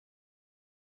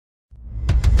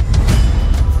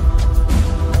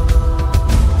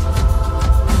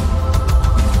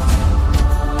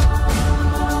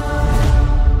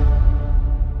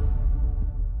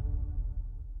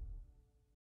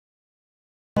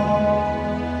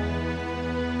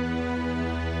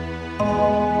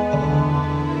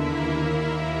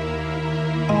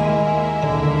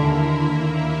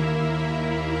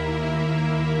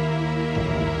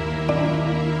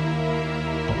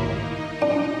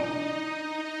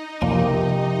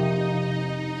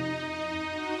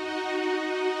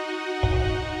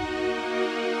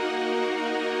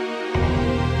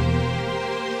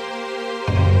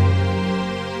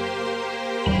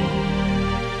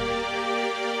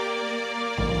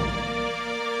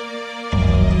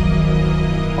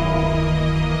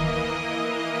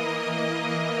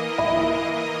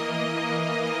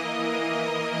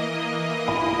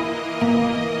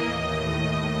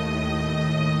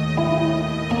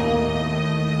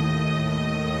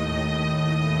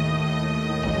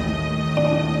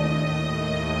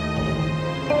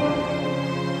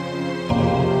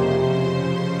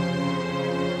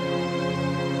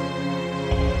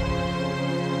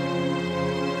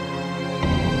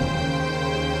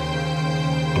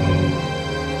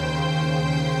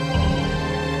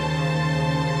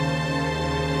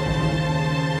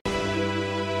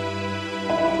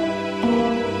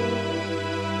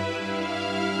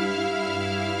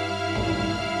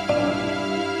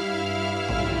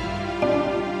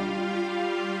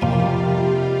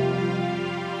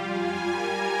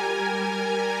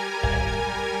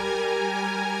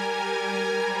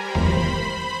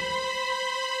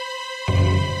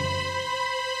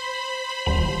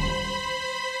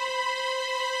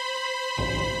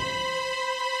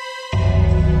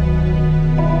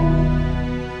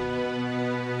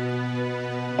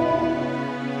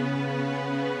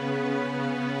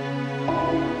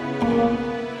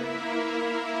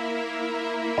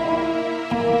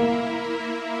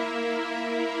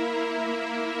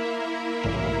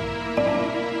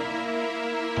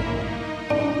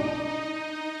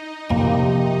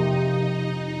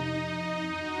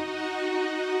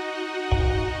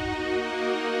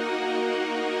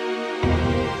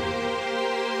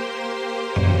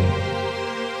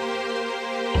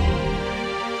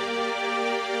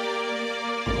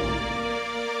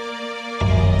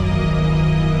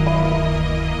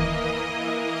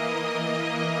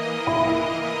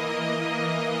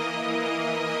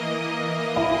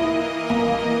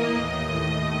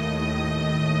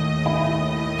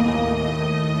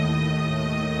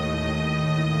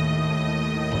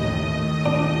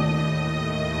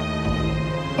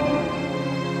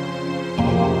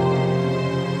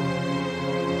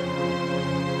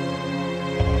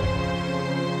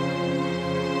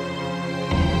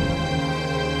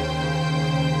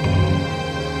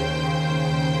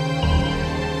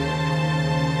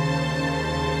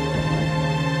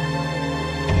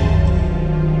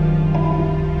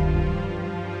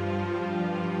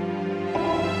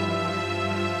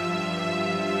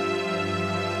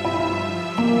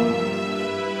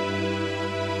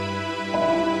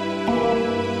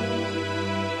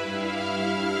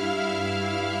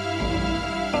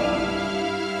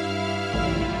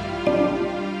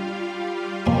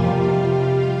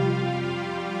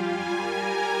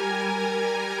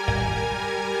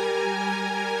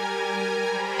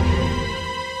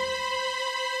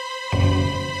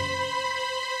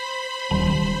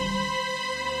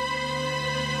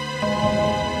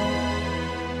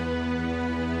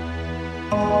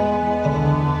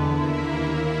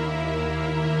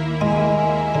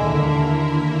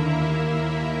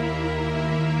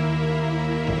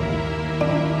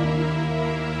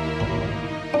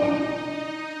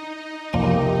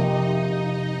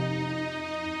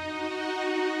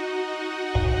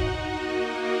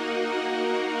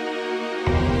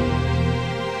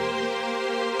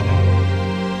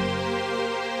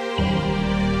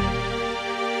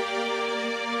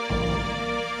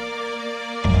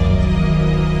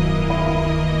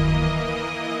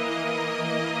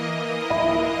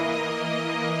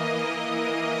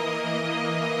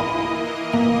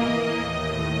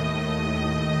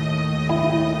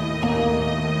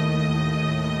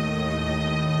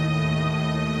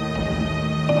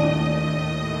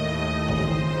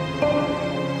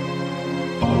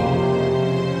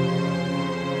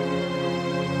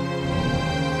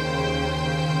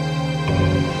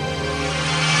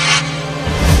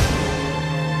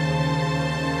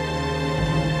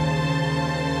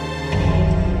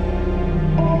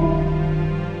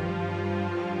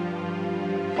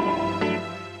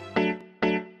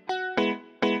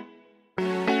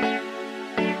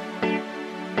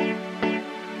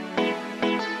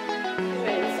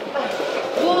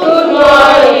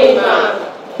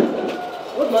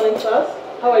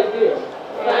How are you doing?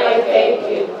 Fine, thank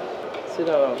you. Sit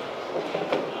down.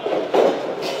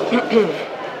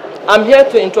 I'm here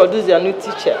to introduce your new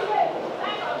teacher.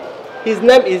 His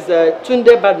name is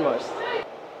Tunde Badmus.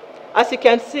 As you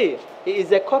can see, he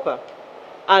is a corper,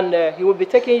 and he will be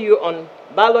taking you on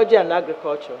biology and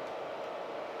agriculture.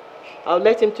 I'll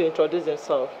let him to introduce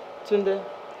himself. Tunde,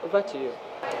 over to you.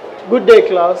 Good day,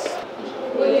 class.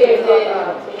 Good day,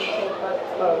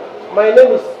 My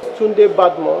name is Tunde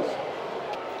Badmus.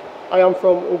 I am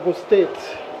from Ogun State,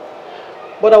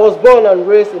 but I was born and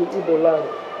raised in Igbo land,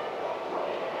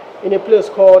 in a place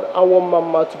called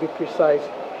Awomama, to be precise,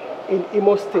 in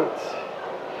Imo State.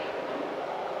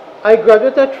 I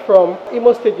graduated from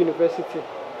Imo State University,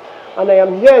 and I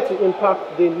am here to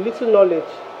impart the little knowledge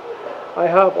I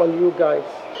have on you guys.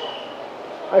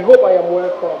 I hope I am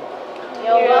welcome.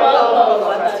 You're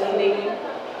welcome.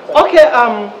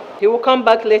 Okay, he will come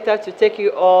back later to take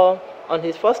you all on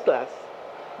his first class.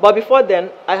 But before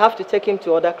then, I have to take him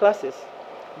to other classes.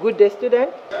 Good day, student.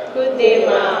 Good day,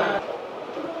 ma'am.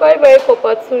 Bye-bye,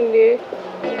 Papa Tunde.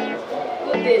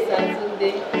 Good day, Sir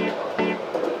Tunde.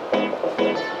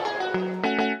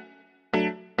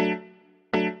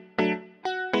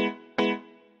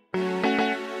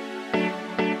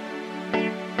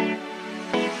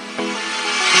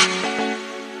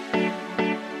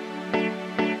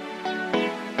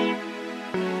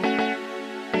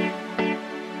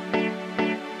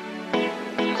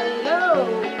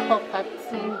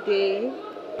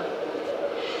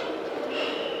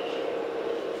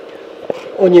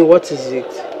 Onye, what is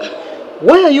it?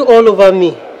 Why are you all over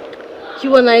me?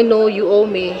 You and I know you owe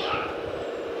me.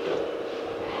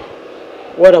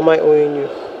 What am I owing you?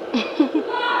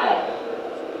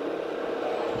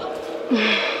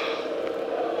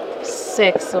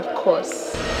 Sex, of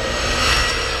course.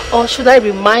 Or should I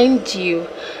remind you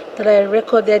that I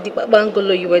recorded the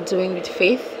bangolo you were doing with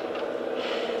Faith?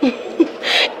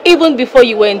 Even before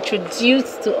you were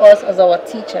introduced to us as our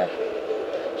teacher.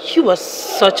 You were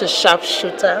such a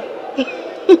sharpshooter.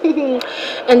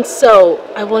 And so,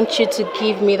 I want you to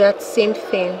give me that same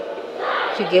thing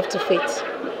you gave to Faith.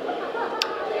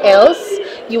 Else,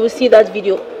 you will see that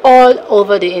video all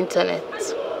over the internet.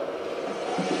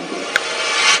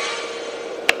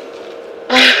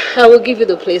 I will give you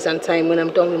the place and time when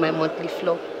I'm done with my monthly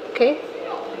flow, okay?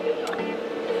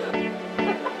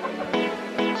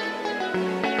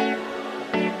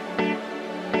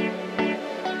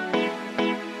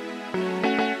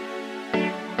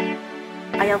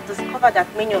 I have discovered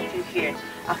that many of you here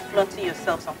are flaunting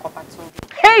yourselves on corper.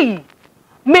 Hey!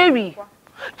 Mary!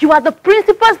 You are the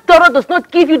principal's daughter, does not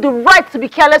give you the right to be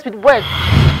careless with words.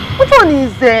 Which one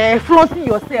is flaunting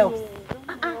yourselves?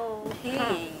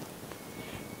 Hey,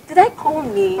 did I call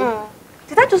name?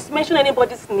 Did I just mention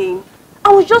anybody's name? I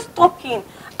was just talking.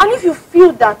 And if you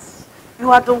feel that you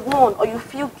are the one or you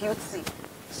feel guilty,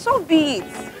 so be it.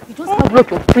 You just have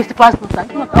broke your principal's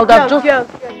daughter. I would have just... Girls,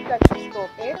 you guys should stop,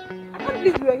 eh?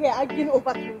 please we were here arguing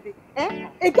over Tunde. Eh?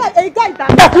 A guy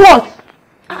that... That what?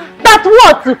 That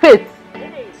what, Faith?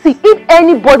 See, if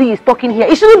anybody is talking here,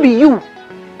 it shouldn't be you.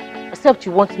 Except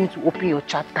you want me to open your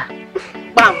chapter.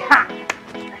 Bam! Ha!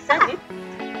 I said it.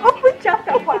 Open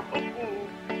chapter 1.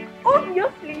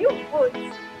 Obviously, you vote.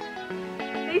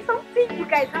 There is something you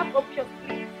guys have up your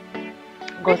sleeves.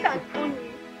 Gossip.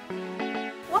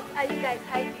 What are you guys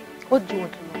hiding? What do you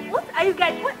want to know? What are you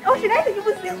guys... should I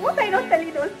even say... What are you not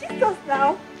telling us? Jesus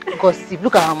now. Gossip,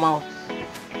 look at her mouth.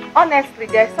 Honestly,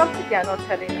 there's something they are not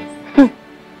telling us.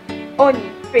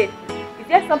 Oni, Faith, is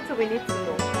there something we need to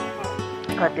know?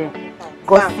 God damn.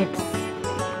 Gossips.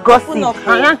 Gossip.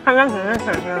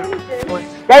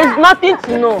 There is nothing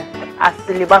to know as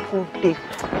Liverpool Day.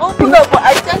 Open up,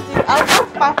 I said it. I'm not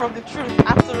far from the truth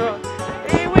after all.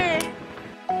 Anyway.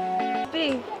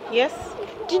 Babe, Yes?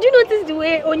 did you notice the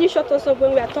way Oni shut us up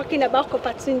when we were talking about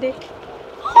Kopatunde?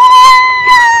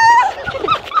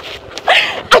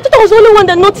 I thought I was the only one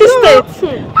that noticed it.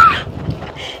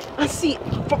 And see,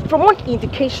 from what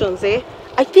indications, I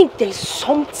think there's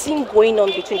something going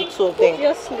on between the two of them.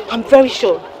 Obviously. I'm very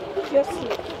sure. Obviously.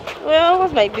 Well,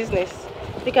 what's my business?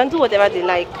 They can do whatever they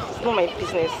like. It's not my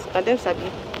business. And them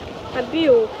sabi.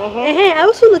 Abio. I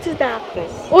also noticed that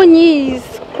Yes. Oni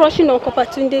is crushing on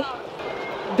Kopatunde.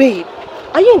 Babe,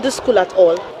 are you in this school at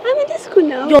all? I'm in this school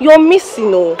now. You're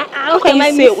missing, no. How can you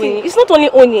I say miss Oni? it? It's not only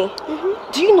Oni.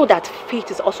 Do you know that Faith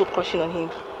is also crushing on him?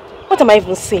 What am I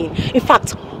even saying? In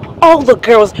fact, all the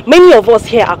girls, many of us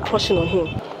here are crushing on him.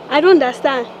 I don't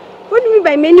understand. What do you mean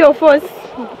by many of us?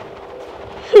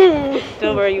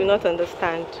 Don't worry, you'll not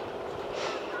understand.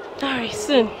 Alright,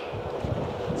 soon.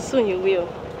 Soon you will.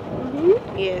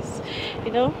 Yes.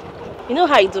 You know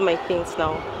how I do my things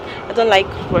now. I don't like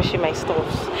rushing my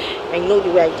stuffs. I know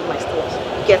the way I do my stuffs.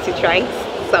 Get it right?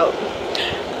 So,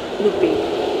 look babe,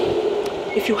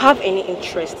 if you have any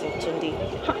interest in Tunde,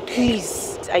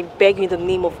 please, I beg you in the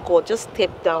name of God, just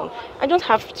step down. I don't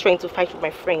have strength to fight with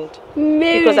my friend.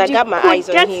 Mary, Because I got my eyes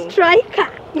on him. Striker.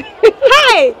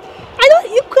 Hi! I don't.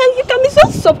 You can be so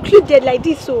secluded like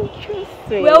this, so.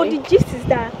 Well, the gist is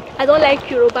that I don't like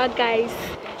Yoruba guys,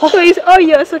 so it's all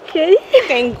yours, okay?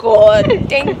 Thank God.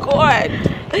 Thank God.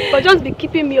 But just be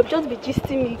keeping me up, just be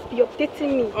gisting me, be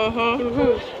updating me.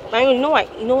 But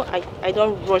I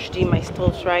don't rush doing my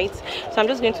stuff, right? So I'm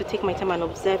just going to take my time and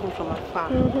observe him from afar.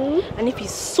 And if he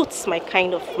suits my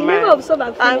kind of You man, never observe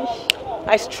and finish.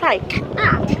 I strike.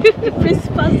 The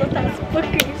principal's daughter has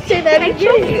spoken. Say that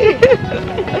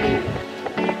again.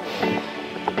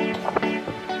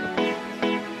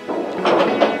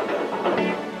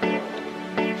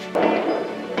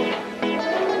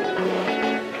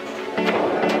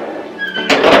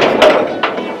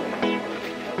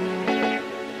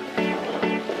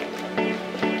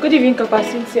 Good evening, Papa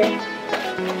Cynthia.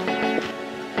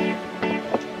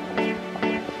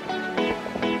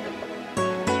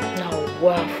 Now,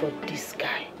 wow for this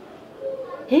guy.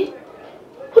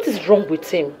 What is wrong with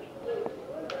him?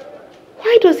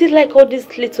 Why does he like all these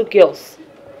little girls?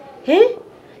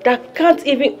 That can't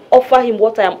even offer him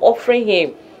what I am offering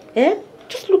him.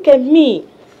 Just look at me.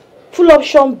 Full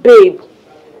option babe.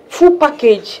 Full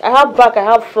package. I have back, I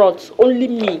have front. Only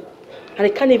me. And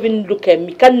he can't even look at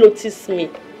me, can't notice me.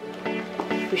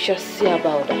 We shall see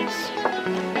about that.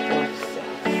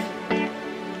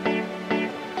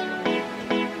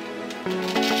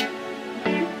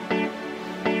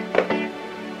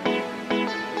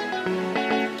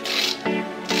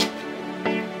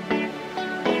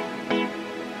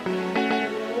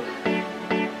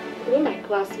 The way my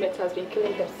classmate has been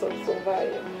killing themselves over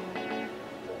you.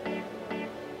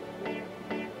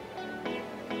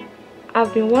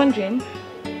 I've been wondering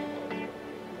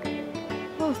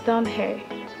what's down here.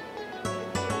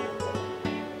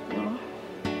 No.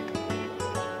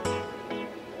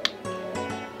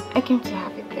 I came to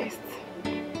have a test.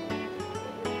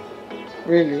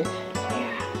 Really?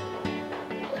 Yeah.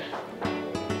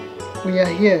 We are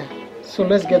here, so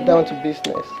let's get down to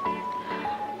business.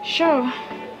 Sure.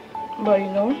 But you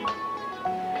know,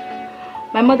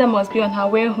 my mother must be on her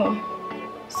way home.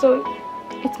 So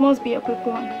it must be a quick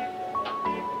one.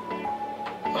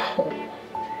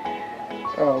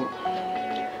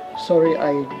 Sorry,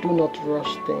 I do not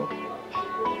rush things.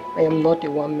 I am not a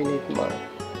 1 minute man.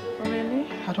 Really?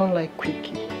 I don't like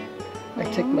quickie. I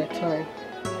take my time.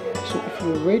 So if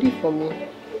you're ready for me,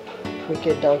 we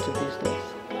get down to business.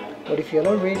 But if you're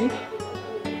not ready,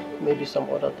 maybe some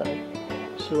other time.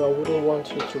 So I wouldn't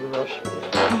want you to rush me.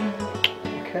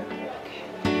 Okay?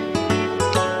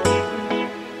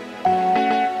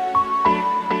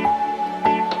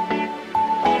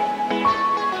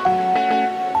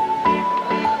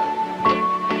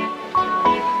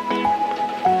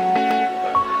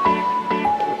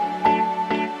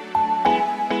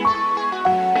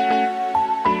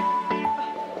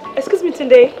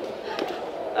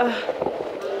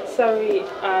 sorry,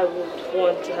 I would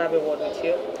want to have a word with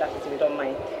you. That is, if you don't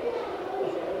mind.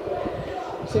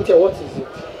 Cynthia, what is it?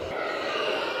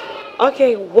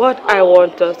 Okay, what I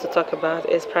want us to talk about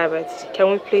is private.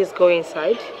 Can we please go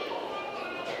inside?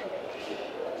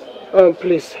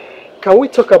 Please, can we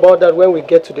talk about that when we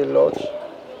get to the lodge?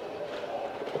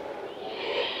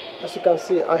 As you can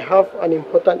see, I have an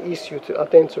important issue to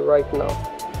attend to right now.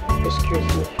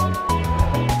 Excuse me.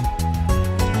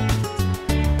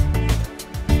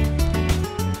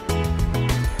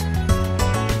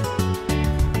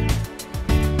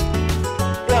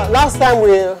 Yeah, last time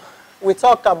we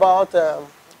talked about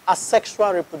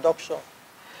asexual reproduction.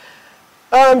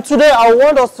 Today I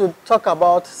want us to talk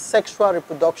about sexual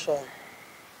reproduction.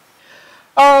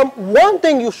 One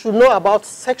thing you should know about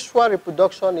sexual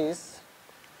reproduction is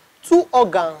 2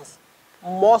 organs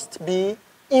must be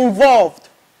involved.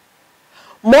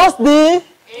 Must be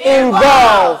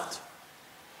involved.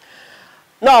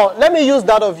 Now, let me use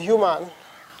that of human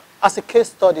as a case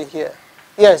study here.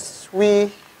 Yes,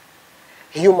 we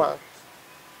humans.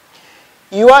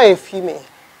 You are a female.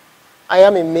 I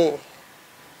am a male.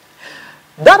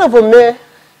 That of a male,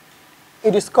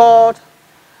 it is called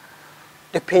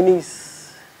the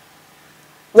penis.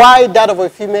 Why that of a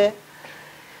female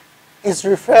is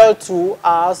referred to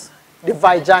as the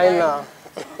vagina.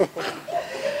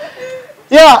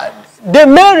 Yeah, the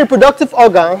male reproductive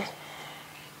organ,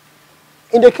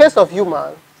 in the case of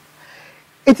human,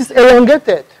 it is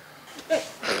elongated.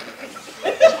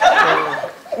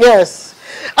 Yes.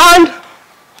 And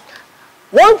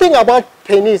one thing about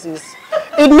penis is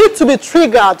it needs to be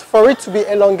triggered for it to be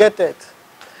elongated.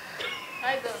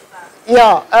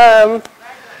 Yeah.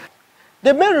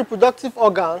 The male reproductive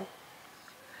organ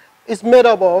is made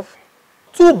up of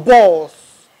 2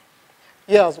 balls,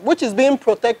 yes, which is being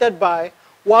protected by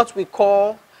what we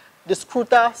call the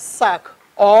scrotal sac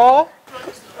or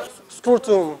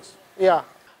scrotum. Yeah.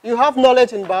 You have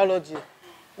knowledge in biology.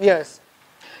 Yes.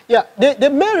 Yeah. The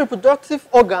male reproductive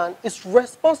organ is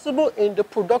responsible in the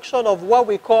production of what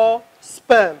we call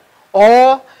sperm,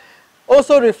 or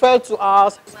also referred to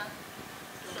as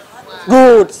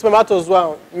good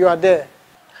spermatozoa. You are there.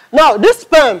 Now, this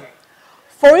sperm,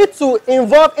 for it to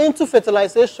evolve into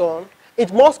fertilization,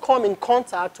 it must come in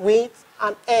contact with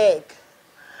an egg.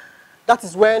 That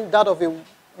is when that of a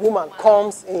woman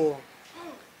comes in.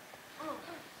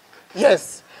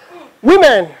 Yes.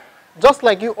 Women, just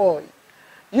like you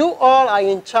all are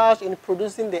in charge in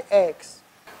producing the eggs,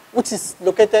 which is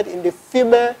located in the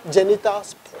female genital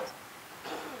spore.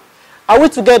 Are we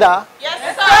together?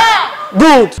 Yes, sir.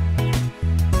 Good.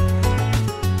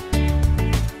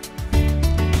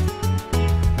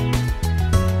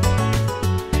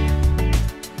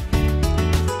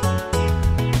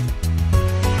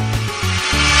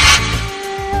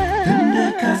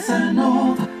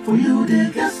 Casanova, for you they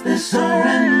guess they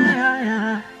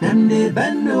surrender. Them they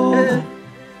bend over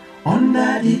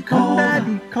under the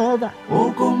cover.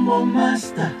 Oh, come on,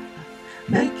 master,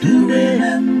 make you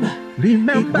remember. It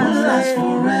won't last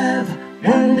forever.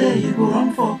 One day you go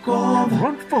run for cover.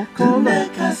 Them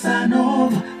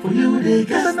Casanova, for you they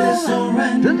guess they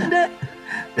surrender.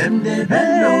 Them they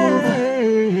bend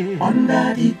over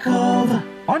under the cover.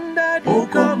 Oh,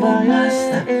 come on,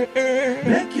 master,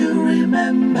 make you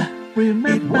remember. It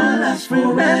won't last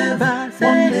forever.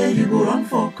 One day you go run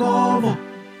for cover.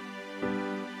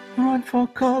 Run for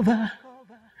cover.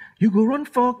 You go run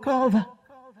for cover.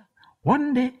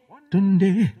 One day,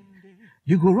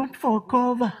 you go run for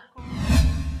cover.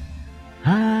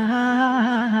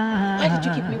 Why did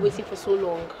you keep me waiting for so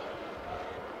long?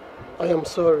 I am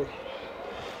sorry.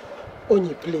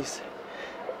 Onyi, please.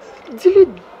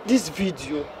 Delete this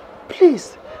video.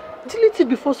 Please. Delete it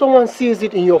before someone sees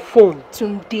it in your phone.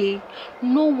 Today,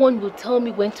 no one will tell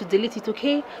me when to delete it,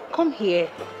 okay? Come here.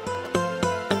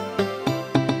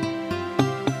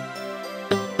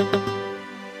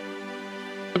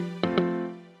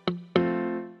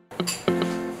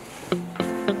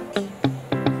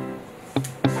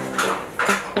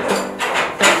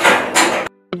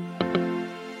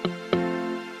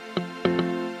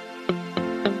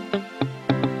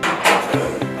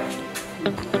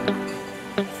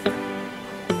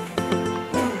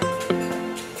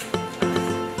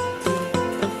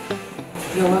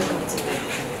 You're welcome today.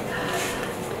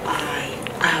 I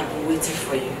have waited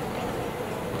for you.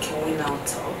 Can we now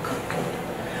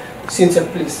talk? Cynthia,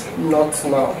 please, not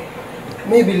now.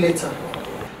 Maybe later.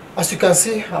 As you can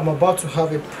see, I'm about to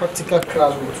have a practical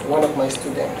class with one of my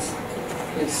students.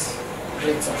 Please,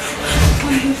 later.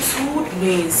 But you told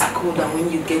me in school that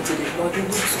when you get to the lodge, we will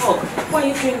talk. Why are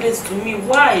you doing this to me?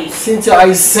 Why? Cynthia,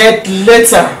 I said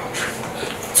later.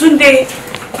 Tunde.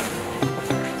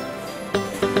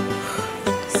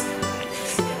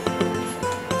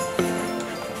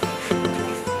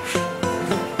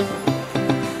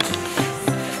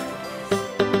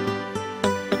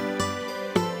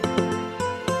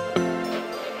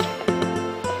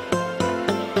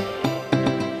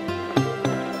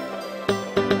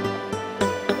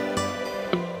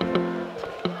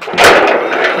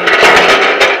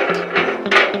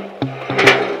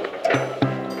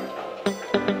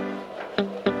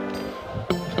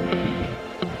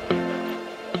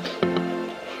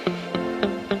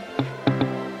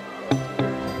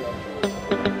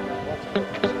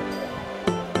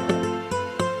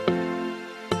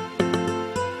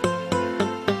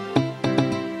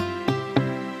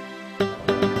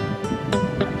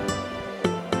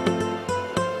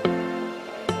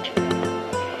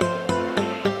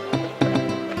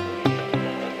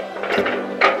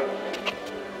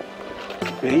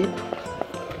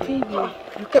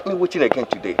 me waiting again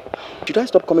today. Should I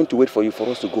stop coming to wait for you for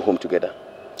us to go home together?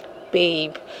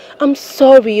 Babe, I'm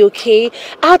sorry, okay?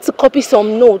 I had to copy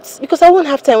some notes because I won't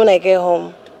have time when I get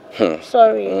home.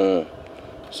 Sorry.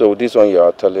 So this one you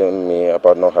are telling me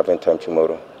about not having time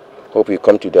tomorrow. Hope you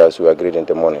come today as we agreed in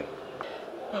the morning.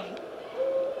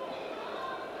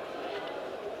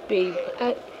 Babe,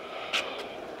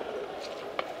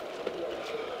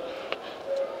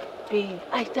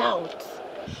 I doubt.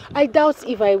 I doubt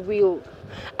if I will.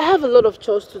 I have a lot of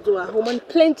chores to do at home and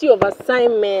plenty of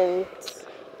assignments.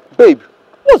 Babe,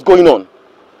 what's going on?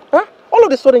 Huh? All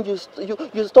of a sudden you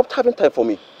stopped having time for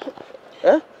me.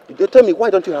 Huh? You tell me, why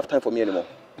don't you have time for me anymore?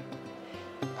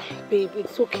 Babe,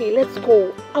 it's okay. Let's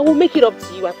go. I will make it up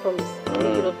to you, I promise. I'll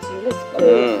make it up to you. Let's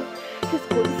go. Let's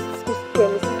go. This is school's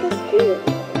premise. Let's go.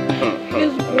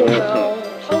 Let's go now.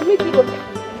 I'll make it up to you.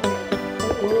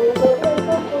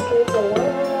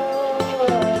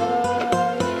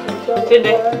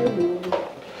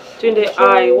 Tunde,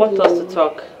 I want us to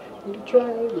talk.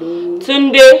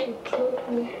 Tunde,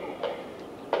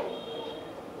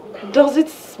 does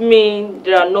it mean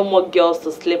there are no more girls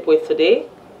to sleep with today?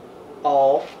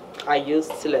 Or are you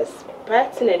still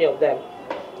expecting any of them?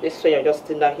 This way you're just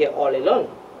sitting down here all alone.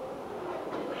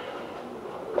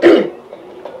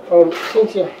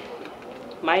 Cynthia.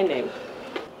 My name.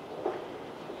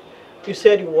 You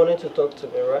said you wanted to talk to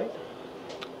me, right?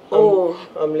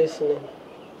 I'm listening.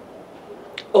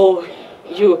 Oh,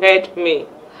 you heard me.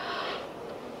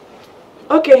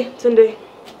 Okay, Tunde.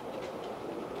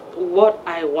 What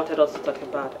I wanted us to talk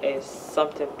about is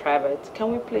something private.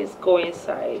 Can we please go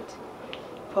inside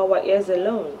for our ears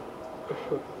alone?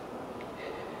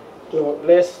 No,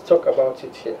 let's talk about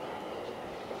it here.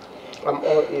 I'm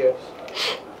all ears.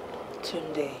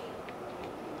 Tunde,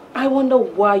 I wonder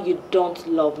why you don't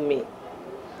love me.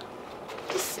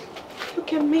 Just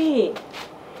look at me.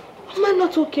 Am I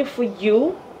not okay for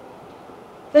you?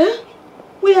 Eh?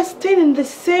 We are staying in the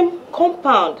same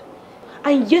compound,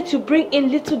 and yet you bring in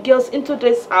little girls into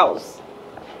this house.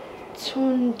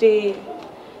 Tunde,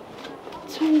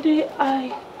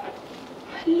 I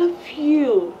love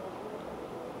you.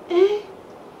 Eh?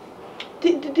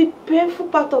 The painful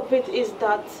part of it is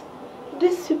that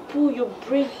these people you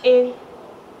bring in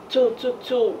to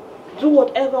do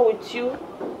whatever with you,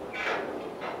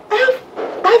 I have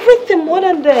everything more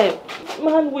than them.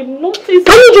 Man, we notice. Can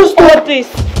you just stop this?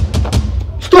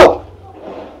 Stop!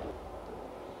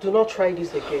 Do not try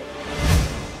this again.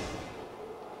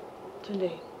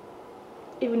 Tunde,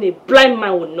 even a blind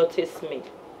man will notice me.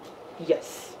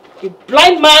 Yes, a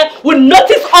blind man will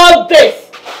notice all this.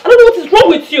 I don't know what is wrong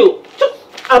with you. Just...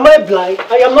 Am I blind?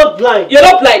 I am not blind. You're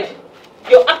not blind.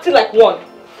 You're acting like one.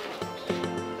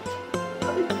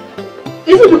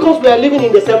 Is it because we are living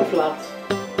in the same flat?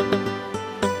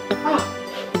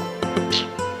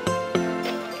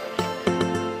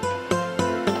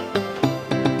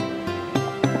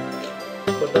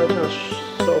 But that has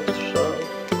soft shell.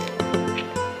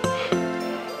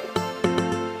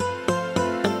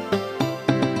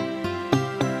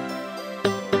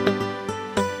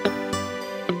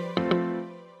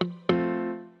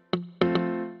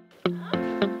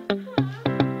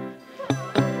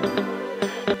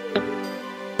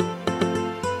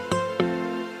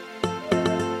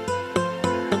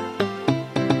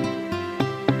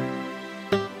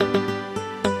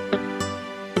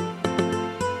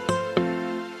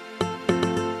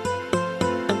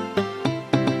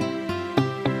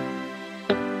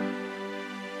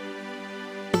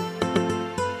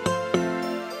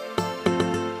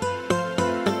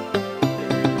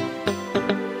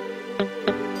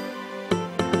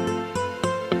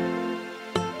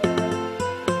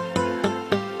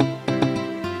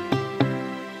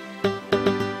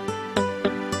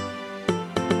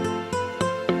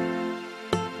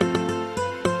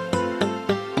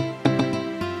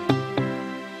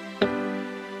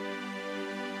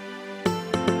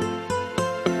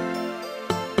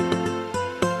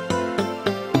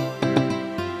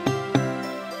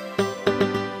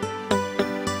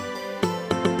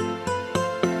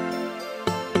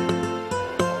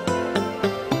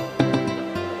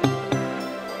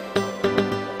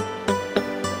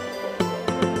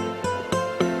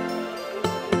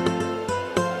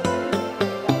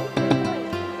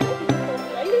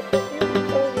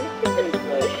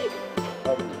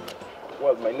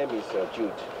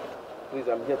 Jude. Please,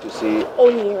 I'm here to see...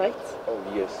 Only, right? Oh,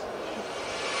 yes.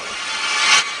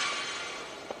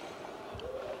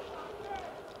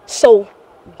 So,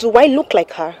 do I look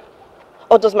like her?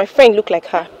 Or does my friend look like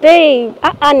her? Babe,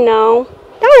 now.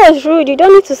 That was rude. You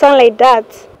don't need to sound like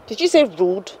that. Did you say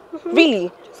rude?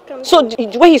 Really? So,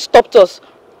 the way he stopped us,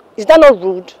 is that not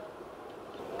rude?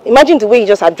 Imagine the way you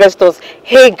just addressed us.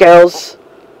 Hey girls.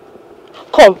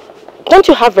 Come, don't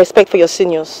you have respect for your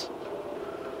seniors?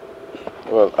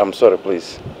 Well, I'm sorry,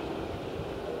 please.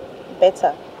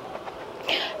 Better.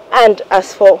 And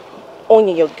as for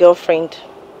Onye, your girlfriend,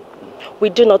 we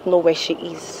do not know where she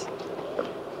is.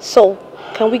 So,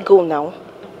 can we go now?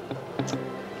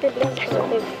 Babe, let's go,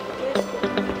 babe. Let's go.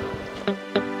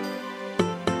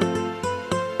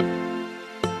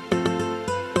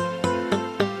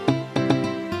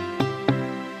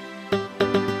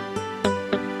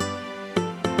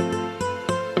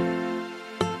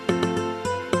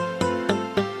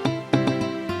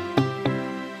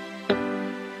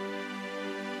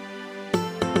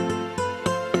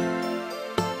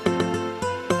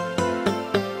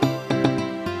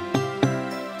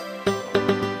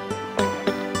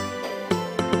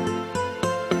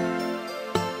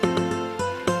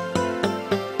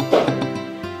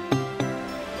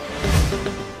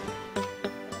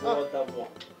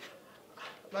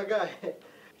 My guy.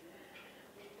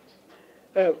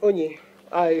 Onye,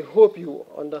 I hope you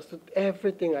understood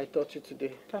everything I taught you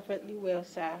today. Perfectly well,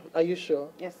 sir. Are you sure?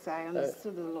 Yes, sir. I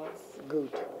understood a lot.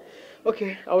 Good.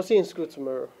 Okay, I will see you in school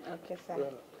tomorrow. Okay, sir.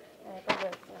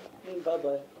 Yeah.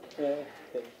 Bye-bye.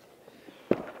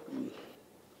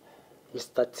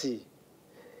 Mr. T.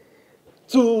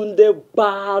 Tunde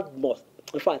Badmus.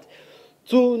 In fact,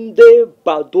 Tunde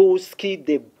Badowski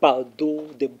the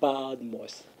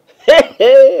Badmus.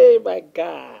 Hey, my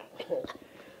God.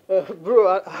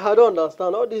 Bro, I don't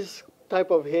understand all this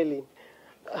type of hailing.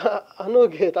 I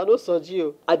don't search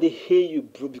you. I dey hail you,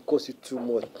 bro, because you're too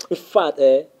much. In fact,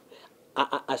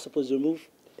 I suppose remove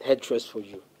headdress for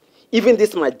you. Even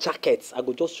this my jacket, I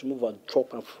go just remove and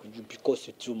drop them for you because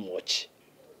you're too much.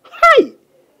 Hi!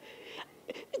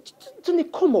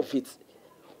 Don't come of it.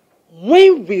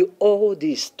 When will all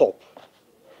this stop?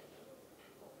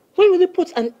 When will they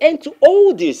put an end to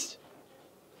all this?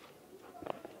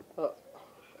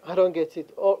 I don't get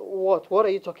it. All what? What are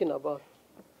you talking about?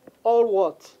 All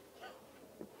what?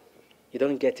 You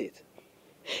don't get it.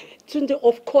 Tunde,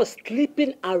 of course,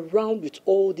 sleeping around with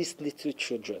all these little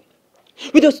children.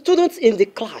 With the students in the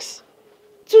class.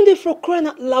 Tunde, for crying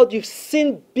out loud, you've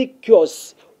seen big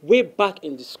girls way back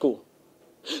in the school.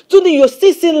 Tunde, you're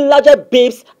still seeing larger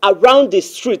babes around the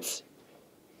streets.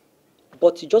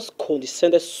 But you just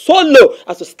condescended so low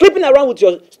as to sleeping around with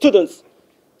your students.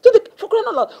 Tunde, for crying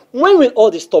out loud, when will all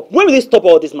this stop? When will they stop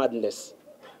all this madness?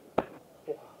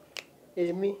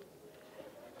 Amy?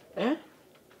 Eh?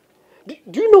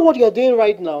 Do you know what you're doing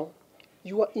right now?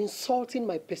 You are insulting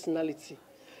my personality.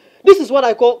 This is what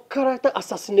I call character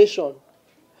assassination.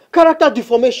 Character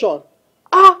deformation.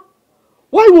 Why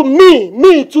would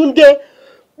me, Tunde,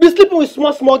 be sleeping with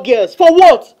small girls? For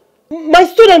what? My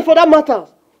student, for that matter.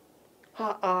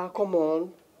 Come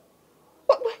on.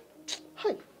 What?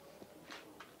 Hi.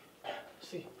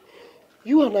 See,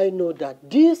 you and I know that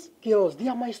these girls, they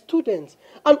are my students.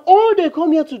 And all they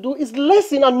come here to do is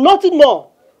lesson and nothing more.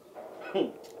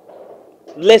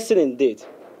 Lesson indeed.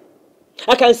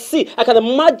 I can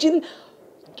imagine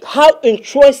how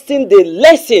interesting the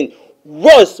lesson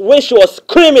was when she was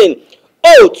screaming,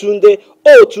 oh Tunde,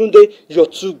 you're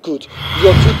too good,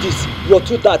 you're too this, you're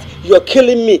too that, you're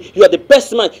killing me, you're the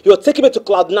best man, you're taking me to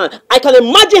cloud 9. I can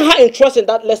imagine how interesting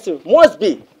that lesson must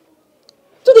be.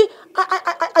 Tunde,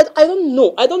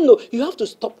 I don't know, you have to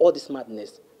stop all this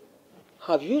madness.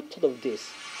 Have you thought of this?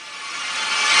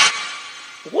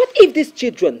 What if these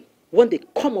children, when they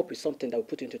come up with something that will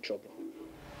put you into trouble?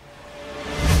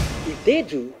 If they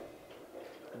do,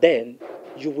 then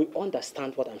you will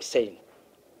understand what I'm saying.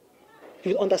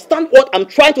 You will understand what I'm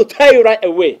trying to tell you right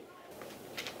away.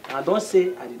 And don't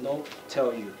say I did not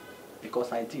tell you,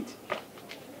 because I did.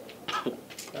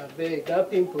 I beg,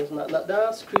 that pimples,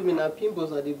 that screaming and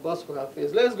pimples are the boss for her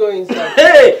face. Let's go inside.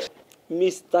 Hey!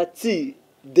 Mr. T,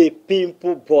 the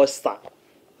pimple buster.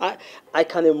 I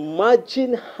can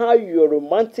imagine how you're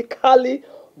romantically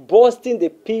busting the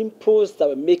pimples that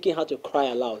were making her to cry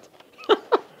aloud.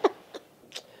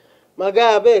 My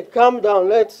guy, I beg, calm down.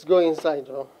 Let's go inside.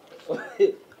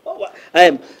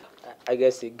 I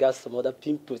guess you got some other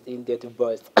pimples in there to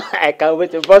bust. I can't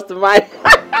wait to bust mine.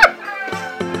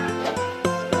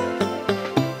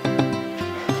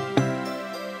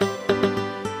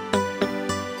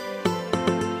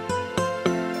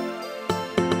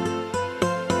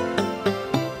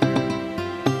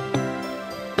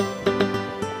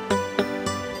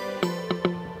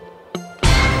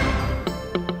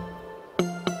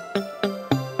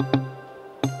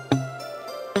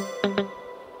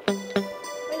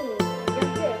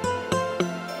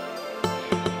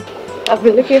 I've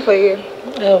been looking for you.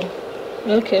 Oh,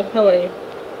 okay. How are you?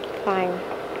 Fine.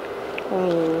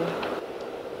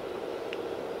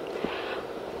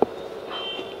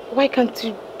 Why can't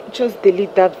you just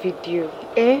delete that video?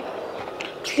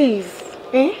 Please.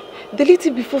 Delete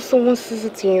it before someone sees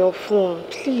it in your phone.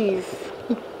 Please.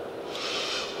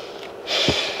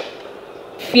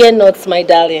 Fear not, my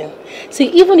darling. See,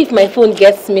 even if my phone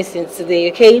gets missing today,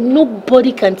 okay,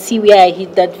 nobody can see where I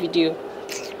hid that video.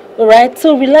 Alright,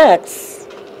 so relax.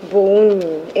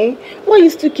 Why are you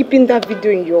still keeping that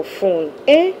video in your phone?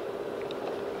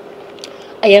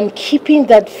 I am keeping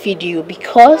that video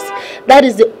because that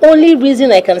is the only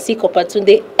reason I can see Corper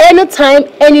Tunde anytime,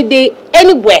 any day,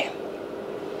 anywhere.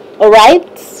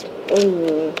 Alright?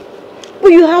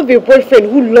 But you have a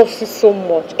boyfriend who loves you so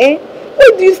much,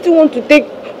 Why do you still want to take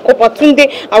Corper Tunde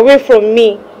away from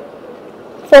me?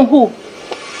 From who?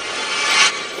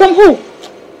 From who?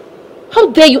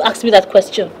 How dare you ask me that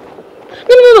question?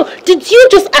 No. Did you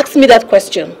just ask me that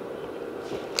question?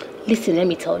 Listen, let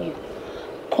me tell you.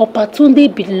 Corper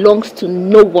Tunde belongs to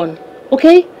no one,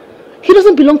 okay? He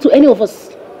doesn't belong to any of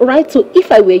us, alright? So if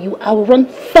I were you, I would run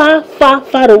far, far,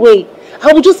 far away.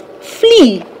 I would just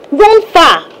flee, run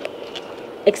far.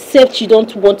 Except you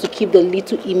don't want to keep the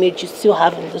little image you still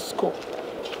have in the school.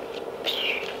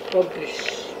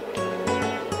 Rubbish.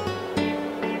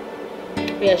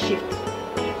 Yeah,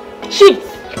 shift. Shift!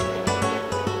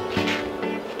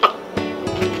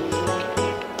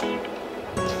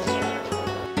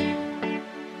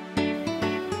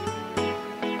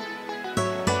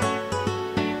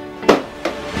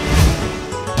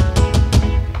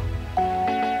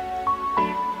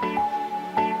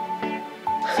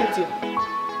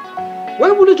 Why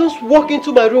would you just walk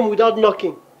into my room without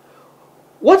knocking?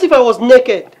 What if I was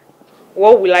naked?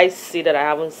 What will I see that I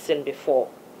haven't seen before?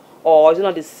 Or is it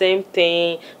not the same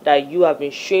thing that you have been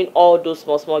showing all those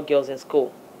small girls in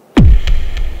school?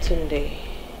 Tunde,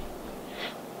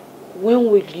 when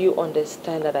will you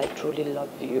understand that I truly love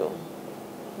you?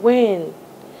 When?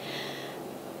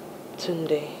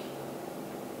 Tunde,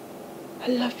 I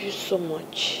love you so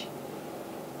much.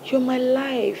 You're my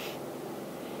life.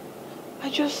 I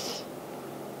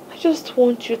just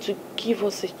want you to give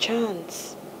us a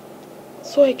chance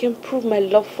so I can prove my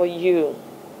love for you.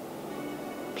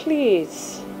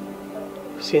 Please.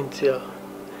 Cynthia,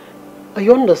 I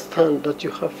understand that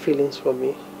you have feelings for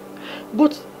me,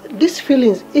 but these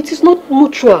feelings, it is not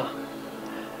mutual.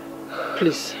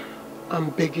 Please, I'm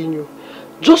begging you,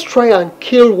 just try and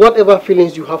kill whatever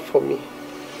feelings you have for me.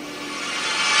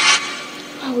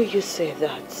 Why will you say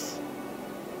that?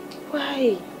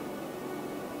 Why?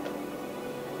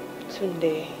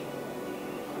 Tunde,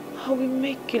 I will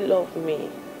make you love me.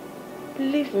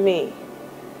 Believe me.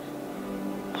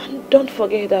 And don't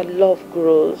forget that love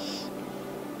grows.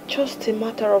 Just a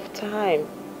matter of time.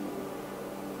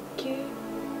 Okay?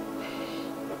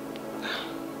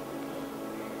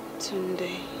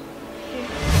 Tunde.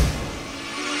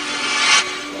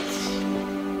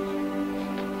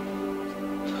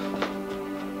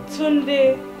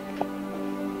 Tunde.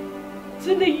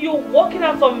 Tunde, you're walking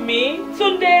out on me?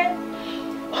 Tunde.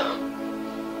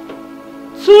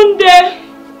 Tunde.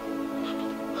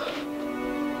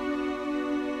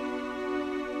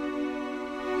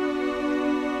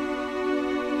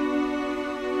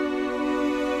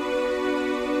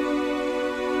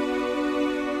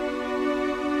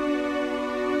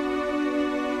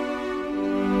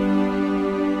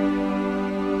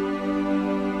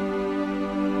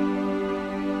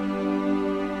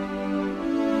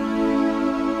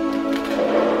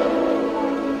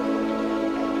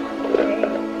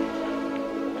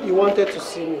 To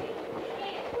see me.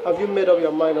 Have you made up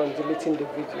your mind on deleting the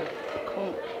video?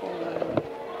 Come on.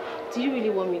 Do you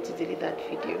really want me to delete that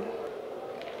video?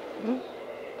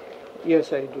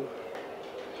 Yes, I do.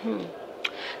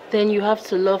 Then you have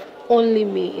to love only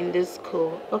me in this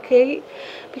school, okay?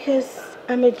 Because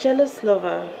I'm a jealous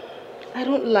lover. I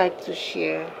don't like to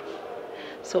share.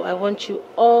 So I want you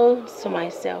all to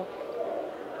myself.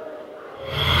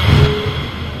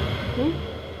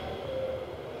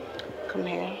 Come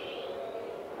here.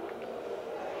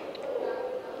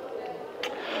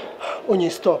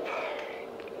 Onye, stop.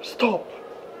 Stop.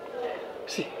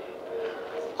 See,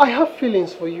 I have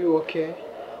feelings for you, okay?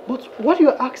 But what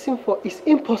you're asking for is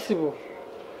impossible.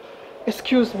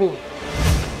 Excuse me.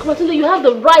 Tunde, you have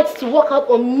the right to walk out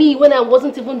on me when I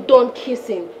wasn't even done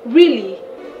kissing. Really?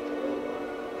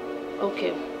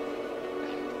 Okay.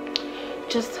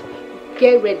 Just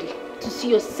get ready to see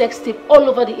your sex tape all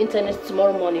over the internet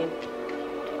tomorrow morning.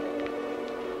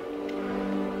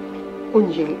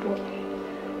 Onye,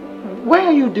 why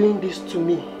are you doing this to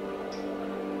me?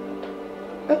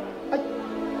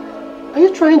 Are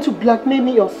you trying to blackmail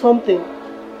me or something?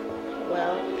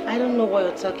 Well, I don't know what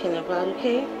you're talking about,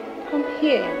 okay? Come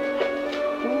here.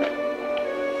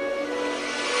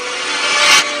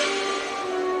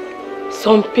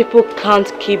 Some people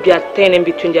can't keep their thing in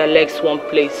between their legs one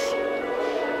place.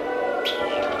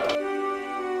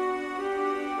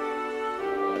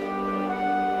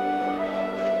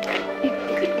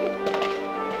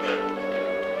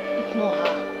 Ignore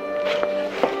her.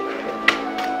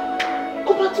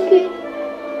 Go back to me.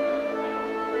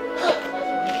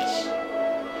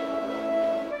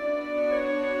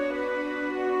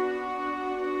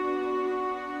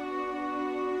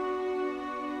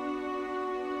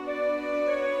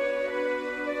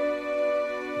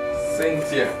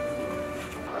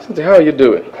 Cynthia, how are you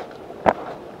doing?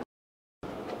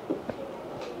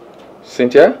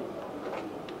 Cynthia?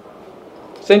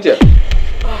 Cynthia?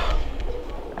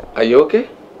 Are you okay?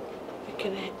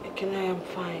 I am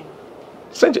fine.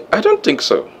 Cynthia, I don't think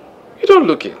so. You don't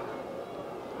look it.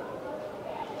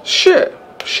 Share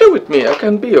with me. I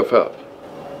can be of help.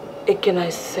 Again, I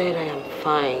said I am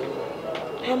fine.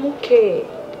 I am okay.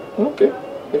 Okay,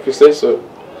 if you say so.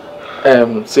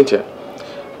 Cynthia,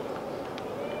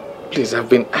 please, I've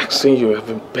been asking you, I've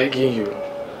been begging you.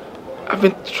 I've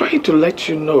been trying to let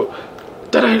you know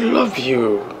that I love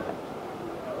you.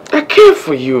 I care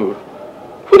for you.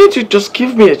 Wouldn't you just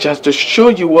give me a chance to show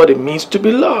you what it means to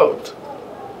be loved?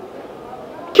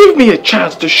 Give me a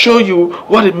chance to show you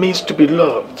what it means to be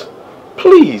loved.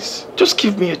 Please, just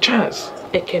give me a chance.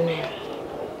 Ekene,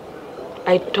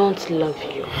 I don't love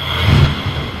you.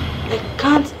 I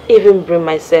can't even bring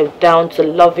myself down to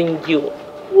loving you.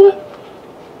 What?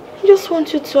 I just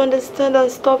want you to understand and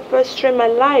stop pestering my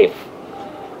life.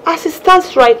 As it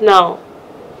stands right now,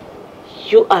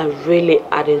 you are really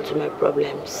adding to my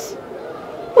problems.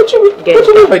 What do you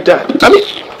mean by that? I mean...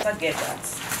 Forget that.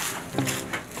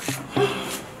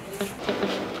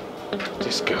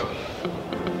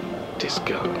 This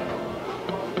girl.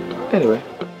 Anyway.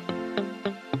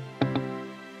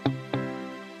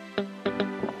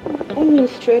 Mommy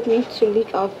is threatening to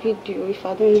leak our video if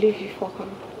I don't leave you for her.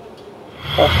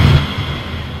 Oh.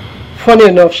 Funny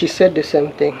enough, she said the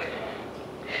same thing.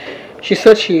 She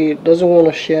said she doesn't want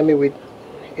to share me with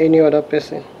any other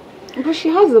person. But she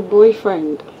has a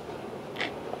boyfriend.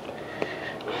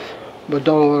 But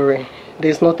don't worry,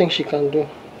 there's nothing she can do,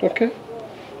 okay?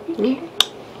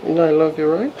 Mm-hmm. You know I love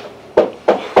you, right?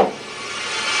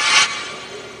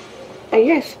 Are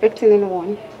you expecting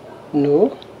anyone?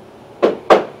 No.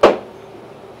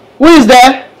 Who is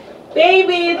there?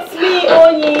 Baby, it's me,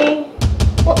 Oni.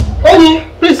 Oni,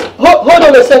 please, hold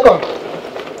on a second.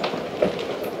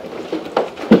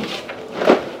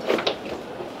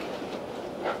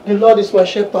 The Lord is my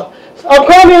shepherd. I'm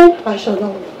coming. I shall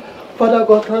not. Father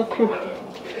God, thank you.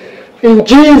 In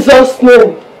Jesus'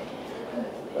 name.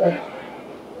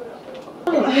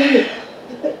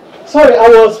 Sorry, I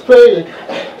was praying.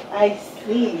 I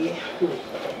see.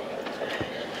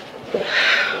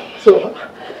 So,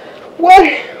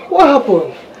 what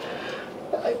happened?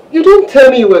 You didn't tell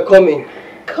me you were coming.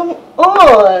 Come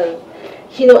on.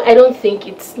 You know, I don't think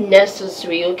it's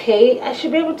necessary, okay? I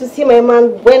should be able to see my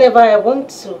man whenever I want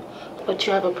to. But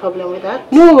you have a problem with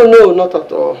that? No, not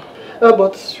at all.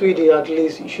 But sweetie, at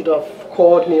least you should have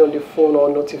called me on the phone or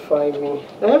notified me.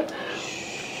 Eh?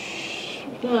 Shh.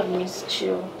 You know I've missed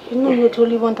you. You know you're the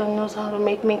only one that knows how to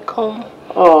make me come.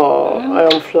 Oh,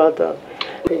 I am flattered.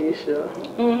 Are you sure?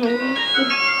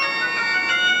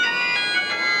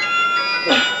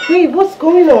 Babe, what's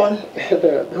going on?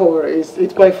 Don't worry,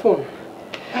 it's my phone.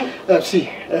 See.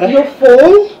 Your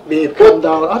phone? Babe, calm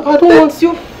down. I don't want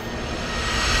you.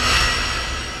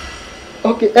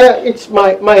 Okay, it's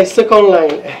my second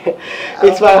line.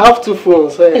 It's I have two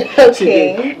phones. Okay. See,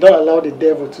 babe, don't allow the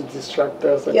devil to distract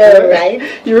us. Okay? You're right.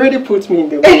 You already put me in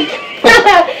the mood.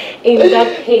 In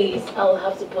that case, I'll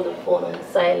have to put the phone on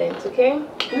silent, okay? No,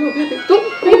 baby,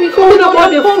 don't phone about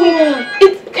the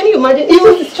phone. Can you imagine? It's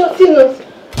just distracting us.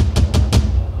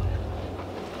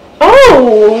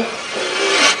 Oh!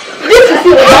 This is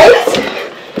it, right?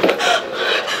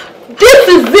 This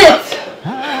is it!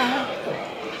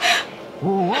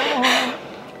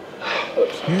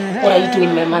 What are you doing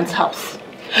in my man's house?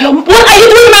 What are you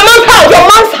doing in my man's house? Your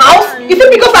man's house? Is it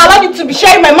because I allowed you to be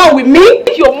sharing my man with me?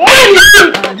 Your man is...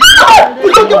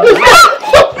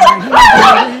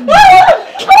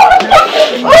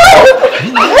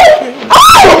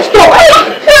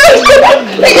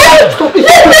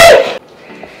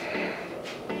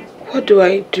 What do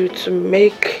I do to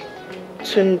make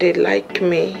Tunde like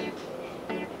me?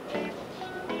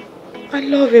 I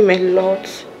love him a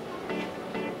lot.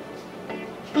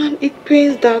 And it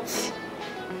pains that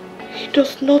he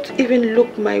does not even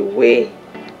look my way.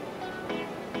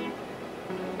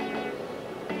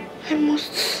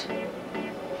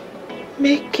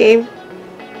 make him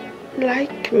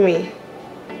like me.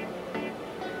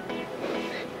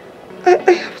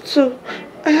 I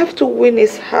have to win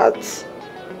his heart.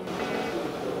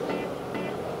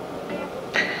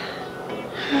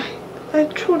 I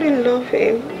truly love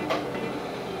him.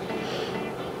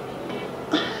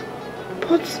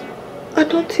 But I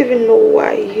don't even know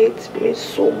why he hates me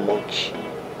so much.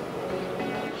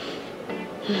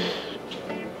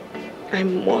 I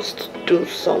must do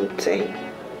something.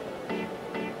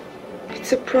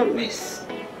 It's a promise.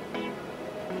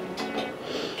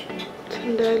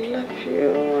 And I love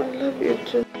you. I love you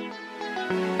too.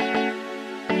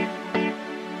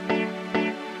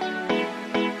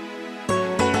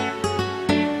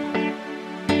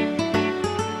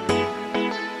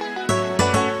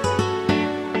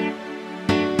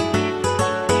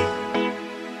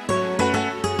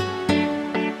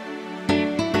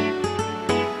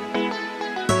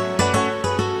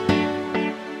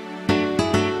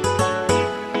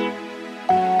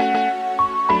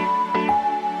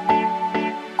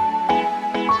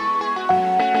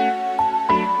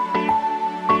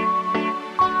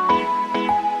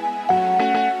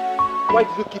 Why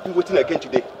did you keep me waiting again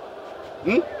today?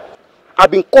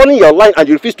 I've been calling your line and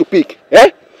you refuse to pick.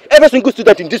 Every single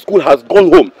student in this school has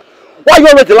gone home. Why are you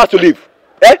always the last to leave?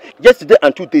 Yesterday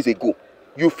and 2 days ago,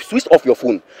 you switched off your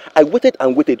phone. I waited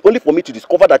and waited only for me to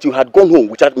discover that you had gone home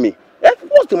without me.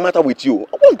 What's the matter with you?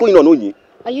 What's going on, Onyi?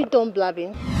 Are you done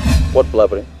blabbing? What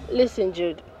blabbering? Listen,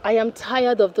 Jude, I am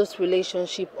tired of this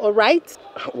relationship, alright?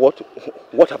 What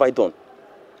have I done?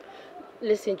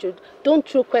 Listen, Jude, don't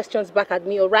throw questions back at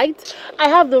me, alright? I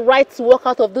have the right to walk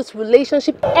out of this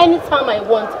relationship anytime I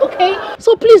want, okay?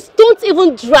 So please don't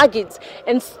even drag it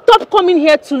and stop coming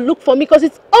here to look for me because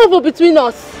it's over between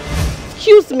us.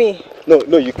 Excuse me.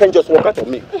 No, you can't just walk out of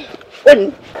me.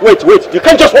 Oni, wait, you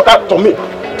can't just walk out of me.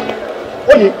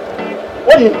 Oni,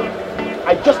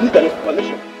 I just need an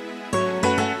explanation.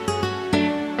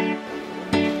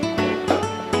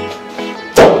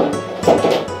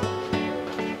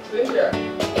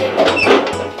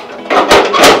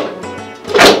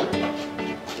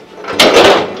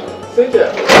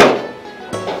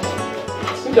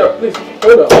 Cynthia, please,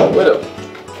 wait up.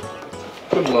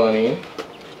 Good morning.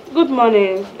 Good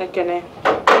morning, Ekene.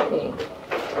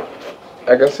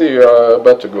 I can see you are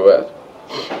about to go out.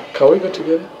 Can we go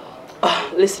together?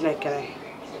 Listen, Ekene.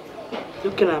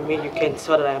 Looking at me, you can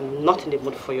tell that I am not in the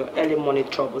mood for your early morning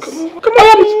troubles. Come on.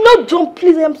 I am not done,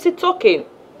 please. I am still talking.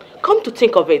 Come to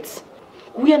think of it,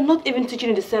 we are not even teaching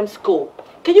in the same school.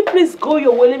 Can you please go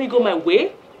your way, let me go my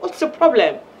way? What's the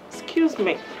problem? Excuse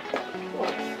me.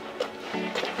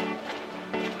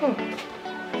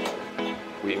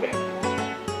 Women.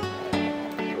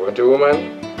 You want a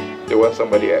woman? They want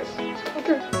somebody else.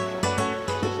 Okay.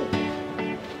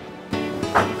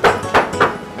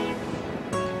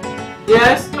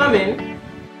 Yes, come in.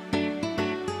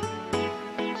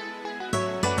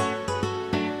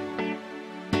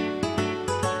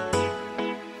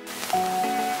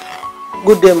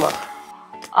 Good day, ma.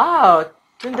 Oh,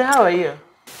 Tunde, how are you?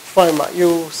 Fine, ma.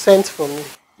 You sent for me.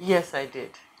 Yes, I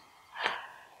did.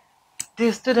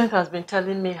 The student has been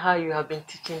telling me how you have been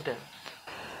teaching them.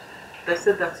 They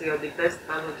said that you are the best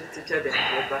biology teacher they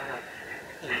have ever had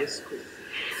in this school.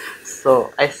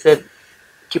 So I said,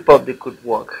 keep up the good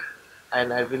work,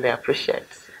 and I really appreciate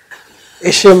it.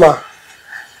 Ishima,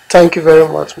 thank you very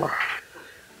much, ma.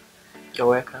 You're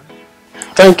welcome.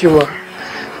 Thank you, ma.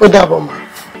 Odabo, ma.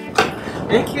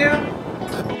 Thank you.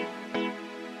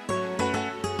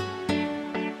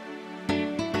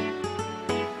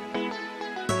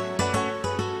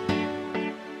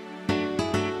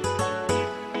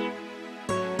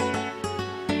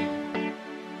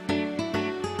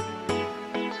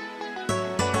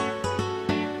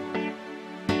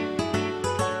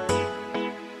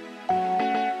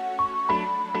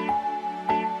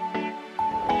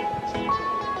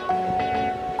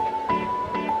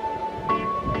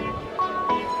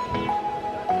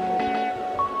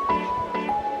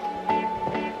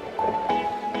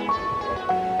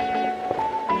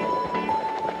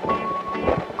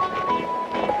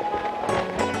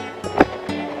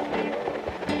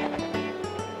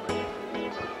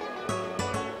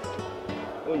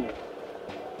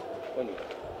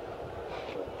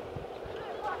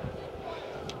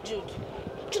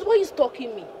 Jude, why are you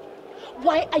stalking me?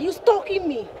 Why are you stalking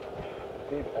me?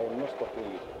 Babe, I am not stalking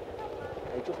you.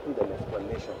 I just need an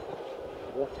explanation.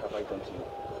 What have I done to you?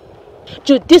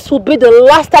 Jude, this will be the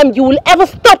last time you will ever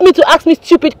stop me to ask me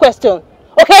stupid questions.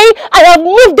 Okay? I have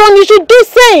moved on. You should do the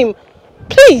same.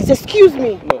 Please, excuse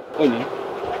me. No, Oni. You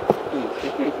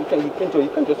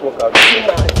can't just walk out.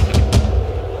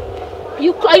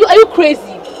 Are you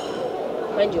crazy?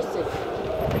 Mind yourself.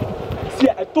 See,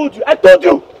 I told you.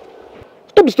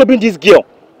 Stop disturbing this girl.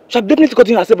 She has definitely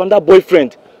gotten herself and that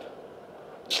boyfriend.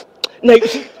 Now, you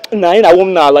see, I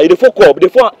won't now. Like, they fuck up.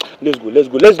 Let's go.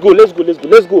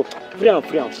 Free and.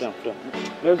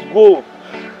 Let's go.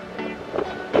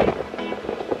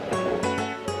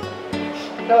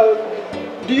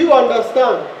 Do you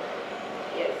understand?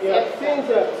 Yes. Yeah.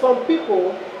 Since some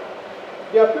people,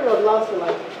 their period lasts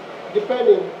like,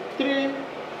 depending, 3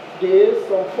 days,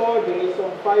 some 4 days,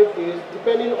 some 5 days,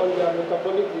 depending on their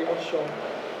metabolic reaction.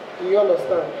 Do you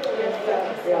understand? Yes,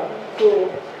 sir. Yeah. So,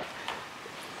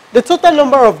 the total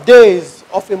number of days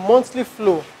of a monthly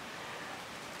flow,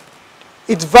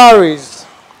 it varies.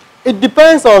 It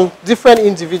depends on different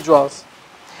individuals.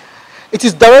 It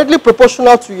is directly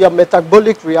proportional to your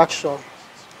metabolic reaction.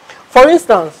 For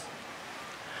instance,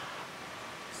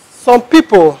 some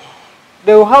people,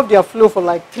 they will have their flow for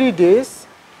like 3 days,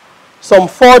 some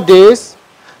 4 days,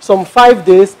 some 5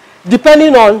 days,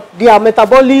 depending on their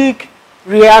metabolic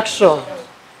reaction.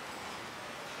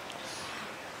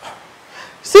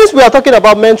 Since we are talking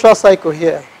about menstrual cycle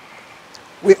here,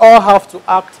 we all have to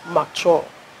act mature.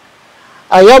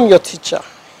 I am your teacher.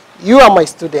 You are my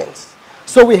students.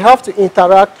 So we have to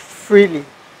interact freely.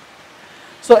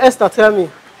 So Esther, tell me,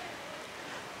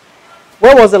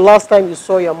 when was the last time you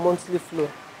saw your monthly flow?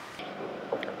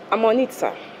 I'm on it,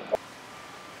 sir.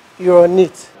 You're on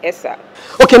it? Yes, sir.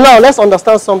 Okay, now let's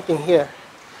understand something here.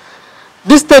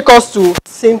 This takes us to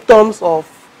symptoms of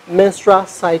menstrual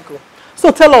cycle.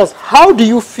 So tell us, how do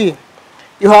you feel?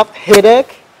 You have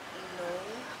headache?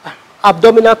 No.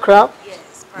 Abdominal cramp?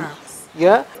 Yes, cramps.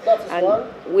 Yeah? And one.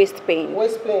 Waist pain.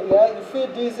 Waist pain, yeah? You feel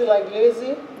dizzy, like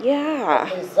lazy? Yeah.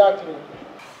 Exactly.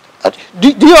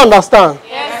 Do you understand?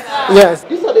 Yes, sir. Yes.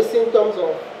 These are the symptoms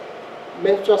of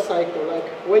menstrual cycle, like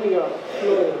when you are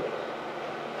flowing.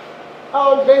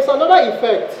 There's another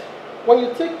effect. When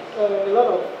you take a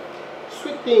lot of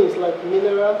sweet things like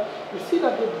mineral, you see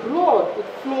that the blood, it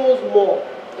flows more.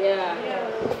 Yeah.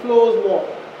 It flows more.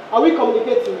 Are we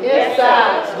communicating? Yes,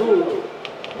 sir. Good.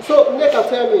 So, Neka,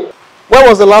 tell me, when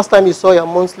was the last time you saw your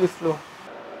monthly flow?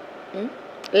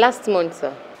 Last month,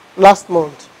 sir. Last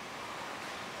month.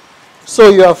 So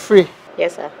you are free?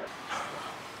 Yes, sir.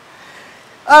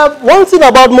 One thing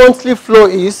about monthly flow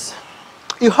is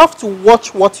you have to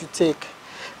watch what you take,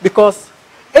 because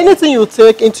anything you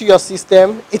take into your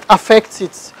system, it affects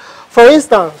it. For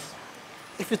instance,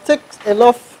 if you take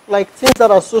enough like things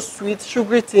that are so sweet,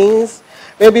 sugary things,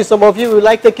 maybe some of you will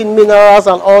like taking minerals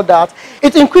and all that,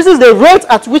 it increases the rate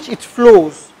at which it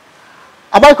flows.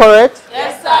 Am I correct?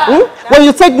 Yes, sir. When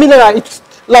you take mineral, it's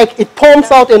like it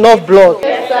pumps out enough blood.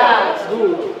 Yes, sir.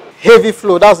 Good. Heavy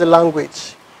flow, that's the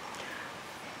language.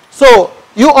 So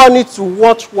you all need to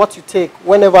watch what you take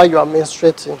whenever you are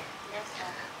menstruating. Yes, sir.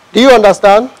 Do you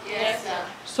understand? Yes, sir.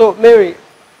 So Mary,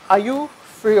 are you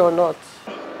free or not?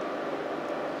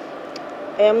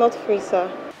 I am not free, sir.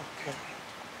 Okay.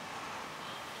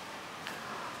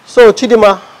 So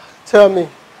Chidima, tell me,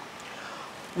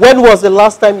 when was the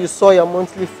last time you saw your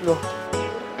monthly flow?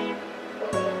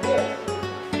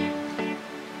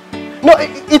 No,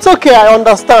 it's okay, I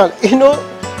understand. You know,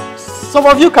 some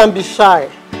of you can be shy,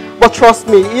 but trust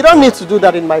me, you don't need to do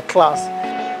that in my class.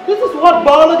 This is what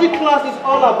biology class is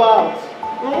all about.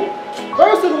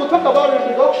 Very soon we'll talk about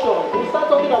reproduction. We'll start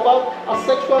talking about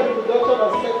asexual reproduction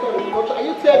and sexual reproduction. Are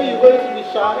you telling me you're going to be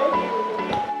shy?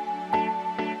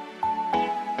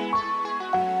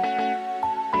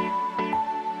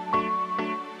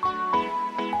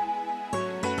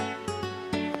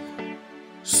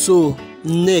 So,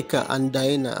 Neka and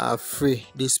Diana are free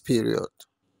this period.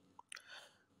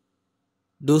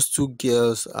 Those two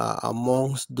girls are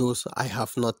amongst those I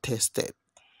have not tested.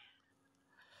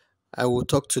 I will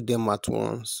talk to them at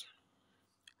once.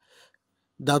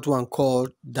 That one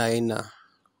called Diana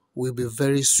will be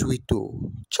very sweet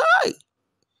though. Chai!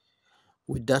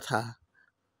 With that her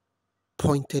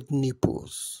pointed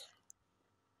nipples.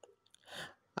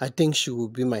 I think she will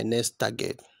be my next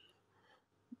target.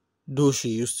 Though she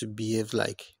used to behave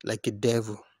like a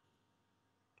devil.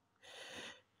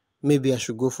 Maybe I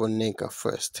should go for Neka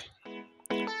first.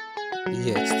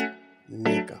 Yes,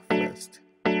 Neka first.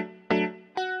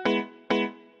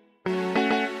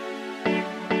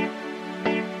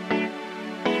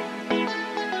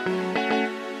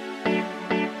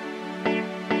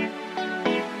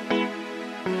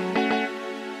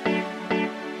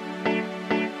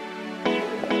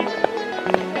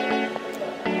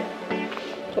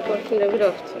 Good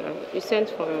afternoon. You sent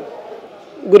for me.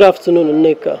 Good afternoon,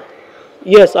 Neka.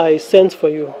 Yes, I sent for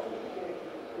you.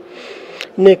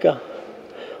 Neka,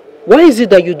 Why is it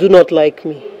that you do not like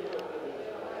me?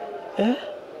 Eh?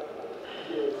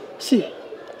 See,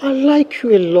 I like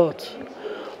you a lot.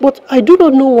 But I do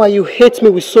not know why you hate me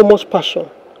with so much passion.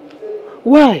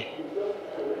 Why?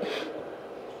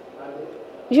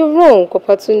 You're wrong,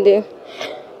 Kopatunde.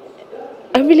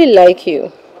 I really like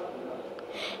you.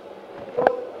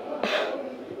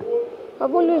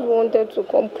 I've always wanted to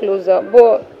come closer,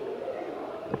 but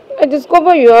I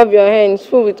discovered you have your hands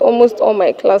full with almost all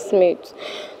my classmates.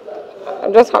 I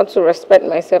just had to respect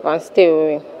myself and stay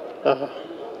away.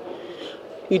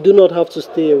 You do not have to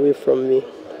stay away from me.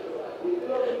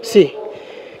 See,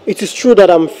 it is true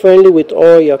that I'm friendly with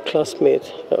all your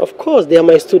classmates. Of course, they are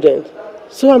my students.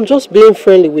 So I'm just being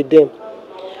friendly with them.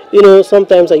 You know,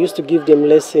 sometimes I used to give them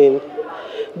lessons.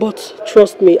 But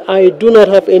trust me, I do not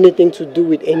have anything to do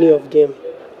with any of them.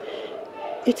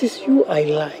 It is you I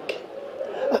like.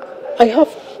 I have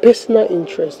personal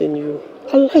interest in you.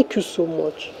 I like you so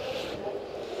much.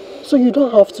 So you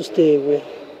don't have to stay away.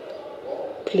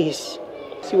 Please,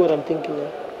 see what I'm thinking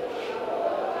of?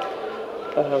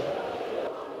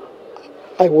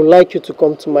 I would like you to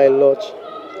come to my lodge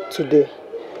today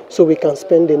so we can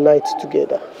spend the night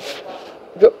together.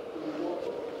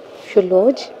 Your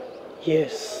lodge?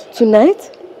 Yes.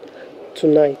 Tonight?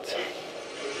 Tonight.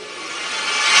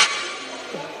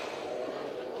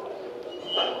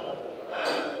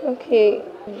 Okay,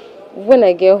 when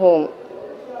I get home,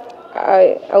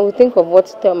 I will think of what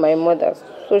to tell my mother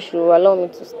so she will allow me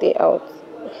to stay out.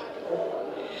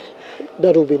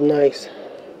 That would be nice.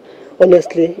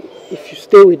 Honestly, if you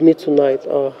stay with me tonight,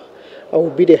 I will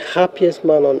be the happiest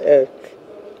man on earth.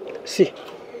 See,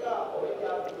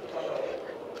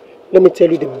 let me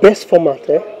tell you the best format,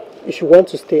 if you want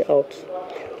to stay out.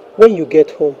 When you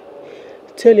get home,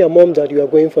 tell your mom that you are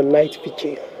going for night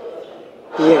vigil.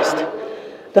 Yes,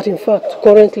 that in fact,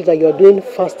 currently that you are doing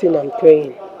fasting and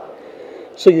praying.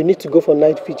 So you need to go for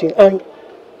night vigil, and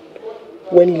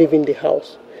when leaving the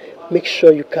house, make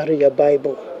sure you carry your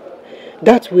Bible.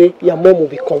 That way, your mom will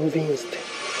be convinced.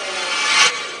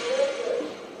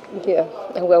 Yeah,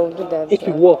 I will do that. It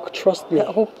will work, trust me.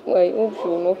 I hope she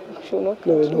will not.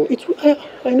 No.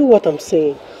 I know what I'm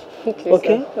saying.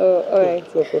 Okay? Alright.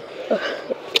 Okay.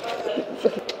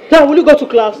 Now, will you go to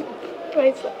class?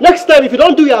 Right, sir. Next time, if you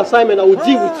don't do your assignment, I will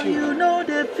deal with you. You know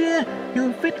the fear,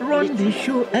 you fit run the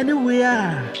show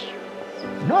anywhere.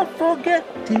 Not forget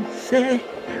to say,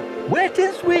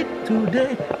 waiting sweet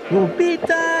today, go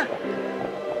bitter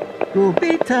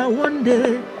one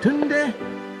day, Tunde.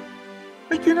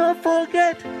 But you not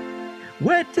forget,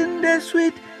 waiting the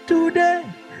sweet today,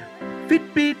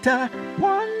 fit bitter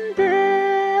one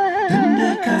day.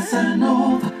 Tunde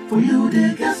Casanova, for you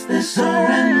they guess they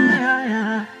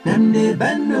surrender. Them they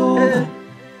bend over,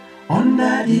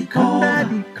 under the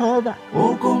cover.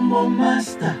 Oh, come on,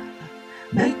 master,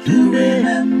 make you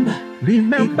remember. It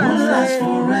won't last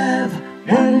forever.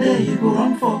 One day you go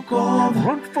run for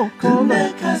cover.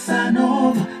 Tunde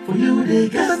Casanova, for you they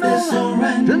guess they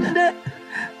surrender.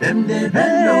 Them they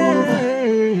bend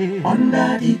over,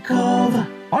 under the cover.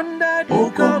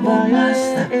 Oh, come on,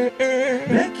 master,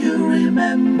 make you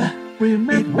remember.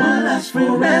 It won't last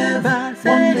forever.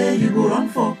 One day you go run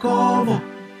for cover.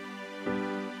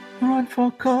 Run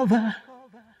for cover.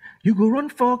 You go run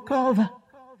for cover.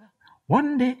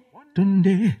 One day,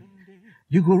 Tunde,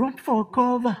 you go run for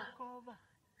cover.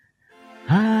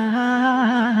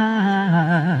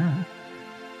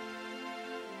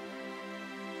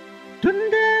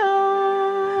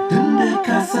 Tunde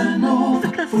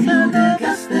Casanova, for you they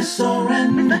guess they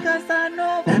surrender.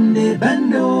 Them they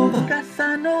bend over,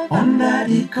 under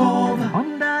the cover.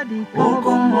 Oh,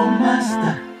 come on,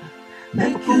 master,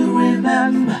 make you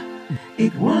remember.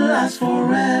 It won't last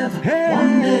forever.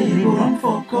 One day you go run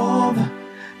for cover.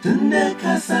 Tunde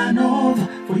Casanova,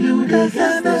 for you they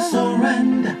guess they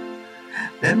surrender.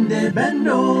 Them they bend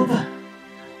over,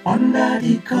 under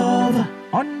the cover.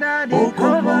 Oh,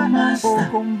 come on, master,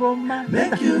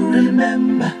 make you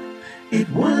remember. It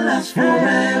won't last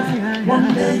forever.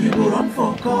 One day you go run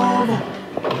for cover.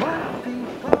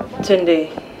 Tunde,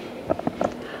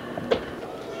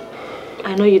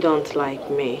 I know you don't like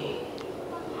me.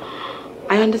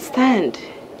 I understand.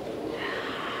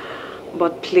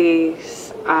 But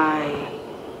please, I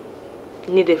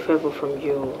need a favor from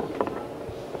you.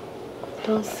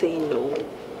 Don't say no.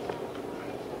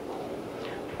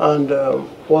 And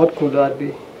what could that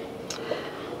be?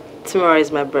 Tomorrow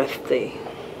is my birthday.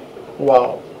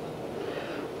 Wow.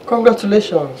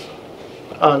 Congratulations.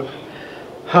 And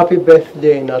happy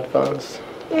birthday in advance.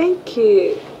 Thank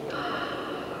you.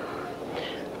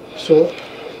 So,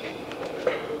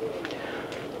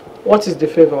 what is the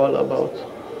favor all about?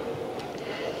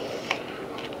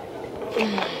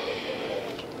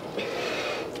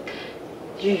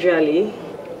 Usually,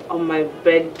 on my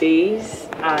birthdays,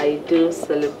 I do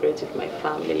celebrate with my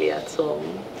family at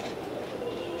home.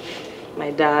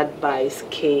 My dad buys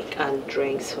cake and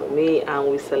drinks for me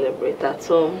and we celebrate at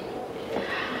home.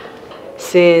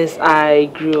 Since I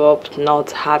grew up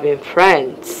not having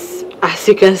friends, as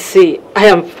you can see, I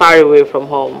am far away from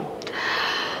home.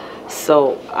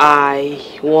 So I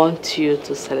want you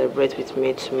to celebrate with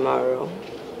me tomorrow.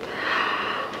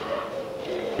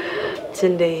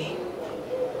 Tunde,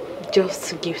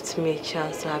 just gift me a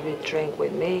chance to have a drink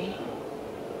with me.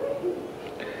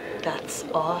 That's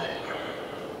all.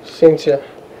 Cynthia,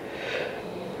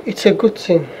 it's a good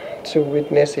thing to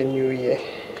witness a new year.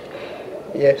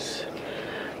 Yes,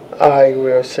 I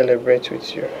will celebrate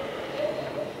with you.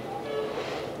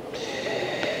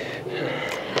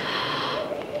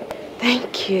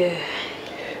 Thank you.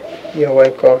 You're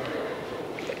welcome.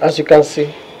 As you can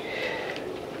see,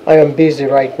 I am busy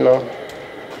right now.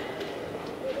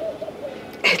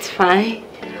 It's fine.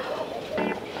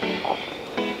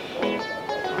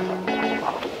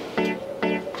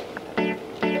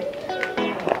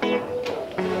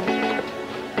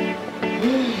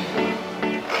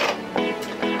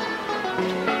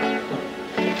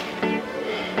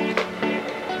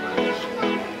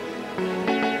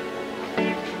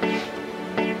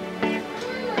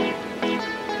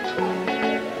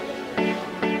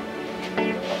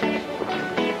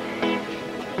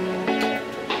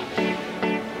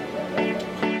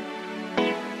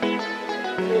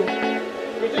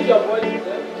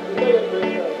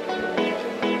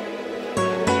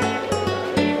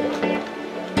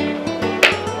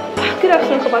 Good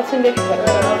afternoon, Kobatunde.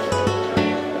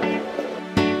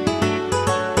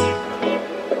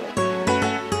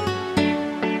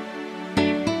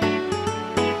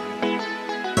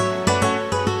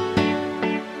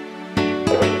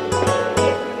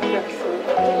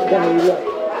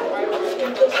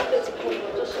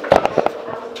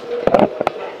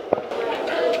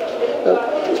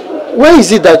 Why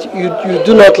is it that you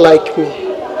do not like me?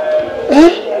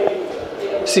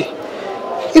 Eh? See,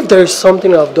 if there is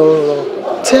something I've done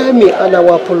wrong, tell me and I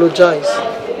will apologize.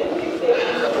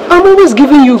 I'm always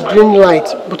giving you green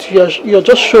light, but you're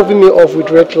just shoving me off with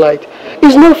red light.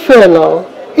 It's not fair now.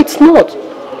 It's not.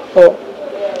 Or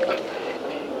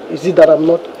is it that I'm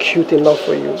not cute enough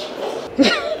for you?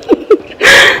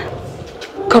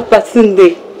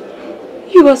 Kopatunde,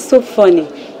 you are so funny.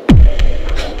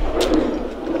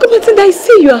 Kopatunde, I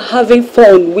see you are having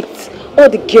fun with all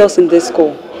the girls in this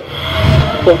school.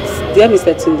 But, dear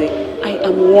Mr. Tunde, I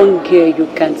am one girl you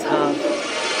can't have.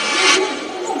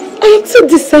 I still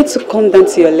decide to come down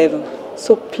to your level.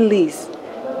 So please,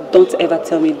 don't ever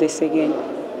tell me this again.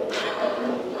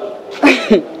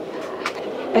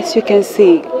 As you can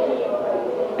see,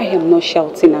 I am not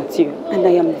shouting at you and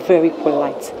I am very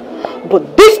polite.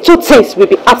 But these two things will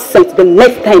be absent the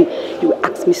next time you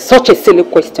ask me such a silly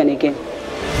question again.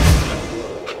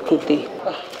 Good day.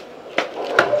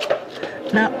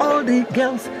 Now all the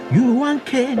girls you want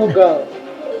came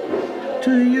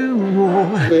to you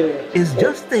is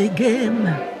just a game.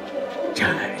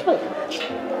 Child.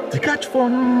 To catch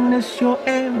fun is your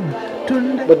aim.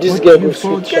 But this girl will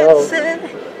sweet child.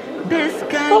 This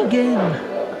kind of game.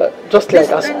 Just like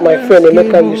as my friend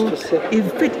Emeka used to say.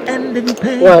 If it end in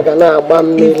pain, Wagana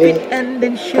if it end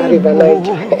in shame,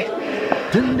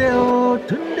 Tunde oh,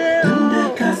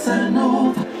 Tunde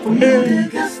Casanova, for you they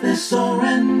guess they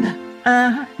surrender.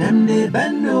 Them they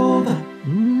bend over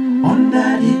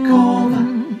under the cover.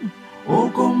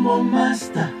 Oh, come on,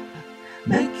 master,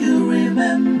 make you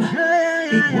remember.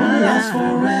 It won't last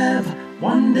forever.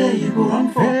 One day you go run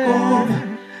for cover.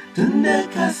 Tunde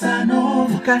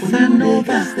Casanova, for you they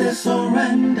guess they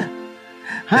surrender.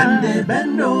 Them they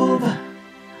bend over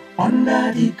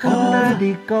under the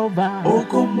cover. Oh,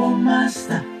 come on,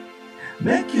 master,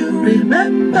 make you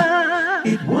remember.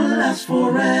 It won't last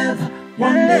forever.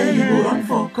 One day you go run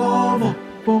for cover.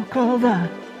 For cover.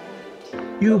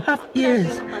 You have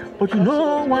ears, but you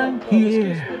no one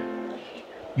here.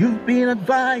 You've been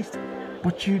advised,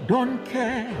 but you don't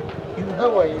care.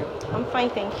 How are you? I'm fine,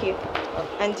 thank you.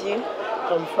 And you?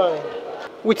 I'm fine.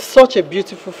 With such a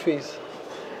beautiful face,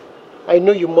 I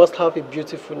know you must have a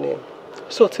beautiful name.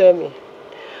 So tell me,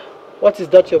 what is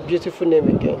that your beautiful name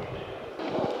again?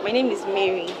 My name is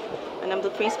Mary, and I'm the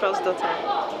principal's daughter.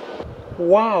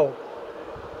 Wow,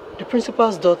 the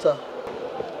principal's daughter.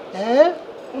 Eh?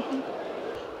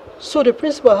 So the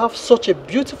principal have such a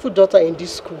beautiful daughter in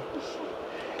this school.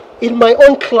 In my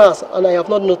own class, and I have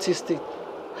not noticed it.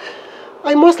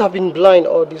 I must have been blind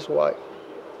all this while.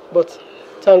 But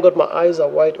thank God my eyes are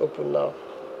wide open now.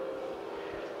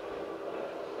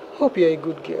 hope you're a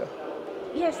good girl.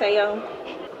 Yes, I am.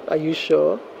 Are you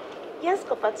sure? Yes,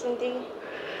 Kopatunde.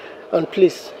 And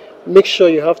please, make sure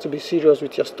you have to be serious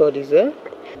with your studies, eh?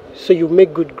 So you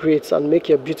make good grades and make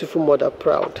your beautiful mother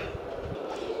proud.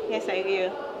 Yes, I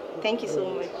will. Thank you so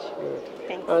much.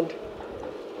 Thanks. And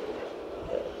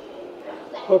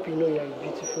hope you know you're a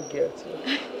beautiful girl too.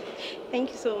 Thank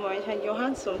you so much, and you're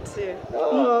handsome too.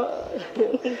 Oh,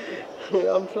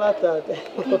 I'm flattered.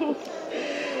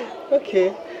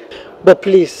 Okay. But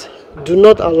please, do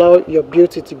not allow your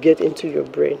beauty to get into your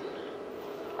brain.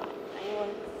 I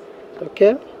won't.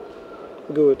 Okay?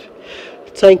 Good.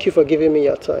 Thank you for giving me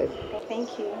your time.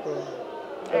 Thank you.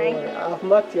 Bye. I've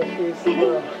marked your face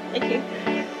now. Okay.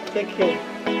 Take care.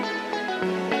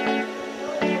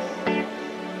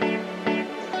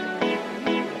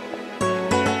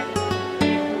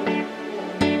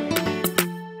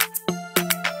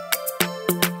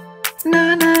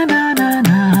 Na na na na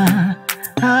na,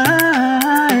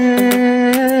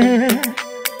 yeah.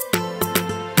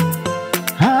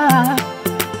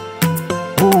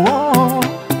 Oh,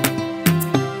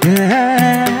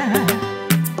 yeah.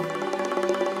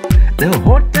 The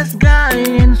hottest guy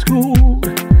in school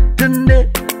today.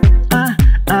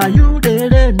 You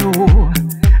didn't know.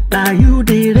 Now you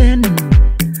didn't.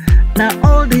 Now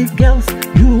all the girls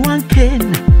you want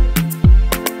kin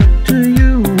to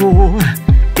you.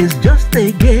 It's just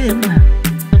a game.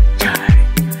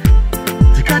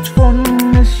 To catch fun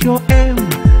is your aim.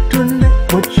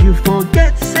 But you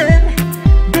forget, say,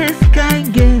 this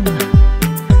kind game,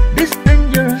 this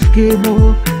dangerous game,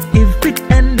 oh, if it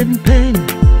end in pain,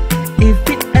 if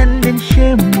it end in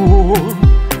shame, oh,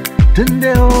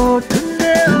 Tunde, oh,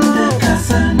 Tunde, oh,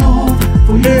 Casanova,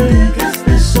 for you the gas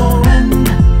they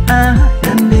surrender,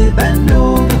 then they bend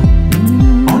over,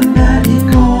 under the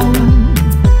column,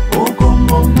 oh, come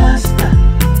on, master,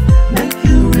 make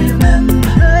you remember,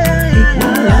 it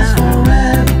will last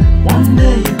forever, one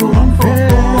day you go on for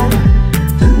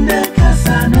Tunde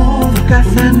Casanova,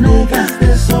 Casanova,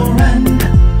 they surrender,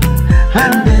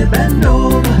 and they bend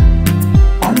over,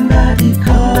 under the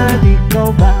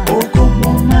cover, oh, come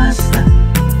on, master,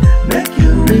 make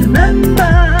you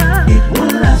remember, it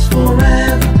will last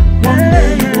forever, one day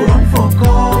you go on for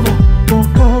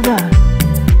cover,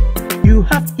 you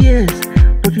have ears,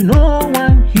 but you know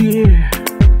one here,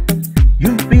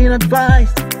 you've been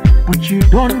advised, but you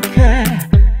don't care,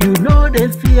 you know they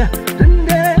fear,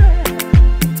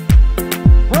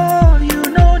 oh, you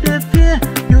know they fear,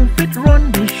 you fit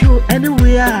run the show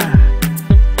anywhere,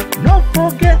 don't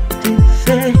forget to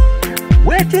say,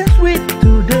 waiting sweet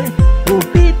today, go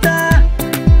bitter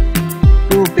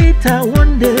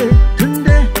one day,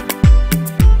 Tunde,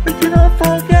 but you don't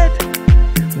forget,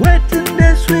 waiting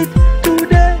the sweet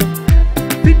today,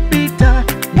 bitter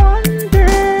one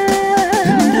day,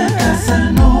 Tunde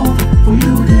Casanova, for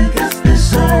you the gas they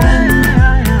surrender,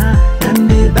 then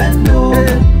they bend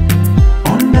over,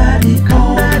 under the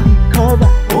cover,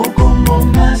 oh come on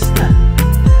master,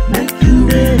 make you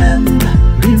remember,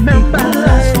 it will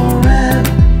last forever,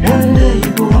 one day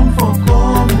you go run for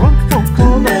cover,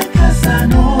 Tunde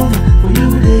Casanova, for you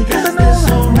the gas they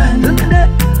surrender,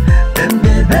 then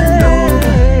they bend over,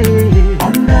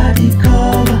 under the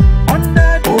cover,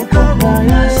 oh come on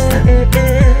master,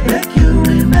 make you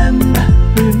remember,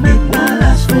 it will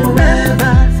last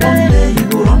forever, one day you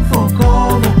go run for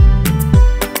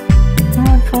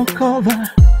cover,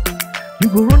 you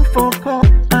go run for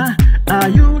cover,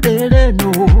 you didn't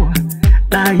know,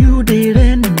 now you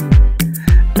didn't,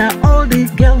 now all the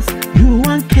girls you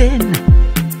want kin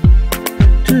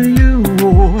to you,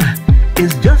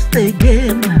 it's just a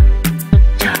game,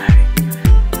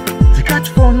 to catch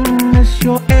fun is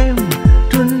your aim,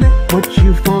 but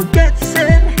you forget,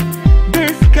 say,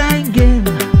 this kind game,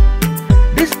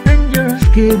 this dangerous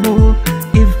game, oh,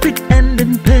 if it end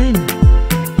in pain,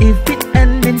 if it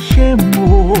end in shame,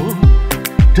 oh,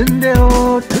 Tunde,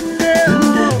 oh, Tunde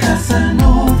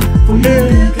Casanova, for you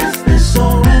the gas they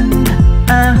surrender,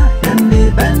 then they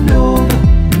bend over,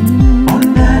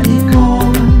 under the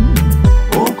column,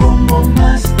 oh, come on,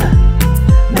 master,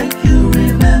 make you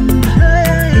remember,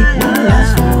 it will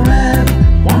last forever,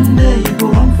 one day you go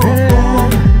on for cover,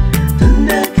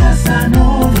 Tunde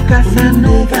Casanova, for you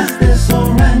the gas they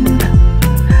surrender,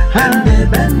 and they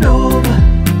bend over,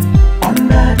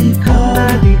 under the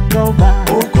cover,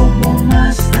 oh, come on,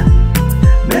 master,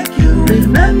 make you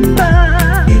remember,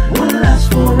 it will last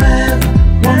forever,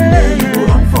 one day you go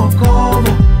run for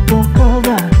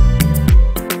cover,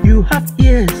 you have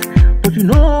ears, but you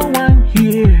know one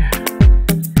here,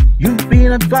 you've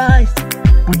been advised,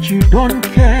 but you don't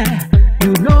care,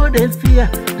 you know they fear,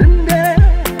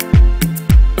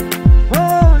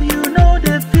 oh, you know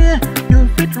they fear,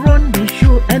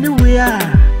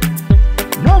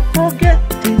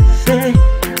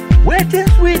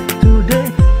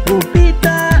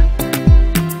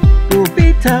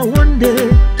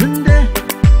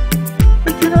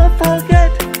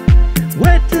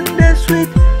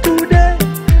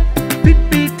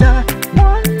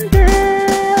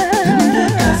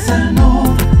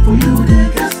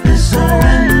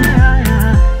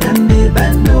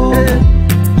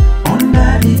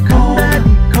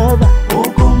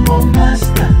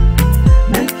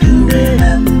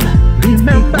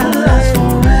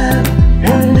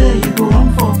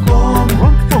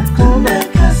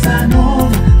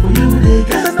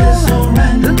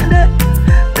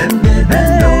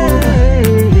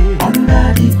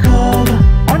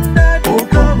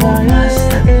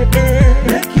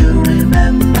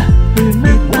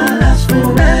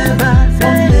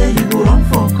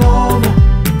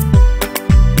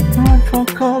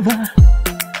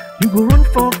 run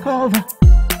for cover.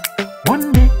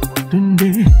 One day,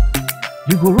 Tunde,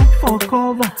 you go run for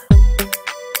cover.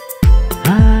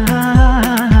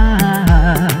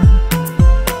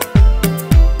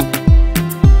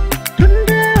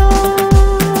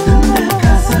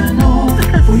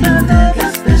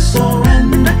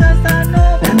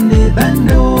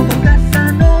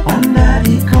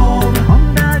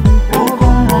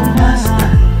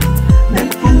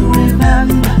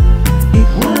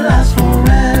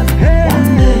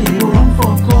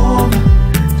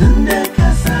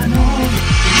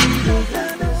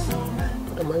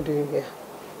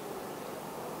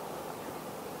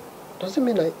 Does it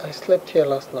mean I slept here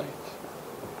last night?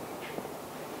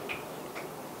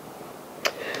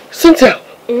 Cynthia!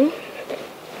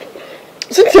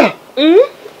 Cynthia!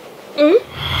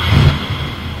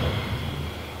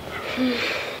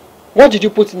 What did you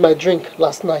put in my drink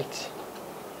last night?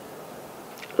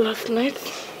 Last night?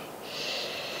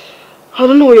 I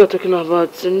don't know what you're talking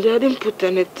about, Cindy. I didn't put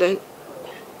anything.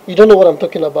 You don't know what I'm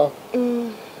talking about?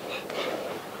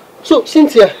 So,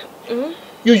 Cynthia,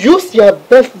 you used your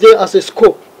birthday as a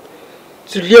scope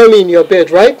to lure me in your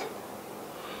bed, right?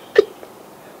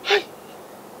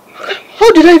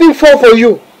 How did I even fall for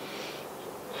you?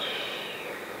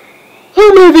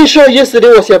 How am I even sure yesterday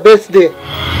was your birthday?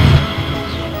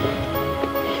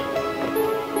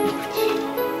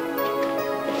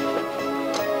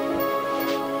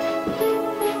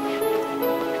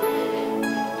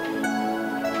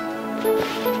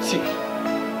 See,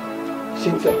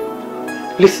 Cynthia,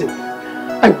 listen.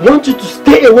 I want you to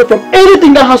stay away from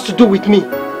anything that has to do with me.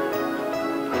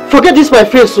 Forget this my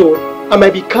face, so I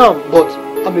might be calm, but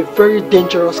I'm a very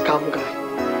dangerous calm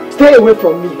guy. Stay away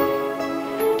from me.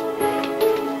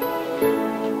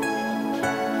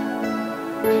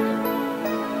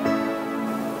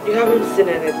 You haven't seen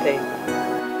anything.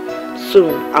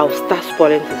 Soon, I'll start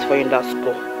spoiling things for you in that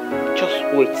school. Just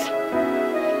wait.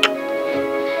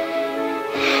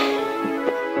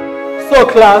 So,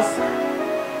 class,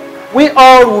 we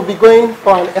all will be going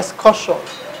for an excursion.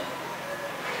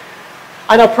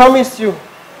 And I promise you,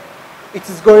 it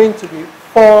is going to be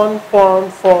fun all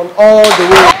the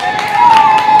way.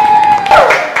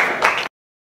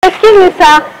 Excuse me,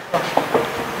 sir.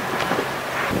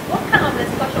 What kind of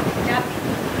discussion would that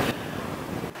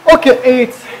be? Okay,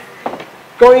 it's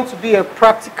going to be a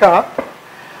practical.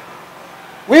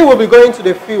 We will be going to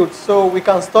the field so we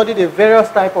can study the various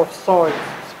types of soils,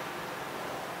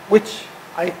 which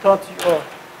I taught you all.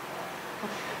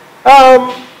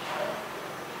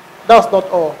 That's not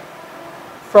all.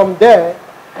 From there,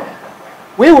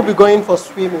 we will be going for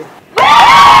swimming.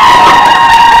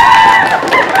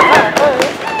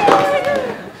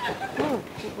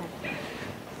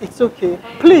 It's okay.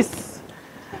 Please,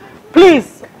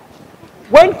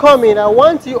 when coming, I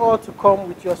want you all to come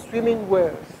with your swimming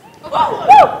wears.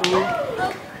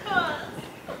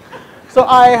 So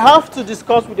I have to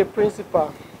discuss with the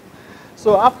principal.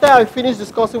 So after I finish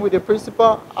discussing with the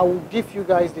principal, I will give you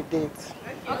guys the date.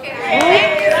 Okay.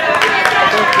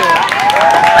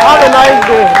 Have a nice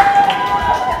day.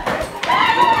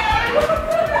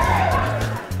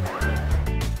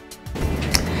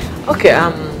 Okay,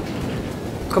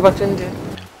 Kobatunde,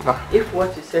 if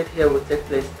what you said here will take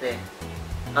place there,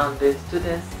 and the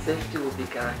students' safety will be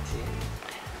guaranteed,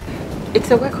 it's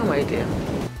a welcome idea.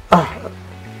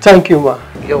 Thank you, ma.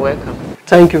 You're welcome.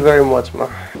 Thank you very much, ma.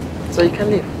 So you can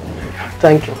leave.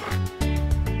 Thank you.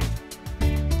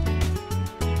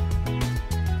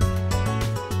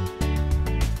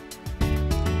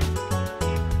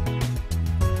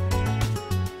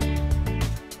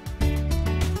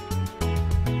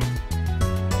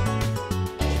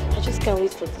 I just can't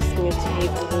wait for this meal to be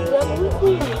able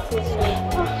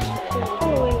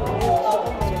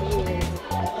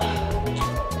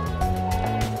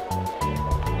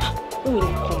Who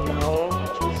will come now?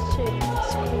 Just check the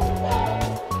screen.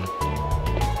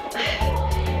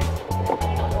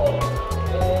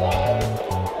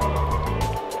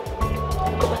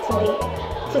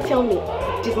 So tell me,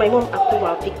 did my mom approve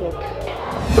our picnic?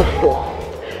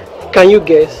 Can you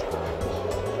guess?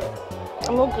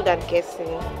 I'm not good at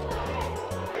guessing.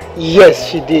 Yes,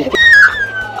 she did.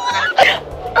 Yes!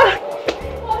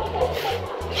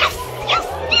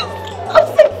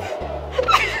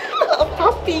 I'm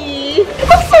happy.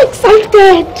 I'm so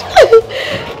excited.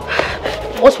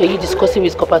 What were you discussing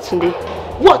with Kopatunde?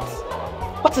 What?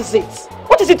 What is it?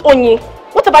 What is it, Onye?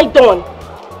 What have I done?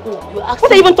 What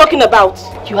are you even talking about?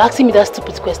 You're asking me that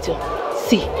stupid question.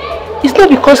 See, it's not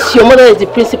because your mother is the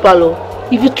principal.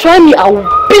 If you try me, I will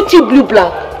beat you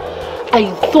blue-black. I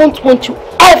don't want to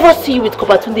ever see you with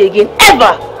Kopatunde again,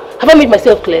 ever. Have I made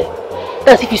myself clear?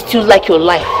 That's if you still like your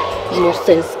life.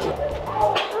 Nonsense.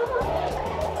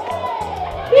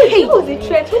 Hey, what was the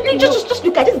threat? Just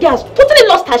look at this girl has totally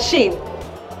lost her shame.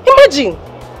 Imagine.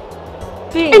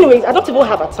 Babe. Anyways, I don't even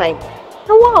have a time.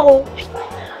 Oh, wow.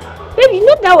 Babe, you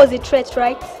know that was a threat,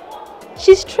 right?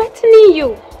 She's threatening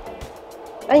you.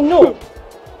 I know.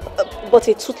 But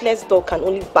a toothless dog can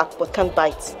only bark but can't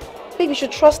bite. Babe, you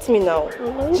should trust me now.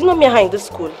 Do you know me and her in this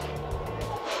school?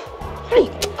 Hey,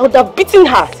 I would have beaten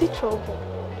her. See trouble.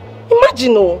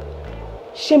 Imagine, oh.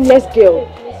 Shameless girl.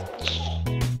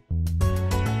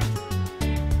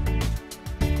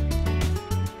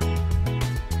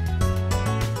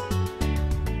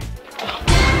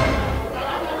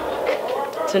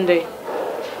 Tunde.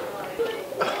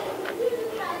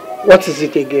 What is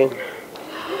it again?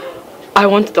 I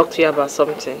want to talk to you about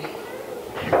something.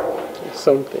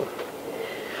 Something.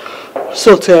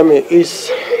 So tell me,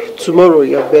 is tomorrow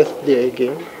your birthday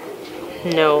again?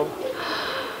 No.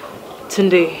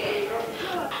 Tunde,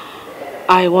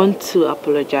 I want to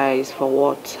apologize for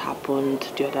what happened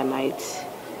the other night.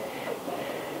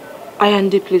 I am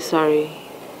deeply sorry.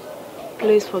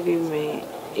 Please forgive me.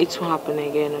 It won't happen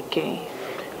again, okay?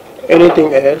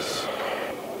 Anything else?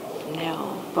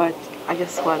 No, but I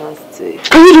just want us to...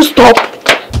 Can you just stop?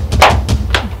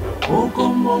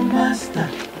 Master,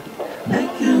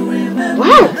 make you remember.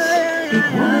 What? It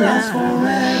will last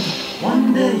forever.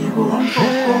 One day you go run for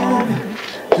cover.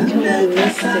 Tunde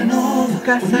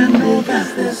Casanova,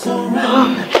 they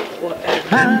surrender.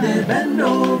 And they bend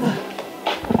over.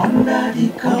 Under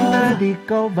the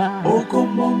cover.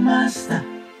 Okombo Master,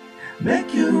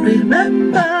 make you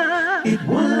remember. It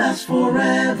will last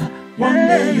forever. One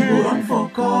day you go run for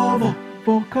cover.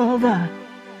 For cover.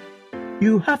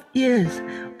 You have ears,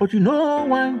 but you no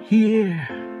one here.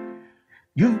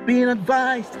 You've been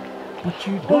advised, but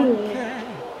you don't care.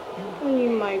 Only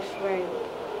my friend.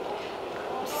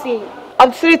 See,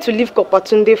 I've decided to leave Corper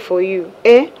Tunde for you.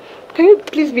 Can you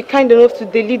please be kind enough to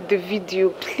delete the video,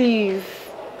 please?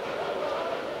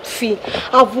 See,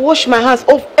 I've washed my hands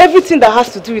of everything that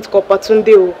has to do with Corper Tunde.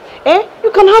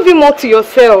 You can have him all to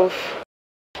yourself.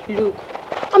 Look,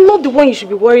 I'm not the one you should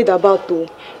be worried about though.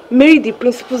 Mary, the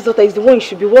principal's daughter, is the one you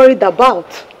should be worried about.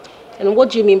 And what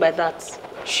do you mean by that?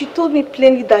 She told me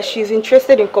plainly that she is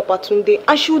interested in Corper Tunde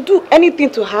and she will do anything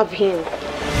to have him.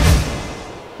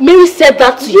 Mary said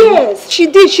that to you? Yes, she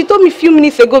did. She told me a few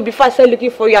minutes ago before I started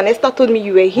looking for you and Esther told me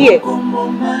you were here.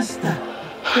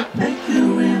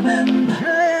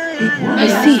 I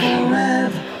see.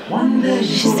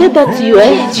 She said that to you,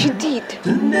 Yes, she did.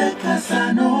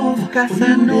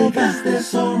 Casanova, they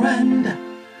surrender.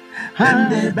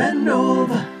 And they bend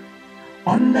over.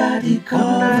 Under the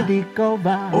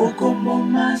cover. Okombo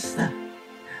Master,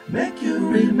 make you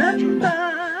remember.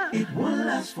 It will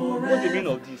last forever. What's the meaning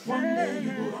of this? One day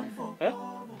you will run for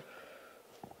cover.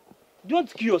 Do you want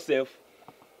to kill yourself?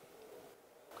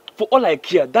 For all I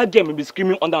care, that girl may be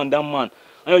screaming under that man.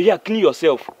 And you're here cleaning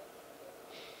yourself.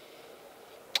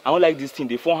 I don't like this thing,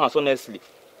 they form hands, honestly.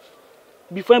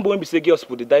 Before anybody be say girls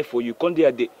supposed to die for you, come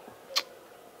there, they...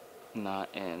 Nah,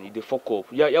 and they fuck up.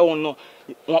 Yeah, won't know.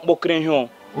 Want more crazy here.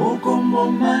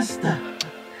 Okombo Master,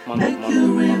 make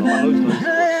you remember.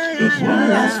 It will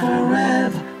last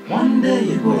forever. One day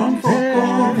you go run for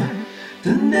cover.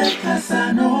 Tunde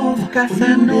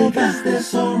Casanova, they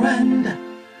surrender.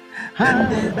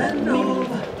 And they bend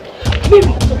over. Baby,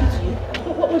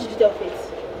 what did you tell Faith?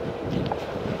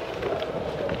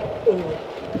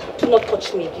 Do not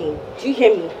touch me again. Do you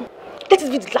hear me? Let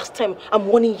it be the last time I'm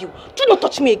warning you. Do not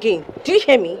touch me again. Do you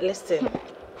hear me? Listen,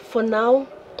 for now,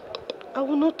 I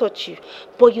will not touch you.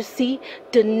 But you see,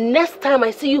 the next time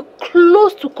I see you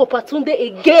close to Corper Tunde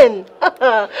again,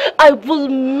 I will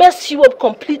mess you up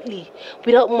completely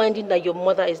without minding that your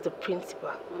mother is the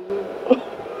principal.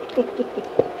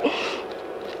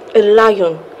 A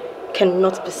lion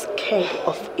cannot be scared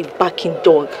of a barking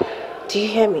dog. Do you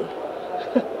hear me?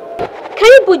 Can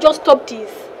you both just stop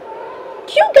this?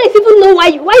 Do you guys even know why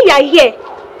you are here?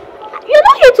 You're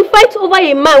not here to fight over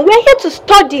a man. We're here to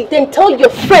study. Then tell your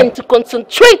friend to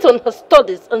concentrate on her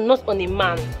studies and not on a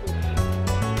man.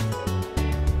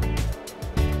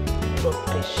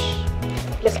 Rubbish.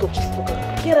 Let's go, just go.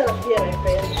 Get out of here, my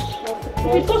friend.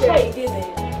 If you touch her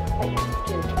again,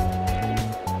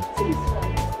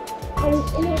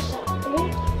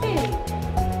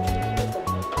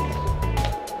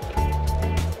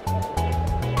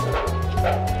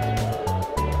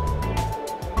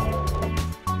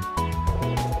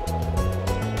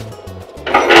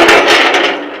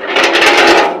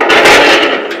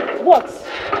 What?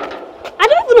 I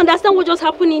don't even understand what just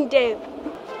happened in there.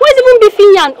 Why is even beefing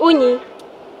you and Oni?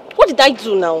 What did I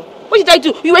do now? What did I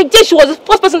do? You were there. She was the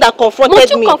first person that confronted me.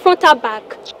 Must you confront her back?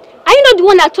 Are you not the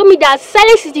one that told me that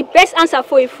silence is the best answer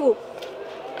for a fool?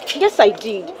 Yes, I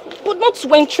did. But not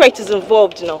when threat is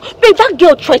involved, you know. Babe, that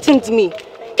girl threatened me.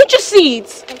 Did you see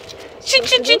it? She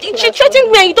threatened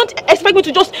me, and you don't expect me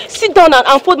to just sit down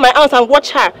and fold my arms and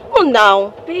watch her. Oh,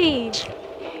 now. Babe,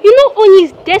 you know Oni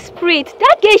is desperate.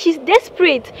 That girl, she's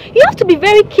desperate. You have to be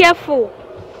very careful.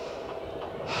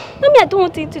 Mommy, I don't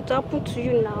want anything to happen to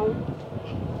you now.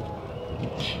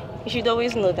 You should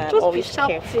always know that. Just always be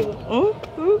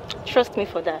careful. Trust me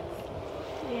for that.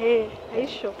 Yeah, are you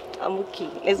sure? I'm okay.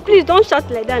 Let's go. Please don't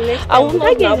shout like that next time. I will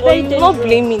not. You will not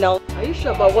blame me now. Are you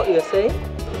sure about what you're saying?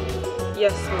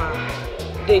 Yes,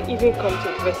 ma'am. They even come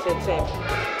to visit him.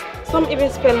 Some even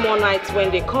spend more nights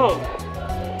when they come.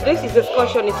 This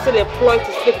discussion is still a ploy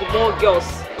to sleep with more girls.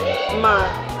 Ma,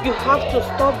 you have to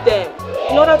stop them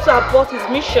in order to abort his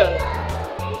mission.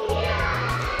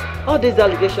 All these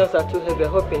allegations are too heavy. I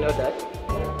hope you know that.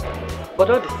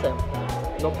 But all the same,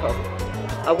 no problem.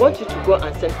 I want you to go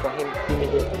and send for him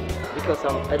immediately because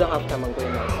I don't have time. I'm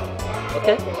going out.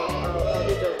 Okay?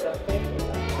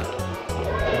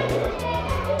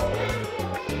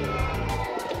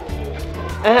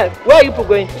 Where are you people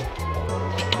going to?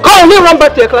 Go on, run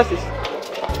back to your classes.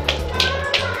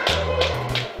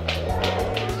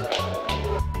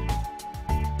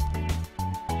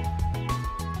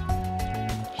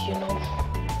 You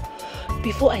know,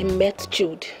 before I met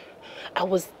Jude, I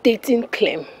was dating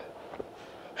Clem.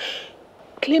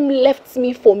 Clem left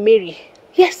me for Mary.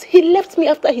 Yes, he left me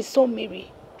after he saw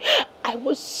Mary. I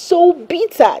was so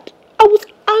bitter. I was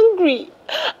angry.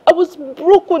 I was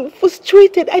broken,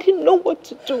 frustrated. I didn't know what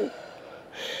to do.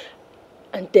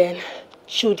 And then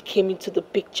Jude came into the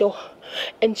picture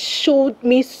and showed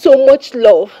me so much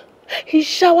love. He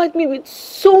showered me with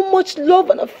so much love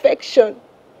and affection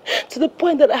to the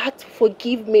point that I had to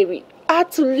forgive Mary. I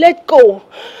had to let go.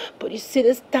 But you see,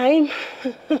 this time,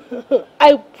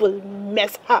 I will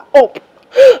mess her up.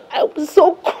 I will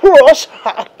so crush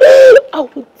her. I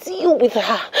will deal with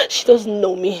her. She doesn't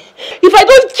know me. If I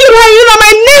don't kill her, you know,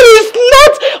 my name is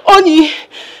not Oni.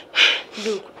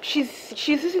 Look, she's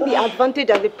using the advantage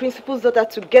as the principal's daughter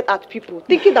to get at people,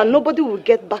 thinking that nobody will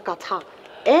get back at her.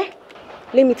 Eh?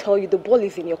 Let me tell you, the ball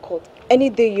is in your court. Any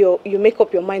day you make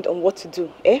up your mind on what to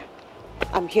do, eh?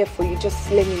 I'm here for you. Just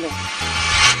let me know.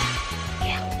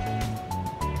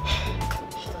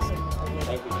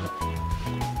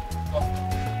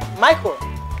 Michael,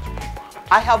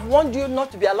 I have warned you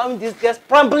not to be allowing these girls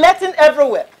perambulating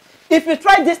everywhere. If you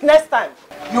try this next time,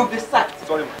 you'll be sacked.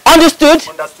 Sorry, ma'am. Understood?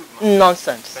 Understood, ma'am.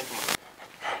 Nonsense. Thank you,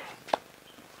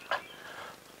 ma'am.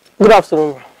 Good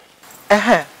afternoon.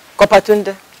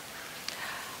 Kopatunde,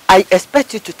 I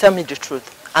expect you to tell me the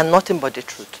truth and nothing but the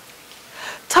truth.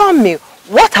 Tell me,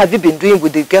 what have you been doing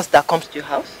with the girls that comes to your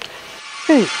house?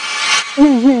 Hey,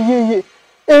 yeah.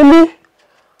 Amy?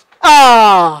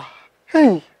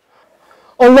 Hey.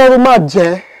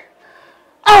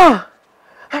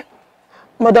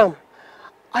 Madam,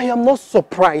 I am not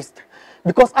surprised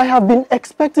because I have been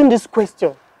expecting this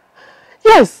question.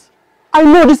 Yes, I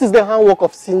know this is the handwork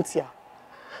of Cynthia.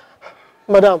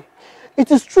 Madam, it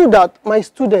is true that my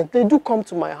students, they do come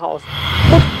to my house,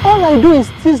 but all I do is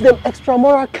teach them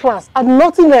extramural class and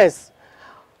nothing else,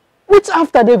 which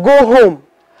after they go home.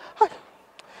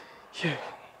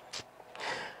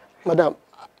 Madam,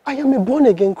 I am a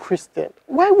born-again Christian.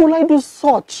 Why would I do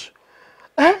such?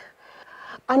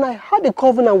 And I had a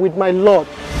covenant with my Lord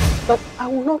that I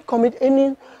will not commit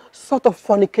any sort of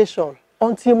fornication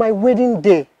until my wedding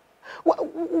day.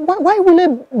 Why will I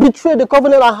betray the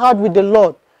covenant I had with the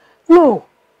Lord? No.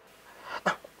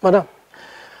 Madam,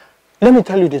 let me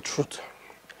tell you the truth.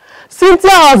 Cynthia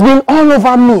has been all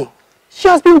over me. She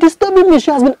has been disturbing me.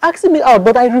 She has been asking me out,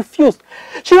 but I refused.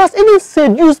 She has even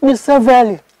seduced me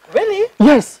severally. Really?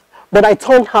 Yes, but I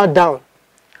turned her down.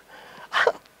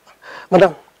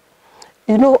 Madam,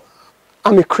 you know,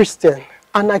 I'm a Christian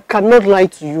and I cannot lie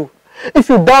to you. If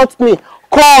you doubt me,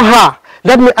 call her.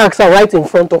 Let me ask her right in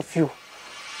front of you.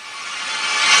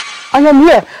 I am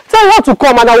here. Tell her to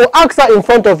come and I will ask her in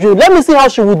front of you. Let me see how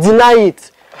she will deny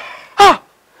it. Yeah.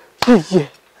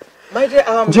 My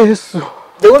dear, Jesus.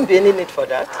 There won't be any need for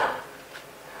that.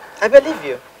 I believe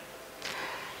you.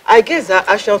 I guess her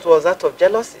actions was out of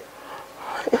jealousy.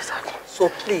 Exactly. So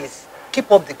please, keep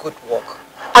up the good work.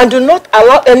 And do not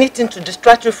allow anything to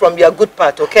distract you from your good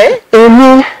part, okay?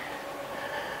 Amen.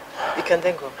 You can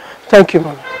then go. Thank you,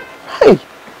 Mom. Hey.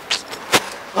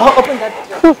 Oh, open that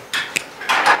door.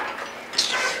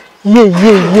 Yeah.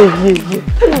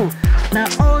 Now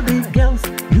all the girls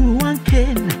you want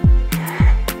kid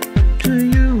to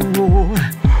you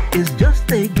is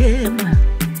just a game.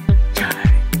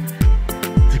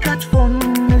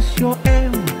 your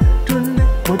aim,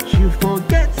 but you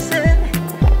forget, say,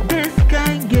 this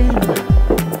kind game,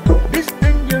 this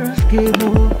dangerous game,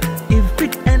 oh, if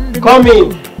it ends in come in.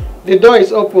 The door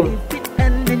is open. If it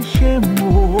ends in shame,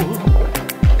 oh,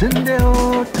 Tunde,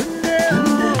 oh, Tunde,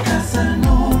 oh,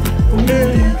 Casanova,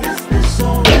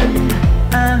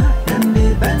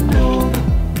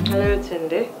 hello,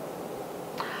 Tunde.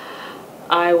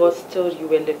 I was told you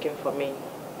were looking for me.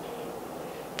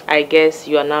 I guess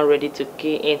you are now ready to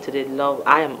key into the love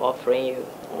I am offering you.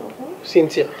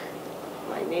 Cynthia.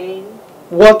 My name?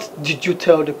 What did you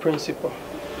tell the principal?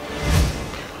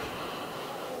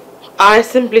 I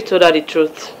simply told her the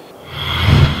truth.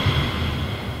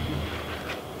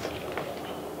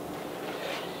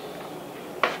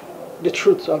 The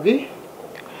truth, Abby?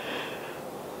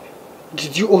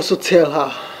 Did you also tell her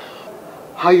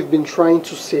how you've been trying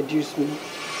to seduce me?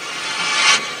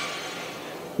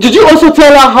 Did you also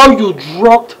tell her how you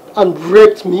drugged and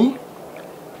raped me?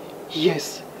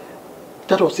 Yes,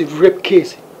 that was a rape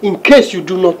case, in case you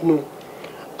do not know.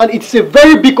 And it's a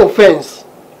very big offense.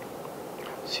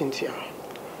 Cynthia,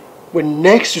 when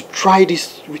next you try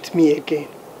this with me again,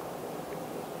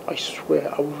 I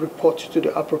swear I will report you to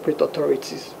the appropriate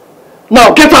authorities.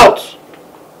 Now get out!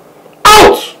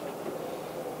 Out!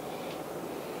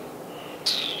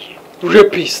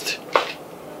 Rapist.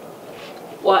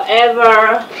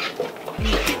 Whatever.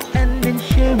 and in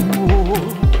shame, oh,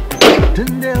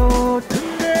 Tunde, oh,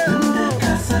 Tunde, oh,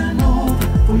 Casanova,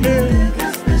 for you the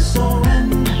gas they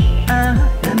surrender,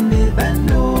 and they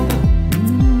bend over,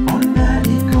 under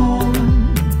the cover,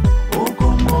 oh,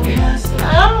 come on, master,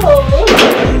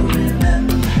 you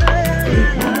remember, it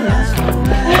will last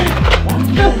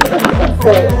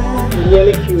forever,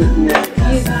 Really cute.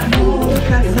 Casanova,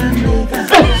 Casanova,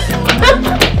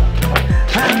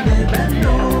 and they bend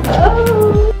over,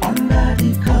 under the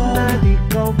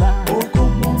cover, oh,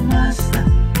 come on, master,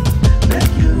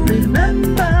 make you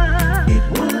remember, it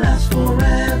will last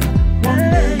forever, one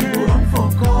day you run for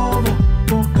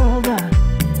cover,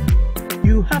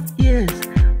 you have ears,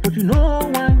 but you know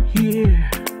one here,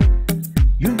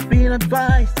 you've been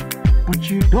advised, but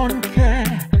you don't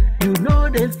care, you know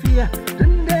the fear,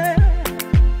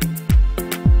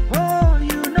 oh,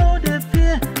 you know the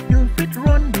fear, you fit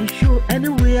run the show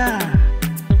anywhere.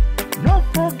 Don't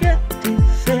forget to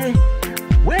say,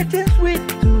 waiting sweet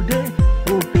today,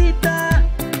 oh bitter,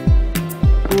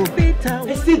 oh bitter.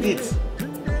 I said it.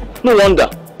 No wonder.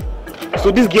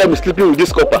 So this girl be sleeping with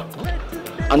this copper.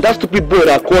 And that stupid boy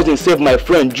that caused himself my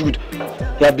friend Jude,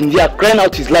 he had been there crying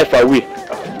out his life away.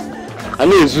 I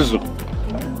know it's Zuzu.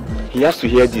 He has to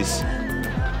hear this.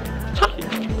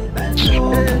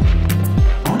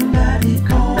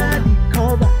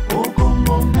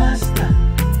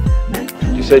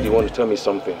 You said you want to tell me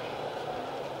something,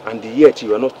 and yet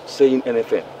you are not saying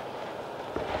anything.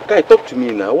 Guy, talk to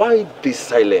me now. Why this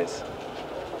silence?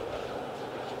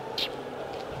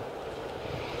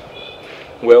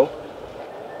 Well,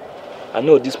 I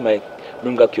know this might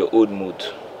bring back your old mood,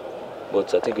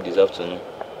 but I think you deserve to know.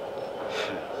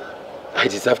 I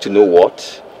deserve to know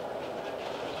what?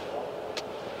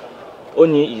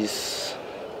 Oni is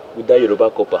with that Yoruba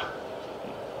copper.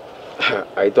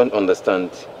 I don't understand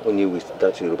Oni with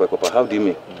that Yoruba copper. How do you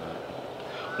mean?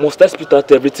 Must I spit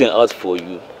out everything out for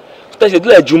you? Especially do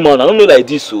like Juman, I don't know like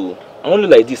this, so I don't know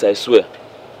like this, I swear.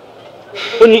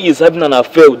 Oni is having an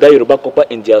affair with that Yoruba copper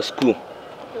in their school.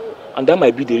 And that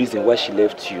might be the reason why she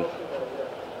left you.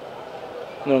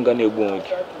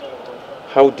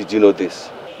 How did you know this?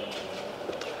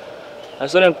 I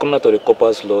saw them come out of the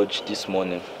copper's lodge this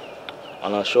morning,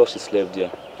 and I'm sure she slept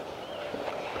there.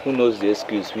 Who knows the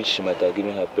excuse which she might have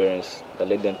given her parents that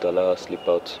led them to allow her to sleep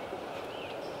out.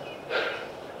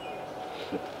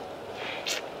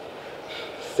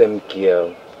 Same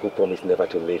girl who promised never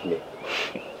to leave me.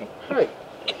 Hi.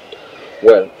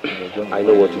 Well, I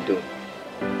know what you do.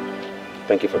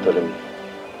 Thank you for telling me.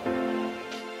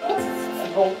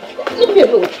 Leave me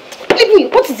alone. Leave me.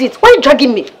 What is it? Why are you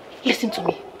dragging me? Listen to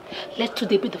me. Let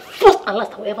today be the first and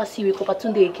last I will ever see you with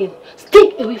Tunde again.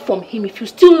 Stay away from him if you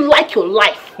still like your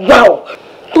life. Wow!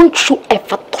 Don't you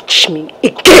ever touch me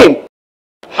again.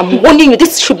 I'm warning you,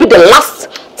 this should be the last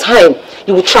time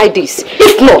you will try this.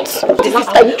 If not, this is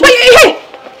time. Hey!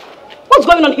 What's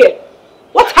going on here?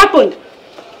 What happened?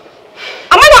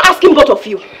 Am I not asking both of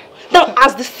you? Now,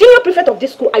 as the senior prefect of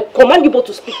this school, I command you both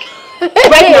to speak.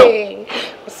 Right now.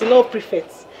 Senior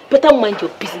prefect, better mind your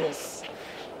business.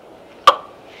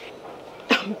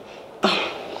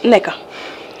 Neka,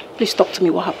 please talk to me.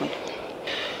 What happened?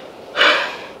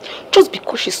 Just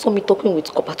because she saw me talking with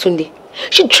Tunde,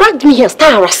 she dragged me here and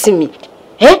started harassing me.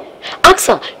 Eh? Ask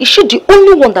her, is she the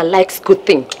only one that likes good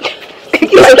things?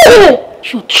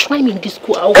 You try me in this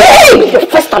school. I'll be your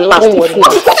first and last. What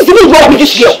is even wrong with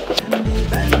this girl?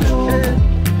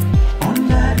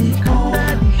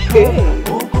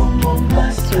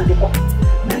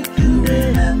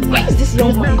 Why is this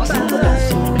young man causing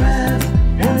this?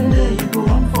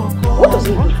 What does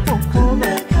he want?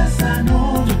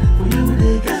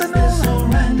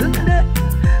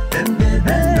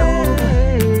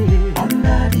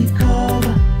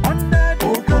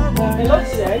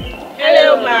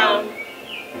 Hello, ma'am.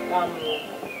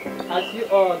 As you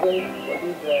all are going for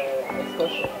this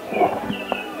excursion,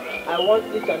 I want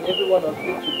each and every one of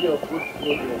you to be of good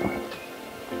behavior.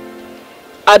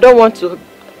 I don't want to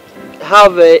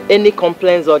have any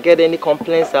complaints or get any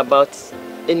complaints about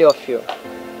any of you.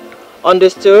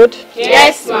 Understood?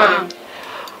 Yes, ma'am.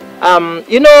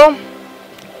 You know,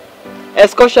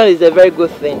 excursion is a very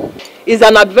good thing. It's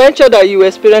an adventure that you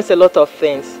experience a lot of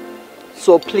things.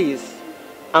 So please,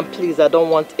 and please, I don't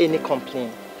want any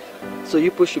complaint. So you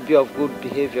people should be of good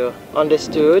behavior.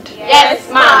 Understood? Yes,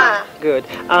 ma'am. Good.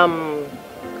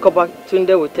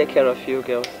 Tunde will take care of you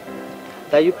girls.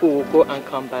 That you people will go and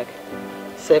come back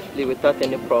safely without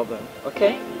any problem.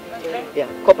 Okay? Yeah.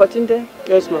 Tunde?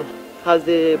 Yes, ma'am. Has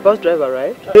the bus driver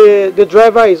arrived? The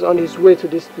driver is on his way to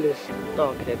this place.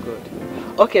 Okay, good.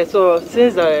 Okay, so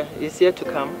since he's here to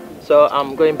come, so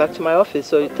I'm going back to my office,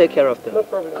 so you take care of them. No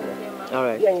problem. All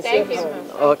right. Thank you, ma'am.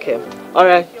 Okay. All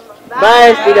right.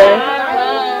 Bye, students.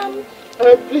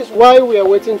 Please, while we are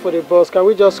waiting for the bus, can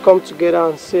we just come together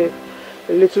and say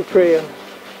a little prayer?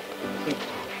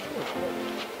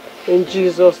 In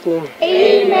Jesus' name.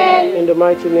 Amen. In the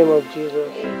mighty name of Jesus.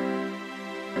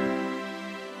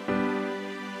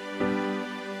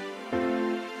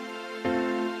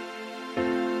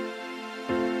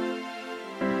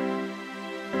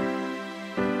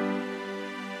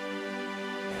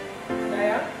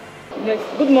 Yes.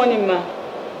 Good morning, ma.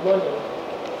 Morning.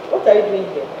 What are you doing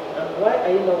here? And why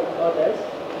are you not with others?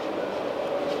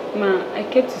 Ma, I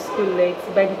came to school late.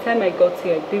 By the time I got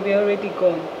here, they were already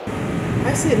gone.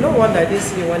 I see. No wonder I didn't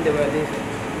see you when they were leaving.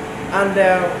 And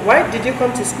why did you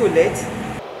come to school late?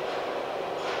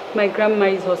 My grandma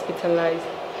is hospitalized.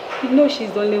 You know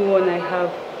she's the only one I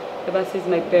have ever since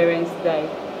my parents died.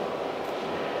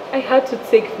 I had to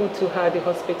take food to her at the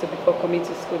hospital before coming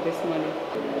to school this morning.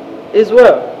 It's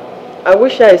well. I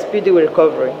wish her a speedy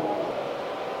recovery.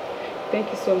 Thank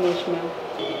you so much, ma'am.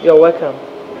 You're welcome.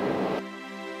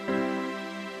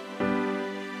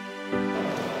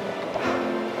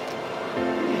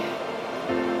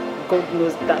 God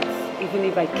knows that even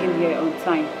if I came here on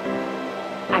time,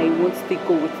 I won't still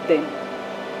go with them.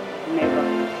 Never.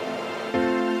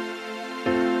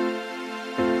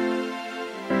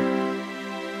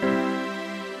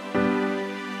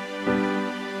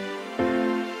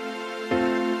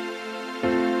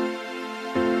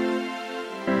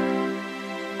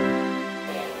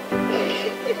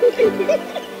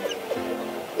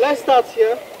 Let's start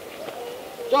here.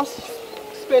 Just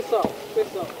space out,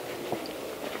 space out.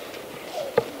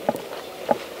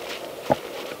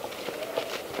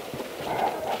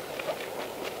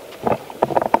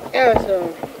 Yes, sir.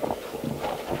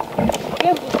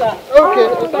 Okay.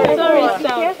 Sorry,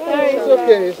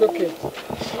 sir. It's okay.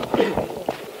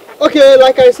 Okay,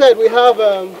 like I said, we have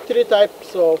 3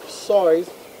 types of soils,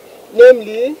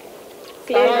 namely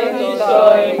Sandy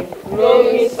soil,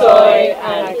 loamy soil,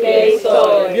 and clay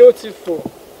soil. Beautiful.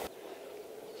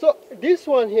 So this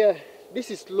one here, this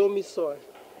is loamy soil.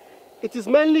 It is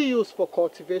mainly used for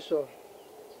cultivation.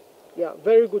 Yeah,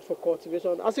 very good for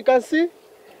cultivation. As you can see,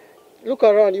 look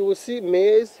around, you will see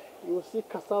maize, you will see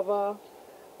cassava,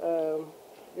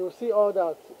 you will see all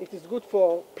that. It is good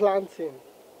for planting.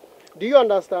 Do you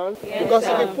understand? Yes, because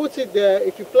sir. if you put it there,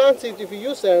 if you plant it, if you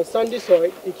use sandy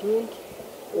soil, it won't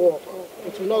work.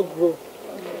 It will not grow.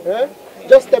 Eh?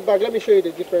 Just step back, let me show you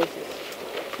the differences.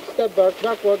 Step back,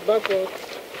 backward, backward.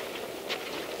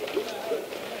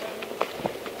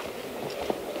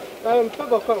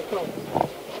 Pepper, come.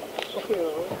 Okay,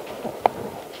 now.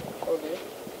 Okay.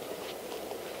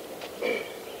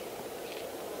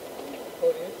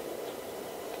 Okay.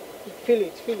 Feel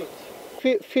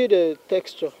it. Feel the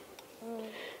texture.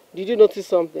 Did you notice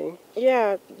something?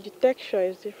 Yeah, the texture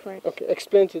is different. Okay,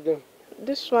 explain to them.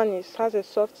 This one has a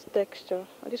soft texture.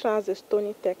 This one has a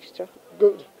stony texture.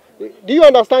 Good. Do you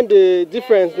understand the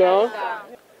difference now?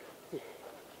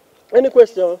 Any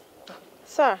question?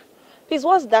 Sir, please,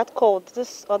 what's that called?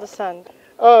 This other sand?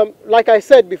 Like I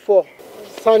said before,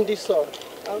 sandy soil.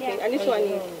 Okay, and this one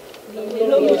is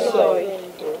Loamy soil.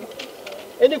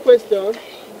 Any question?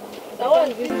 that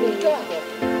one is this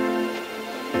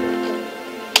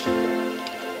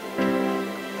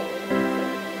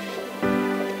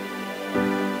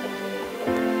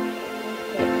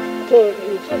So,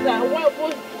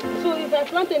 so if I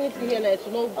plant anything here, it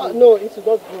will not grow? no, it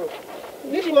will not grow.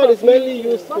 This one is mainly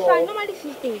used for... But I normally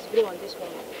see things grow on this one.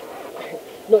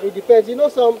 No, it depends. You know,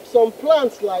 some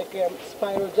plants like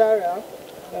Spirogyra,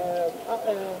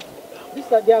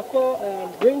 they are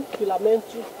called green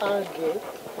filamentous algae.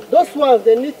 Those ones,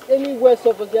 they need anywhere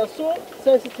surface. They are so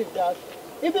sensitive that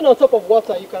even on top of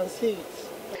water, you can see it.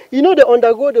 You know, they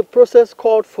undergo the process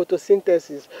called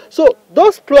photosynthesis. So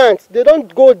those plants, they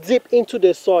don't go deep into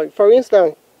the soil. For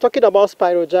instance, talking about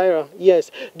Spirogyra,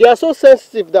 yes, they are so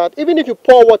sensitive that even if you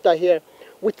pour water here,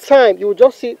 with time, you will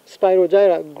just see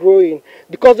Spirogyra growing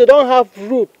because they don't have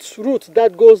roots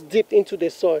that goes deep into the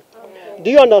soil. Do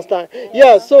you understand?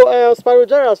 Yeah, so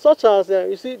Spirogyra, such as,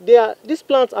 you see, these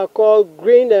plants are called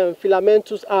green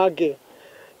filamentous algae.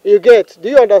 You get? Do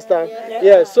you understand?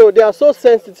 Yeah, so they are so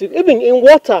sensitive. Even in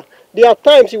water, there are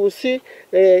times you will see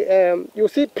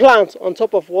plants on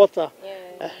top of water.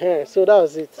 So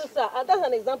that's it. So, sir, that's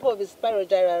an example of a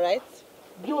Spirogyra, right?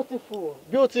 Beautiful.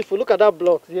 Beautiful. Look at that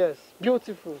block. Yes.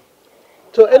 Beautiful.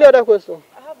 So, any other question?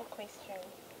 I have a question.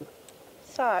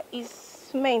 Sir, is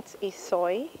cement a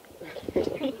soil?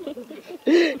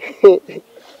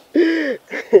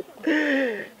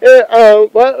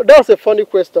 Well, that's a funny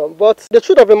question. But the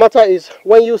truth of the matter is,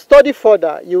 when you study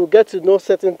further, you get to know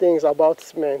certain things about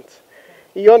cement.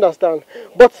 You understand?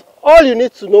 But all you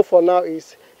need to know for now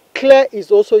is, clay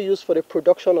is also used for the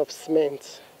production of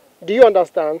cement. Do you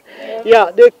understand? Yes.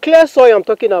 Yeah, the clay soil I'm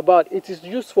talking about, it is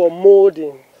used for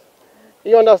molding.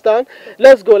 You understand?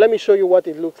 Let's go. Let me show you what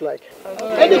it looks like.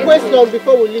 Okay. Any questions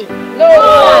before we leave?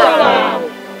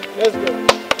 No. Let's go.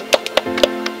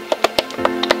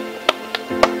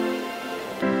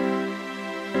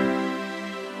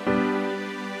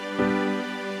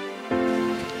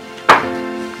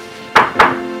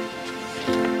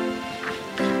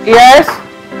 Yes,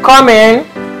 come in.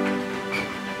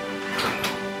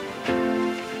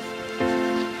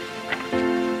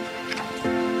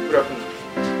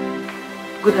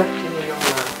 Good afternoon, young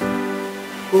man.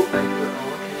 Who are you and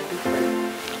what can I do for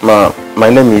you? My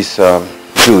name is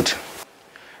Jude,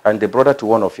 and the brother to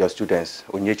one of your students,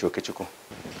 Onyechi Okechukwu.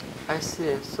 I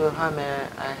see. So how may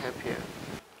I help you?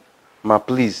 Ma,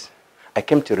 please, I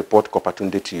came to report Corper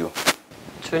Tunde to you.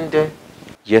 Tunde?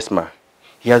 Yes, ma.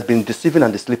 He has been deceiving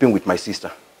and sleeping with my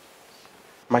sister.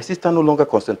 My sister no longer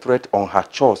concentrates on her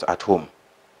chores at home.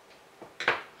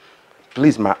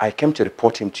 Please, ma, I came to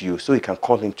report him to you so you can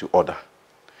call him to order.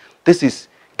 This is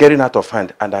getting out of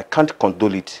hand and I can't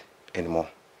condole it anymore.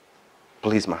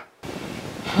 Please, ma.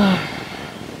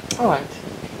 All right.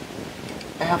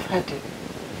 I have heard you.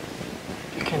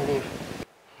 You can leave.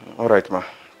 All right, ma.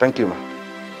 Thank you, ma.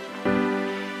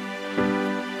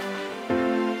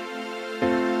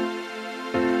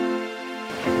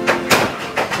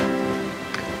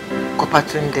 Corper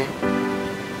Tunde,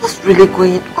 what's really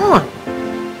going on?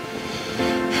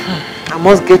 I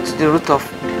must get to the root of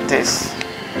this.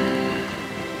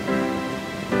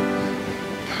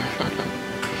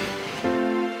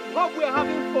 Hope we're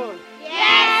having fun.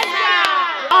 Yes, sir!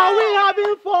 Are we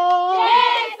having fun?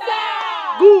 Yes,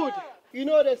 sir! Good. You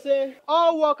know they say,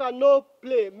 all work and no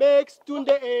play makes Tunde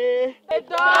a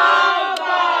dog boy.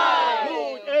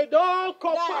 Good. A dog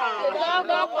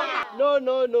copper.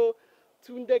 No.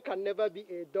 Tunde can never be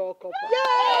a dog copper.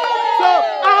 Yes! So,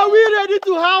 are we ready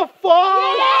to have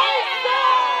fun? Yes, sir!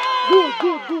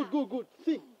 Good.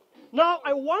 See, now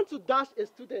I want to dash a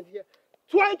student here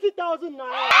 20,000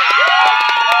 naira.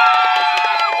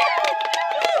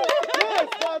 Yes,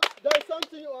 but there's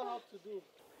something you all have to do.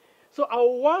 So I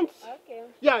want,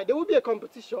 yeah, there will be a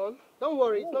competition. Don't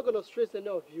worry, it's not going to stress any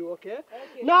of you, okay?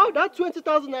 Now that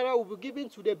 20,000 naira will be given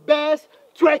to the best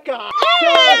twerker.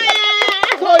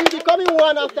 So you'll be coming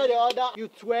one after the other. You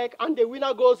twerk and the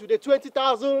winner goes with the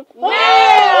 20,000.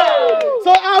 Wow!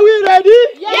 So are we ready?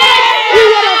 Yes! See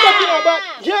what I'm talking about?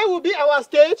 Here will be our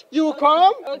stage. You will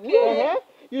come. Okay.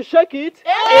 You shake it.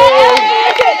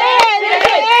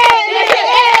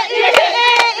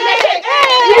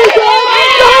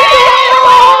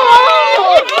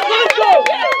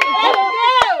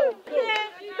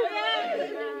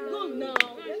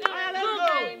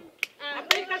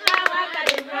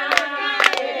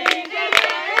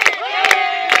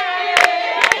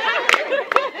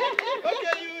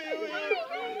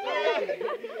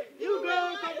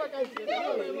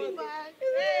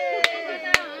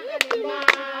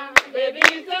 Baby,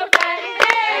 you so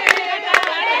fine.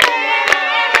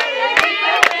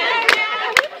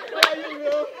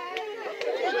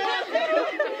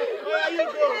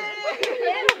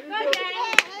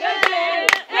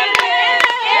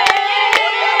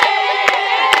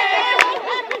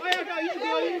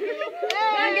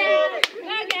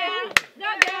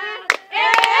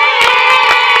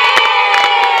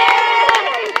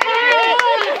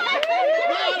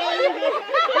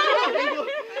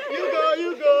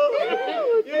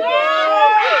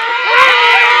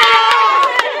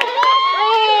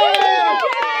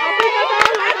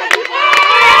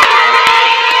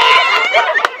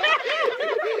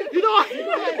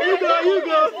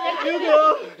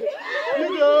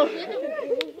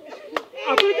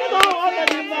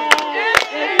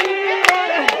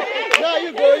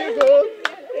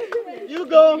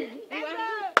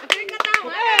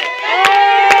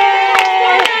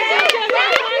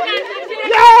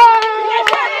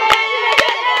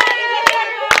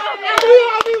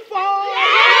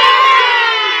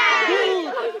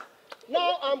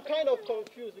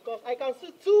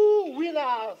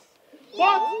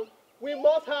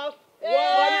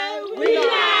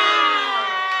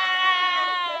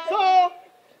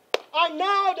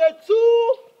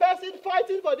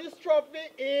 this trophy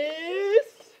is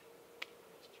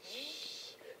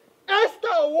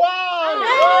Esther 1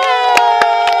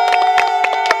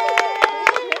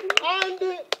 and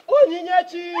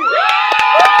Onyinyechi.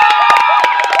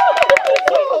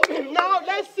 So now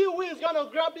let's see who is gonna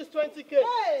grab this 20K.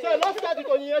 So let's start with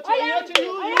Onyinyechi. Onyinyechi,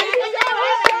 you.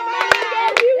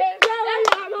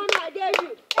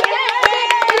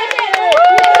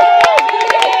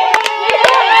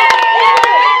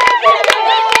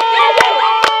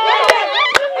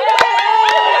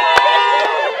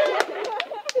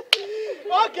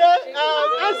 Okay,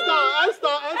 Esther.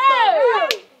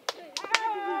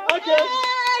 Okay.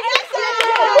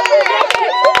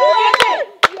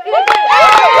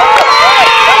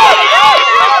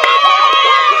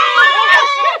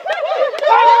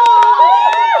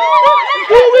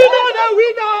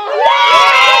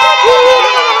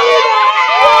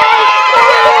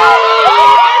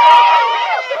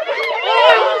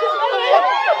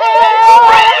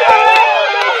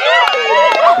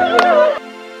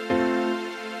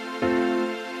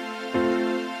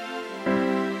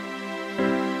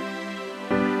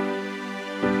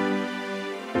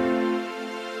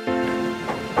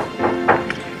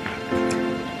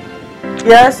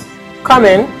 Yes, come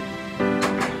in.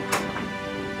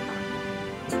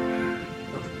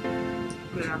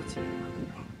 Good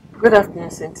afternoon. Good afternoon,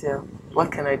 Cynthia.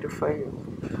 What can I do for you?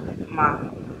 Ma,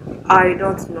 I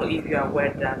don't know if you are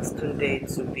aware that today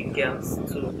took the girls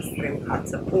to swim at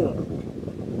the pool.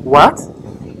 What?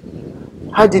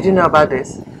 How did you know about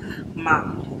this?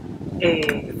 Ma,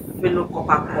 a fellow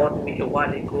corper called me a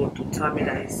while ago to tell me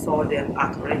that he saw them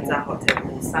at Rental Hotel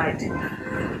inside.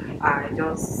 I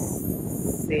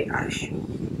just say I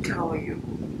should tell you.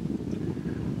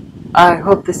 I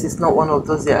hope this is not one of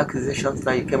those accusations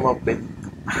that you came up with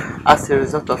as a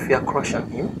result of your crush on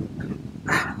him.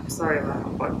 I'm sorry, ma,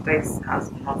 but this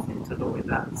has nothing to do with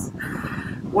that.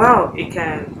 Well, you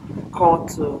can call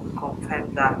to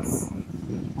confirm that,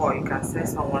 or you can send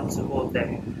someone to go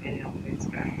there. Any of these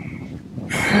guys.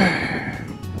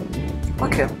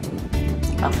 Okay,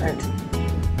 I've heard.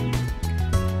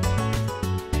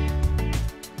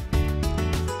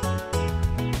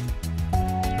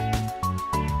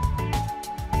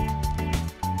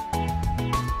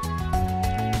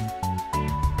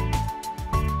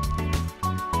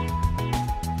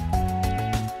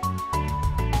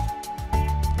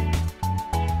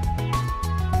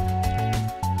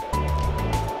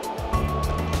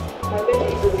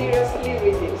 Seriously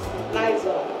reading. Nice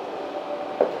one.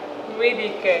 Really,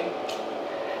 Ken.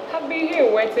 I've been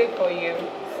here waiting for you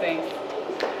since.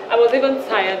 I was even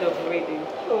tired of reading.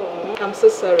 Oh, I'm so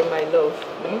sorry, my love.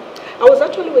 I was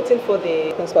actually waiting for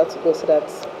the principal to go so that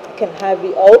I can have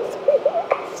it all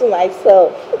to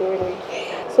myself. Really?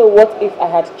 So what if I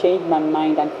had changed my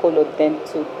mind and followed them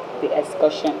to the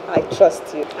excursion? I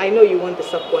trust you. I know you won't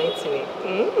disappoint me.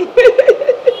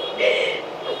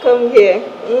 Come here.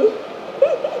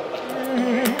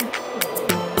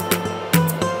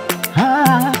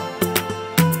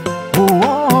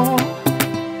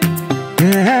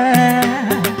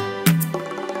 Yeah.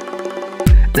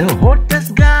 The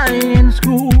hottest guy in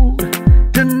school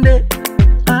today.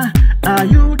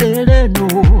 You didn't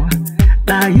know.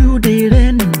 Now you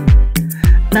didn't.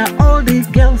 Now all the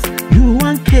girls you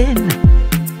want came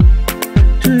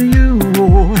to you.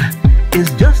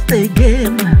 It's just a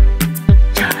game.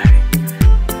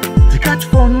 To catch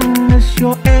fun is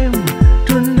your aim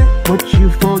today, but you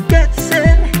forget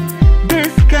say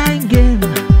this kind game,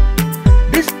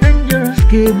 this dangerous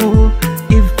game. Oh,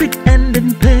 if it end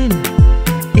in pain,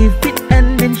 if it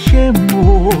end in shame.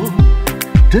 Oh,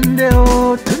 today,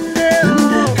 oh, today,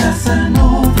 oh,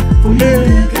 Casanova, for you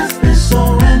the gas they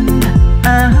surrender,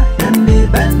 and they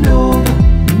bend over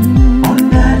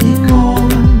under the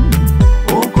cover.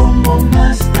 Oh, come on,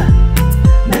 master,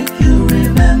 make you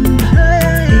remember,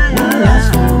 it won't last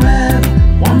forever.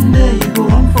 One day you go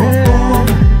on for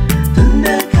cover.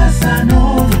 Today,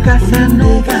 Casanova,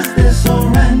 Casanova, gas they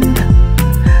surrender,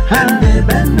 and they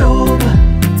bend over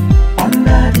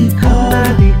under the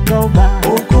cover.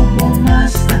 Oh, come on,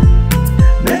 master,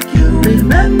 make you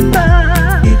remember,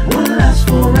 it won't last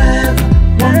forever.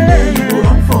 One day you go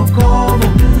on for cover.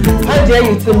 How dare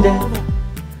you, Tunde?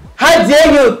 How dare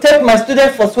you take my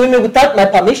student for swimming without my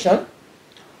permission?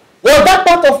 Was that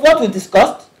part of what we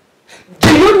discussed? Do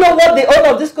you know what the owner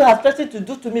of this school has threatened to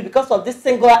do to me because of this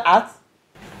single act?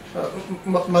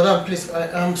 Madam, please,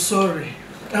 I'm sorry.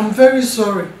 I'm very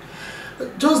sorry.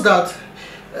 Just that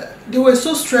they were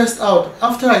so stressed out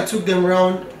after I took them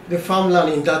around the farmland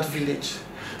in that village.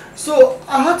 So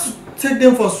I had to take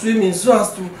them for swimming so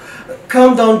as to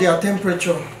calm down their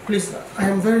temperature. Please, I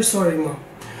am very sorry, ma'am.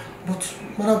 But,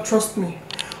 madam, trust me.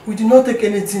 We did not take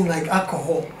anything like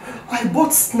alcohol. I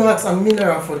bought snacks and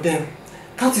mineral for them.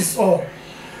 That is all.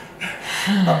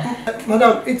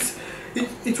 Madam,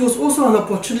 it was also an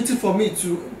opportunity for me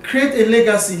to create a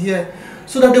legacy here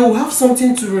so that they will have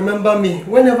something to remember me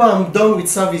whenever I'm done with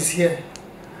service here.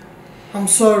 I'm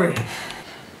sorry.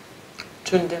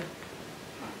 Tunde,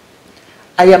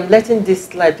 I am letting this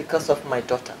slide because of my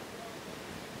daughter.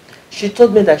 She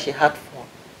told me that she had fun.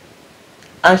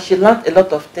 And she learned a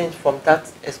lot of things from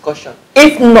that excursion.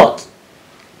 If not,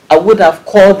 I would have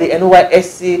called the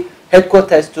NYSC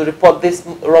headquarters to report this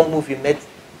wrong move you made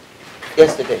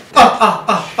yesterday.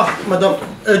 Madam,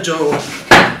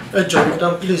 Ejo,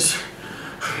 madam, please.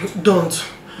 Don't.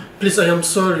 Please, I am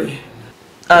sorry.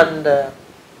 And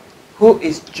who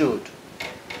is Jude?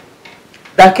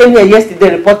 That came here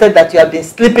yesterday reported that you have been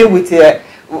sleeping with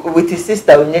his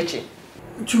sister Onyechi.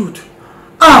 Jude.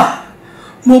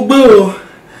 Mogbo.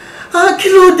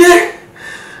 Kilode.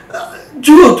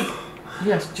 Jude.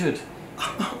 Yes, Jude.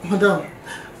 Madam,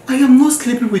 I am not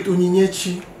sleeping with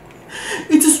Onyechi.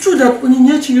 It is true that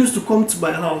Onyechi used to come to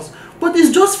my house, but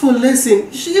it's just for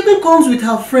lesson. She even comes with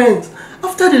her friends.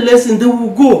 After the lesson, they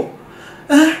will go.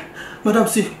 Madam,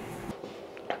 see,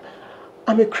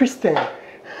 I'm a Christian.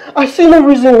 I see no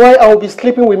reason why I will be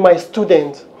sleeping with my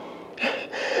students.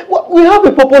 We have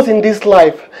a purpose in this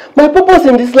life. My purpose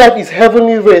in this life is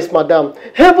heavenly race, madam.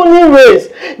 Heavenly race.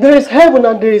 There is heaven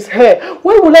and there is hell.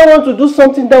 Why would I want to do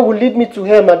something that will lead me to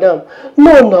hell, madam?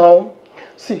 No, now.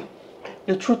 See,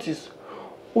 the truth is,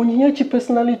 Onyechi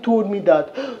personally told me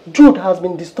that Jude has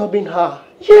been disturbing her.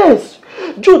 Yes,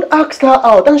 Jude asked her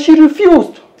out and she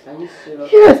refused. Are you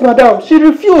serious? Yes, madam, she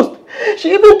refused.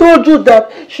 She even told Jude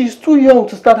that she's too young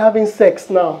to start having sex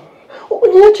now.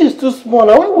 Onyechi is too small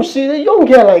now. Why would she, a young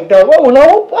girl like that? Why would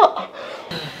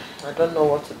I don't know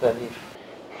what to believe.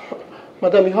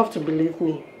 Madam, you have to believe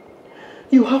me.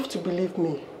 You have to believe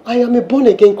me. I am a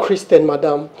born-again Christian,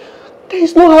 madam. There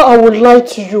is no how I would lie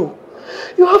to you.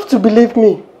 You have to believe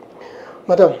me.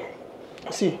 Madam,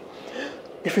 see,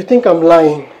 if you think I'm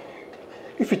lying,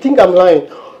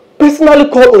 personally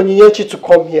call Onyechi to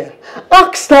come here.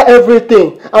 Ask her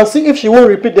everything and see if she won't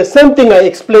repeat the same thing I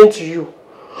explained to you.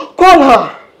 Call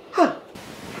her.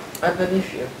 I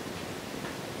believe you.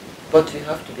 But you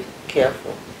have to be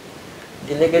careful.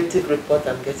 The negative report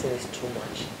I'm getting is too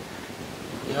much.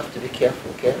 You have to be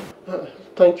careful, okay?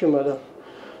 Thank you, madam.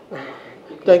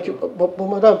 Thank you. But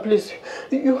madam, please,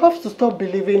 you have to stop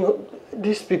believing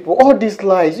these people, all these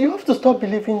lies. You have to stop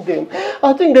believing them.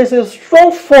 I think there's a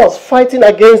strong force fighting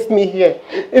against me here.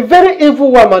 A very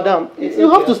evil one, madam. You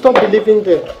have to stop believing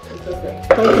them. Okay.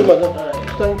 Thank you, madam.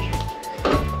 Thank you.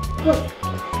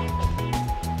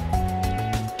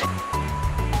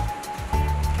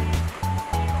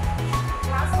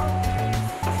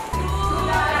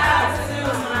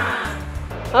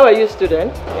 How are you,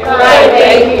 student? Fine,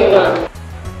 thank you, ma'am.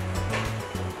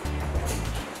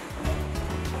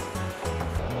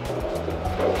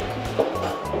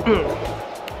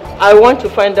 I want to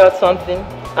find out something,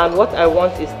 and what I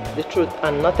want is the truth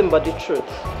and nothing but the truth.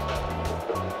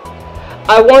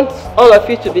 I want all of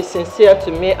you to be sincere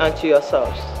to me and to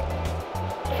yourselves.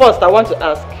 First, I want to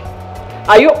ask,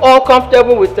 are you all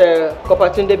comfortable with Corper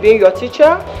Tunde being your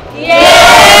teacher?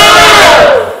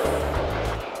 Yes!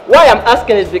 Why I'm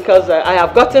asking is because I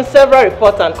have gotten several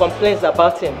reports and complaints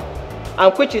about him,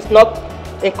 and which is not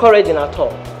encouraging at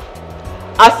all.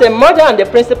 As a mother and the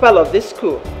principal of this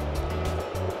school,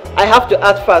 I have to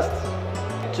act fast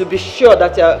to be sure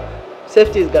that your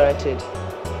safety is guaranteed.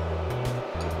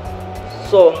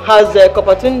 So, has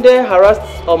Corper Tunde harassed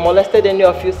or molested any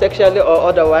of you sexually or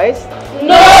otherwise? No,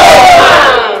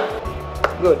 ma'am!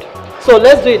 Good. So,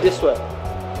 let's do it this way.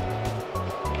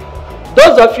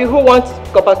 Those of you who want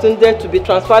Corper Tunde to be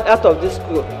transferred out of this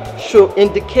school should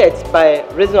indicate by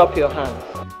raising up your hand.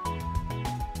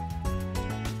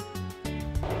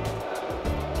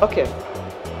 Okay.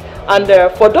 And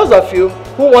for those of you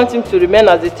who want him to remain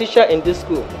as a teacher in this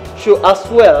school should as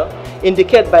well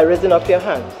indicate by raising up your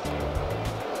hands.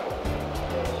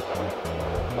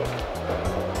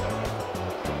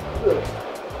 Good.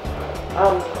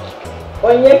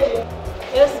 Onyechi.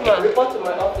 Yes, ma'am. Report to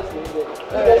my office immediately.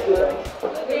 Yes, ma'am.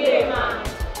 Okay, ma'am.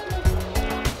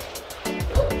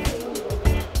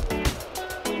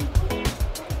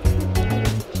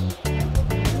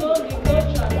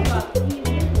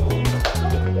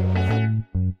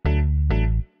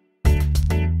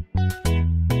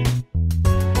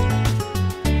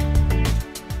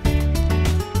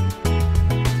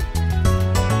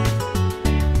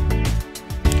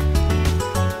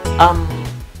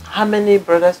 How many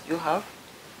brothers do you have?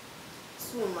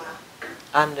 2, ma.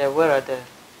 And where are they?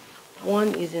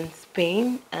 One is in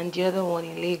Spain and the other one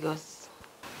in Lagos.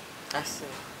 I see.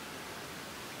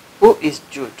 Who is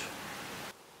Jude?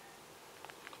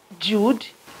 Jude?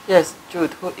 Yes,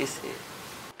 Jude. Who is he?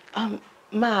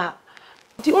 Ma,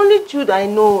 the only Jude I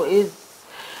know is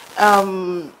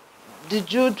the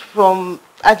Jude from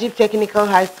Ajib Technical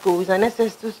High School. He's an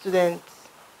SS2 student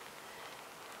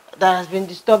that has been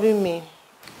disturbing me.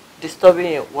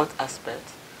 Disturbing in what aspect?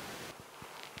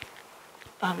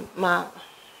 Ma,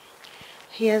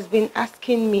 he has been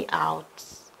asking me out,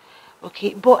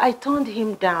 okay? But I turned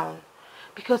him down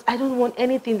because I don't want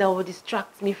anything that will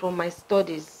distract me from my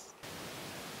studies.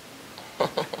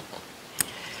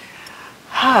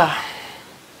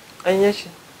 Anyeshi,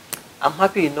 I'm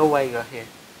happy you know why you are here.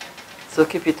 So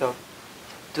keep it up.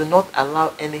 Do not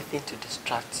allow anything to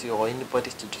distract you or anybody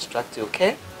to distract you,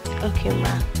 okay? Okay,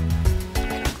 ma.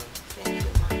 Thank you,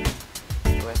 ma.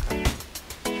 You're welcome.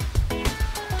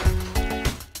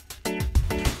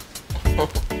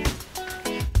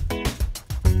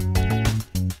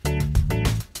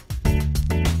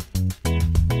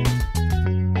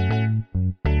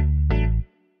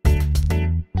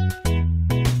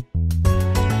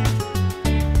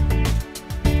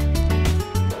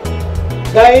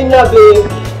 Diana, babe.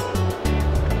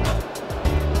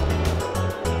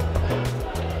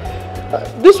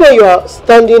 This one you are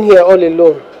standing here all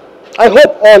alone. I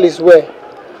hope all is well.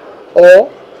 Or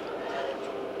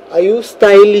are you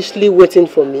stylishly waiting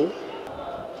for me?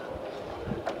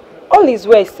 All is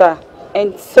well, sir.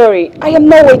 And sorry, I am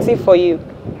not waiting for you.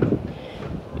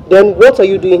 Then what are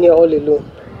you doing here all alone?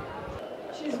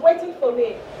 She's waiting for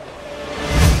me.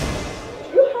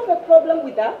 Do you have a problem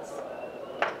with that?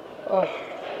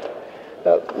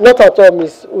 Not at all,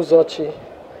 Miss Uzochi.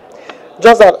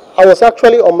 Just that I was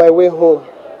actually on my way home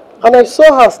and I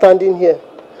saw her standing here.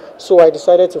 So I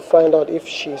decided to find out if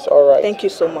she's alright. Thank you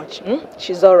so much.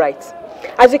 She's alright.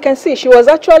 As you can see, she was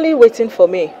actually waiting for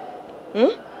me.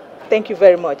 Thank you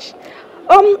very much.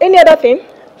 Any other thing?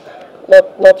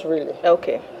 Not really.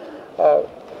 Okay.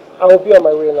 I will be on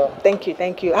my way now. Thank you,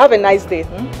 thank you. Have a nice day.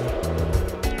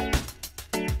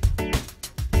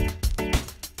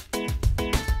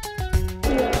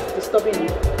 Disturbing you?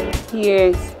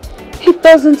 Yes. He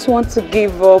doesn't want to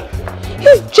give up.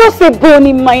 He's just a bone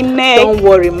in my neck. Don't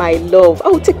worry, my love. I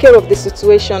will take care of the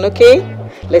situation, okay?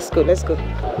 Let's go, let's go. Can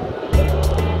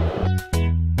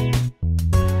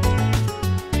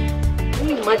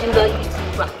you imagine that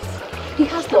little rat? He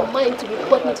has the mind to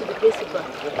report me to the principal.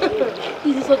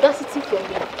 It is audacity from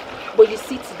me. But you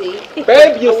see today...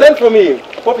 Babe, you sent for me.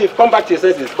 Hope you've come back to your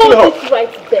senses. Hold it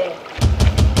right there.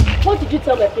 What did you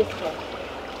tell my principal?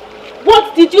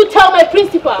 What did you tell my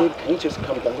principal? Babe, can you just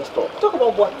calm down? Let's talk. Talk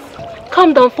about what?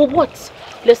 Calm down for what?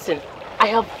 Listen, I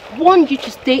have warned you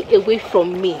to stay away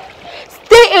from me.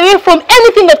 Stay away from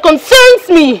anything that concerns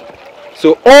me.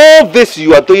 So all this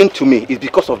you are doing to me is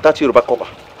because of that Yoruba corper?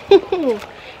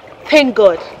 Thank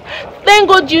God. Thank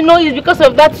God you know it's because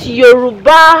of that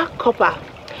Yoruba corper.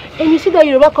 And you see that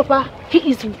Yoruba corper,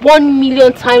 he is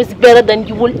 1,000,000 times better than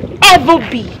you will ever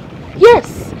be.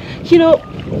 Yes, you know,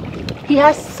 he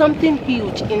has something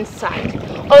huge inside.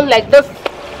 Unlike this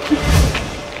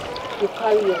you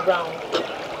carry around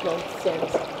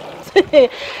nonsense.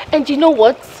 And you know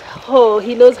what? Oh,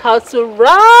 he knows how to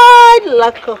ride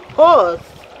like a horse.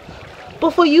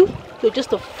 But for you, you're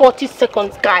just a 40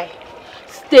 seconds guy.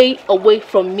 Stay away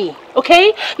from me,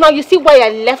 okay? Now you see why I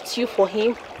left you for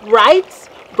him, right?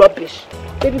 Rubbish.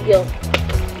 Baby girl.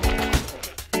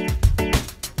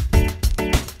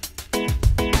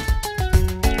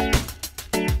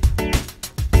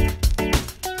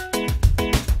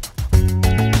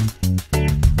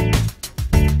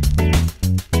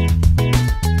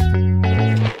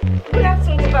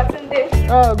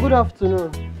 Good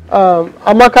afternoon.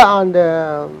 Amaka and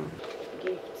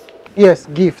yes,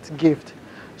 gift.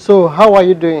 So how are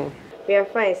you doing? We are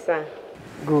fine, sir.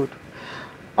 Good.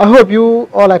 I hope you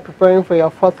all are preparing for your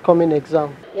forthcoming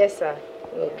exam. Yes, sir.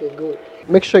 Okay, good.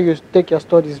 Make sure you take your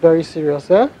studies very serious,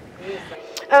 eh?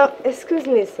 Excuse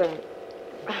me, sir.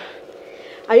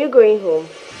 Are you going home?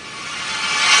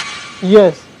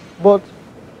 Yes, but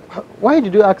why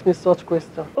did you ask me such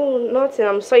question? Oh, nothing.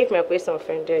 I'm sorry if my question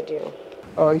offended you.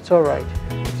 Oh, it's all right.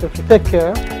 So if you take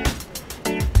care.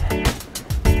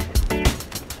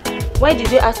 Why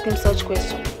did you ask him such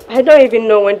question? I don't even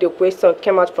know when the question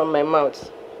came out from my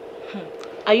mouth.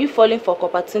 Are you falling for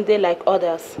Kopatunde like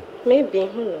others? Maybe.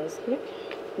 Who knows?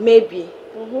 Maybe.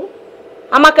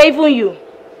 Amaka, even you.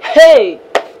 Hey!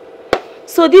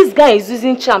 So this guy is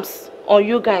using charms on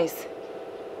you guys?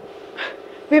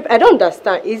 Babe, I don't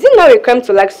understand. Is it not a crime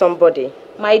to like somebody?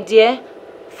 My dear,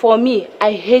 For me,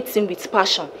 I hate him with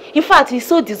passion. In fact, he's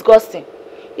so disgusting.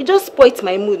 He just spoiled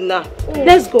my mood now.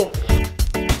 Let's go.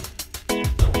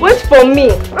 Wait for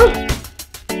me.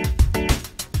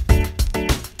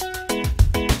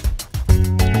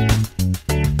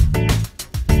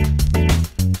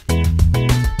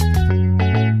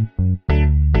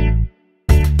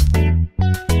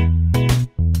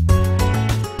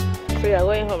 So you are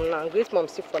going home now. Greet mom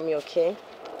see for me, okay?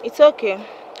 It's okay.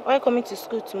 Why coming to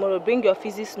school tomorrow? Bring your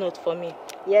physics note for me.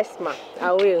 Yes, ma.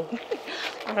 I will.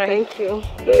 All right. Thank you.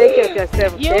 Take care of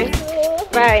yourself, okay? You too.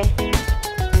 Bye.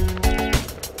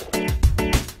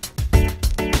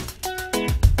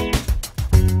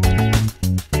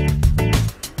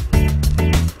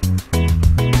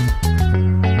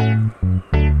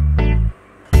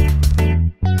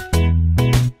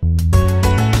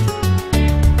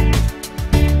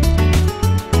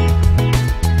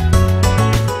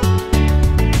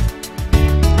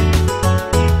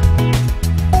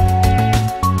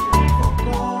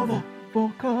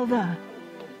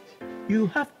 You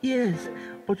have ears,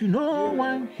 but you no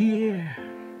one hear.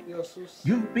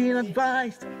 You've been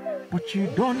advised, but you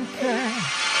don't care.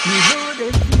 You know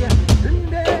they fear,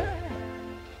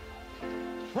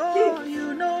 oh,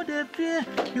 you know they fear.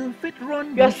 You fit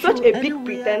run. You are such a big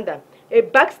pretender, a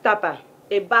backstabber.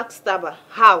 A backstabber?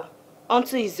 How?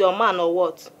 Until he's your man or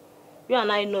what? You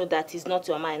and I know that he's not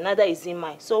your man, neither is he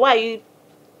mine. So why are you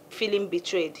feeling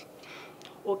betrayed?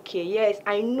 Okay, yes,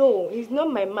 I know. He's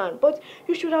not my man, but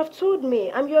you should have told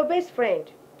me. I'm your best friend.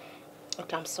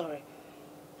 Okay, I'm sorry.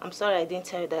 I'm sorry I didn't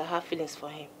tell you that I have feelings for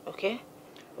him, okay?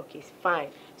 Okay, it's fine.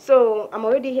 So, I'm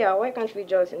already here. Why can't we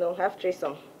just, have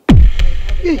threesome?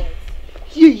 Yeah.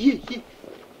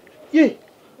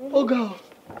 Oh, God.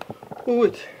 Oh,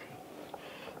 wait.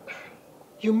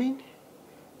 You mean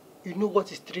you know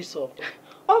what is threesome?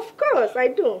 Of course, I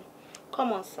do.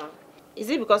 Come on, Sam. Is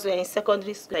it because we're in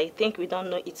secondary school I think we don't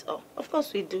know it all? Of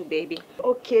course we do, baby.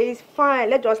 Okay, it's fine.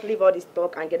 Let's just leave all this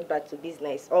talk and get back to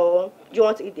business. Or do you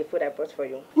want to eat the food I brought for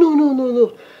you?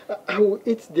 No. I will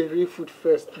eat the real food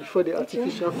first before the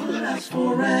artificial food. Last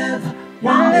forever.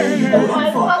 One day you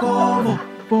run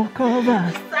for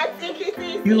cover.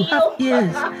 You have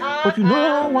ears, but you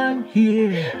no one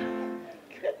hear.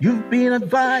 You've been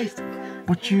advised,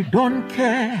 but you don't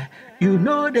care. You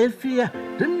know they fear,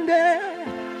 don't they?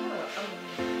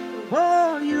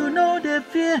 Oh, you know they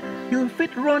fear. You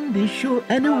fit run the show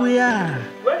anywhere.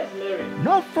 Where is Mary?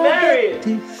 Not forget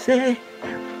to say,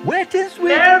 wait is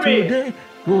sweet today.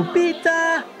 Go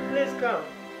bitter. Please come.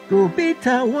 Go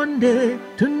bitter one day,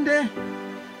 Tunde.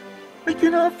 But you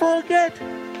not forget,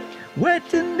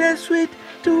 waiting the sweet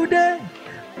today.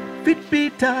 Fit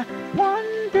bitter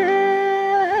one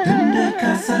day. Tunde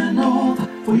Casanova,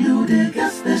 for you they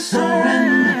guess they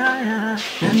surrender.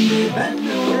 Then they bend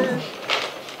over.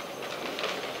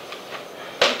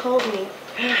 Called me.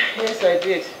 Yes, I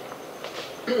did.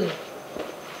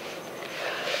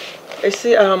 You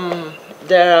see,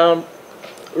 there are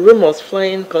rumors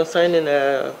flying concerning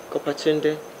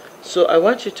Kopatunde, so I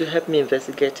want you to help me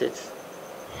investigate it.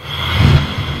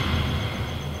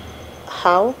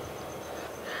 How?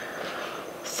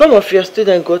 Some of your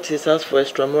students go to his house for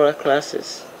extramural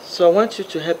classes, so I want you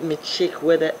to help me check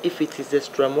whether if it is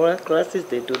extramural classes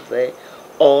they do there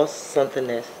or something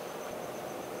else.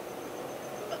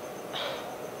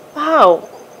 How?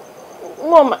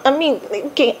 Mom, I mean,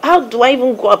 okay, how do I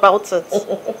even go about it?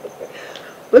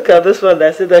 Look at this one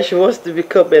that said that she wants to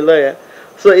become a lawyer.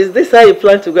 So is this how you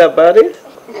plan to go about it?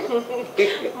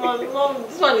 Mom,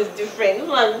 this one is different. This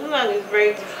one is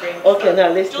very different. Okay, now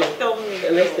listen. Just tell me.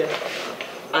 Listen.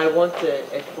 I want a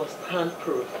first-hand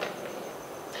proof.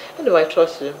 Anyway, I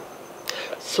trust you.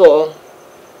 So,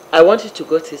 I want you to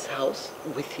go to his house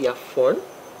with your phone.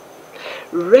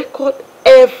 Record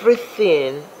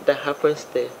everything that happens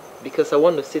there because I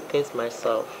want to see things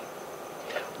myself.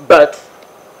 But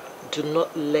do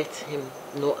not let him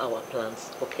know our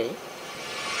plans, okay?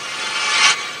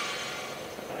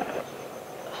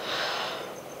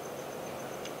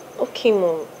 Okay,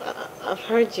 Mom. I've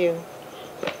heard you.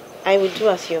 I will do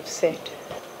as you have said.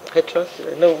 I trust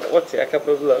you. I know what you are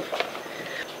capable of.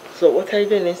 So what are you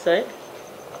doing inside?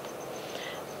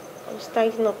 I was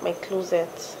tidying up my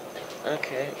closet.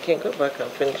 Okay, you can go back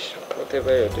and finish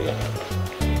whatever you're doing.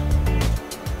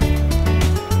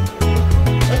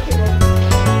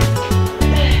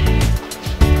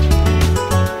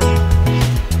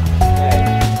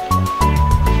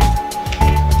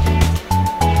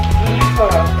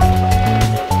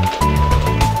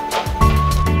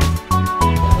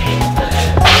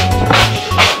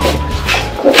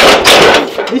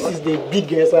 This is the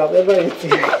biggest I've ever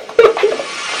eaten.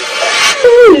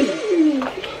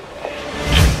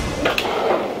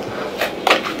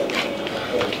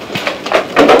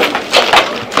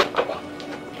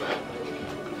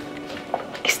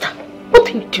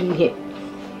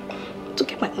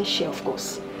 my own share, of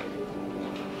course.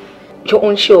 Your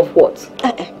own share of what?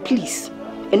 Please,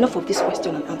 enough of this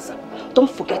question and answer. Don't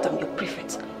forget I'm your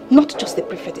prefect. Not just the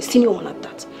prefect, a senior one at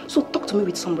that. So talk to me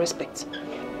with some respect.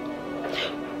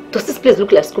 Does this place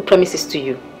look like school premises to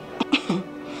you?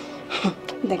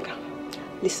 Neka,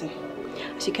 listen.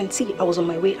 As you can see, I was on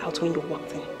my way out when you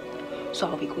walked in. So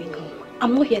I'll be going home.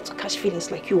 I'm not here to catch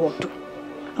feelings like you all do.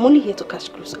 I'm only here to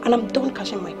catch cruise. And I'm done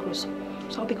catching my cruise.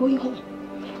 So I'll be going home.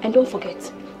 And don't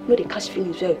forget, no, they catch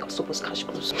feelings where you're supposed to catch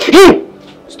cruise.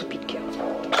 Stupid girl.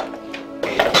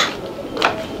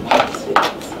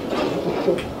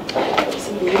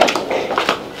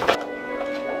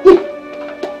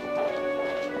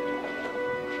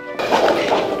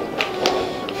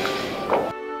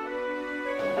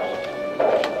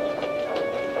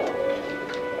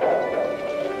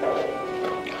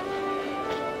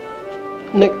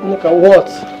 Nika, what?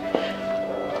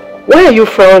 Why are you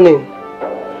frowning?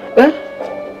 Eh?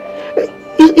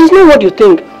 It's not what you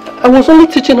think. I was only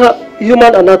teaching her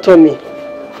human anatomy.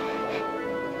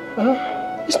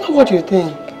 It's not what you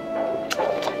think.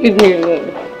 Leave me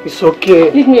alone. It's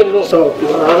okay. Leave me alone. So,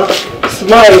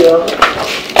 smile.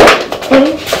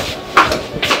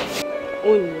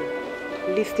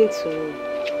 Oni, listen to me.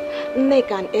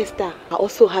 Nneka and Esther are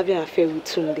also having an affair with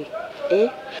Tunde. Eh?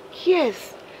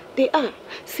 Yes, they are.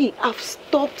 See, I've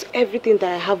stopped everything that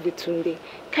I have with Tunde.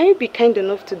 Can you be kind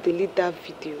enough to delete that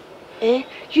video? Eh?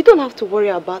 You don't have to worry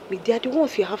about me. They are the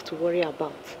ones you have to worry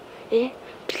about. Eh?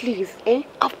 Please, eh?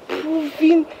 I've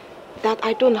proven that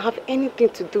I don't have anything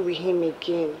to do with him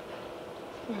again.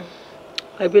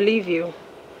 I believe you.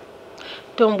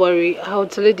 Don't worry, I'll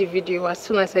delete the video as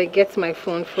soon as I get my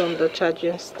phone from the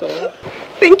charging store.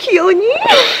 Thank you, Oni.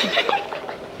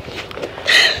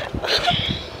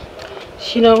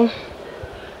 You know,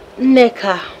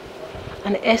 Nneka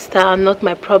and Esther are not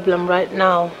my problem right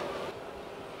now.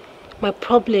 My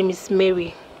problem is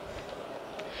Mary.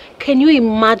 Can you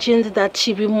imagine that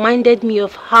she reminded me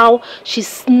of how she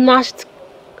snatched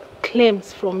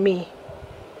claims from me?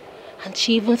 And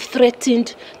she even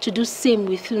threatened to do same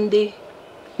with Tunde.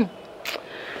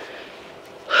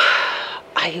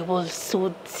 I will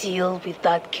so deal with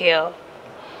that girl.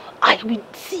 I will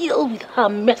deal with her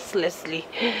mercilessly.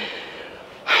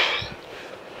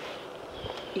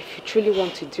 If you truly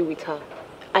want to deal with her,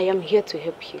 I am here to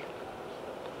help you.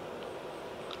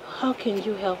 How can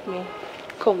you help me?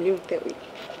 Come, let me tell you.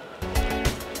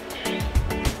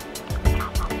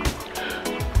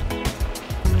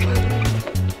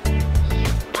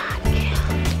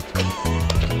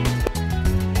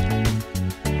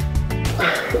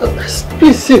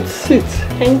 Please sit.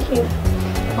 Thank you.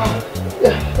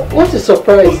 What a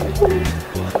surprise.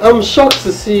 I'm shocked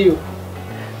to see you.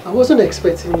 I wasn't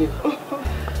expecting you.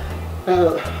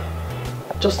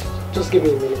 Just give me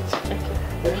a minute.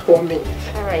 Okay. 1 minute.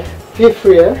 All right. Feel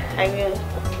free, eh? I will.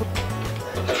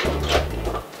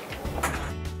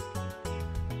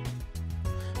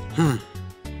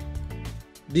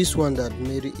 This one that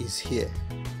Mary is here.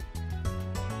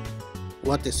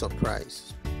 What a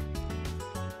surprise.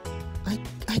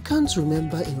 I can't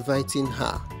remember inviting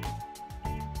her.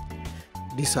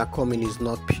 This her coming is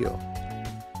not pure.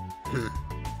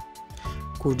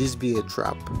 Could this be a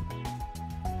trap?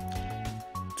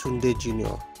 Tunde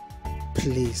Jr.,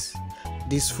 please,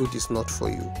 this food is not for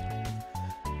you.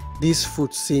 This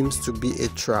food seems to be a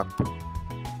trap.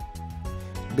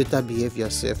 Better behave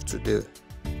yourself today.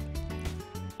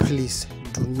 Please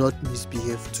do not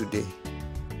misbehave today.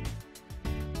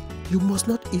 You must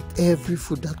not eat every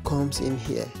food that comes in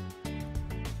here.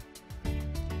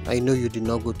 I know you did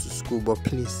not go to school, but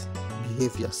please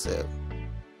behave yourself.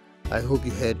 I hope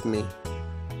you heard me.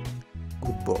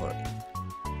 Good boy.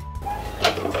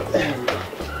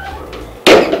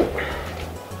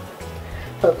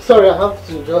 Sorry,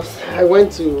 I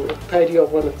went to tidy up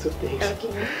 1 or 2 things.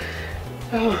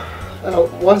 Okay.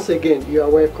 Once again, you are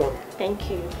welcome. Thank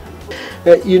you.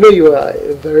 You know you are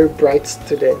a very bright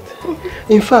student.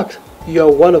 In fact, you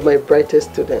are one of my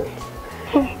brightest students.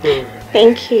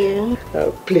 Thank you.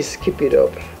 Please keep it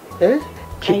up.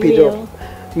 Keep I it will. up.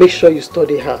 Make sure you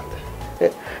study hard.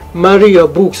 Marry your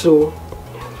books so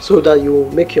that you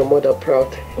make your mother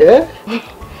proud. Yeah?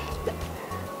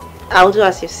 I'll do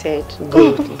as you said.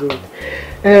 Good.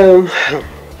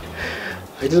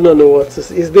 I do not know what to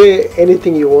say. Is there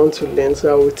anything you want to learn so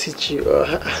I will teach you?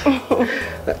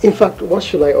 In fact, what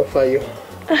should I offer you?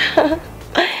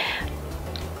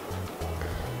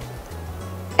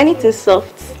 Anything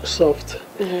soft. Soft?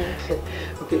 Yeah.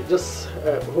 Okay, just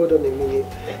hold on a minute.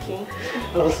 Okay.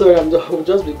 I'm sorry, I'll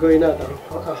just be going out.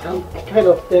 I'm kind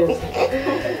of tense.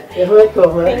 You're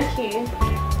welcome, man. Thank you.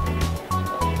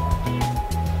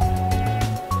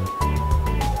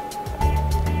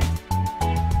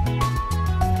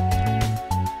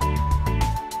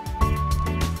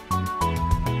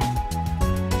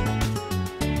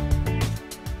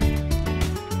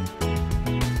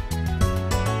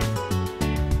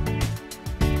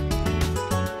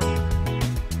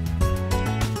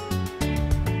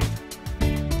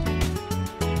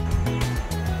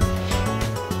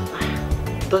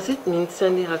 Does it mean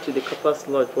sending her to the corper's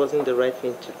lodge wasn't the right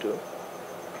thing to do?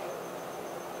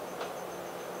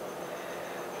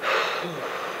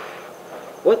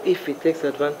 What if he takes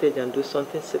advantage and do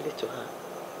something silly to her?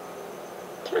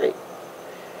 Try.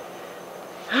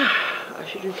 I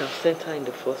shouldn't have sent her in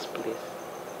the first place.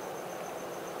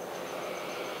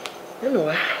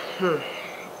 Anyway,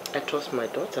 I trust my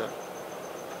daughter.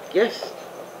 Yes,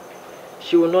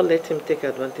 she will not let him take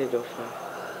advantage of her.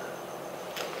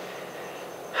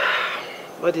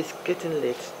 But it's getting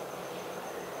late.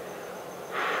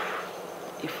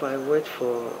 If I wait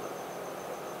for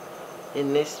the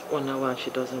next 1 hour and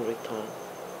she doesn't return,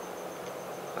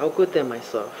 I'll go there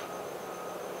myself.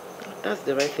 That's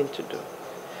the right thing to do.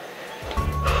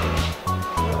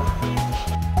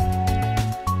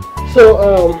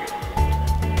 So,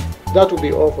 that will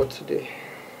be all for today.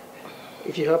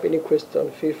 If you have any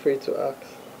question, feel free to ask.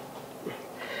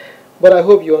 But I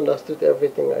hope you understood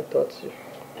everything I taught you.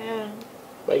 Yeah.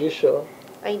 Are you sure?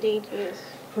 I did, yes.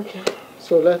 Okay.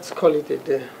 So let's call it a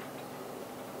day.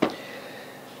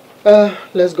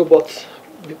 Let's go, but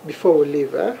before we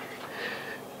leave,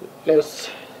 let's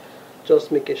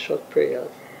just make a short prayer.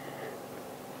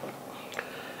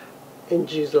 In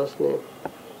Jesus' name.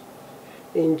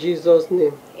 In Jesus'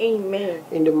 name. Amen.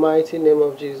 In the mighty name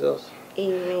of Jesus.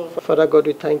 Amen. Father God,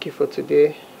 we thank you for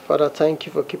today. Father, thank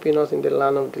you for keeping us in the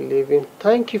land of the living.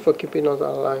 Thank you for keeping us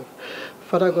alive.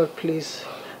 Father God, please,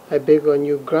 I beg on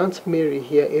you, grant Mary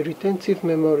here a retentive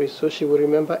memory so she will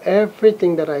remember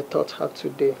everything that I taught her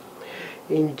today.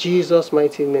 In Jesus'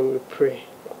 mighty name we pray.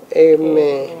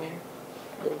 Amen.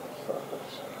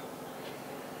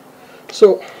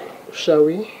 So, shall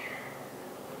we?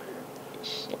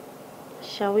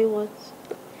 Shall we what?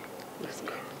 Let's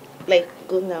go. Like,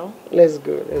 go now? Let's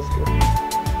go, let's go.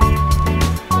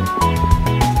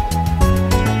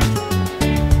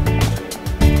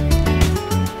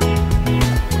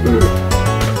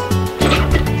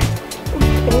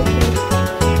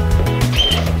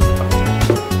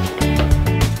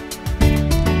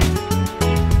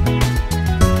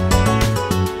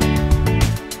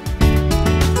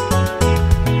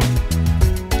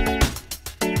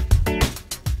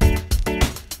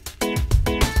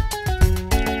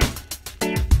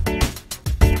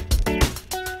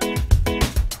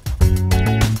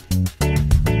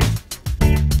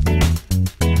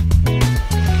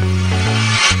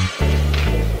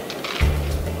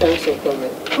 Thanks for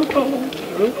coming.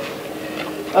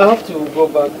 I have to go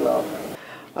back now.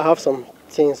 I have some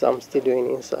things I'm still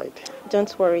doing inside.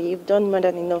 Don't worry, you've done more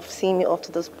than enough seeing me up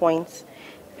to this point.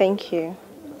 Thank you.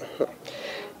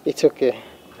 It's okay.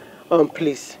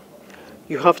 Please,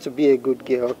 you have to be a good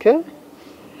girl, okay?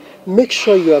 Make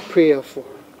sure you are prayerful,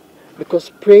 because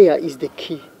prayer is the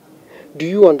key. Do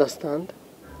you understand?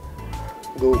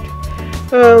 Good.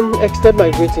 Extend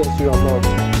my greetings to your mom.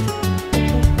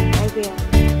 I will.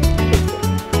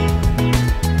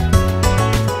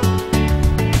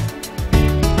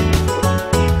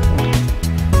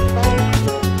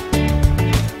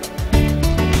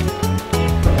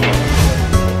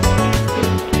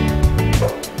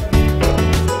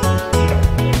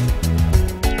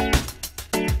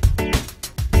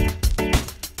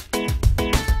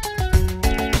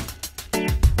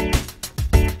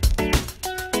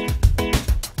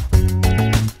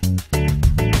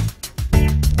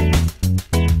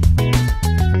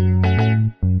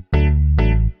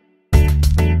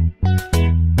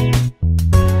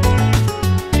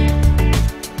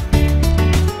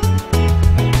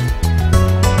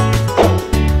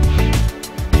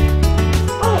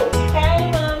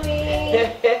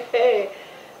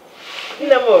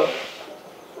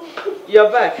 You're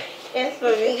back. Yes,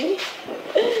 mommy.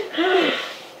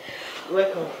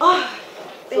 Welcome. Oh,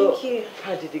 thank you.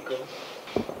 How did it go?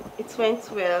 It went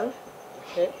well.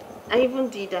 Okay. I even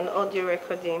did an audio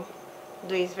recording,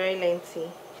 though it's very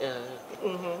lengthy. Yeah.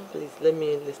 Please let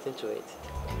me listen to it.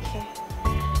 Okay.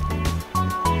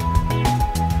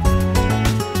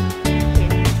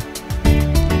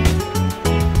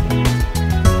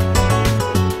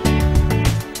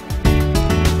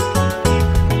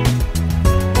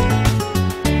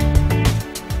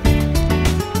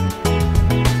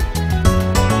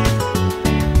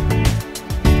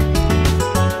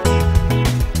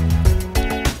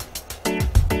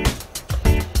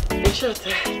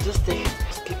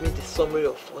 Just give me the summary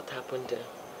of what happened there.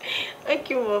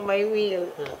 Okay, Mom, I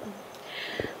will.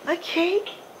 Okay.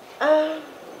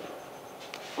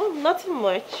 Nothing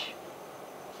much.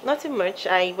 Nothing much.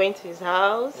 I went to his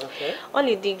house. Okay. All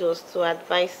he did was to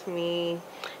advise me.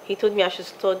 He told me I should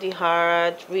study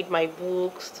hard, read my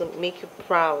books to make you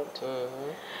proud.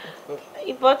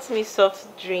 He bought me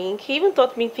soft drink. He even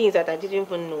taught me things that I didn't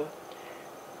even know.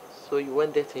 So you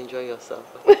went there to enjoy yourself?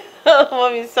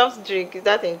 Mommy, soft drink, is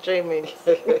that enjoyment?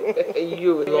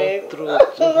 You long through.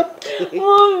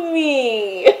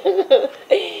 Mommy!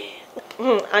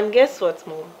 And guess what,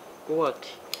 Mom? What?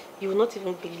 You will not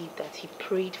even believe that he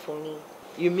prayed for me.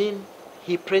 You mean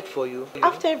he prayed for you?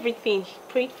 After everything, he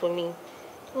prayed for me.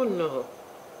 Oh no.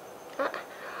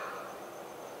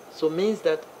 So means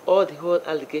that all the whole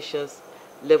allegations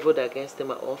leveled against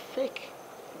him are all fake.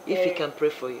 If he can pray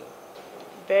for you.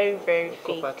 Very, very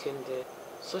fake.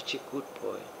 Such a good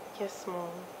boy. Yes, Mom.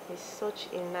 He's such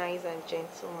a nice and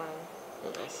gentle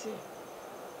man. I see.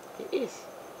 He is.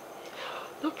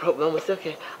 No problem. It's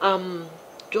okay.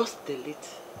 Just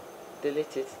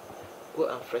delete it. Go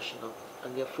and freshen up,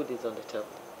 and your food is on the table.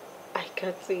 I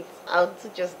can't wait. I'll do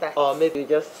just that. Or maybe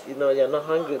just, you're not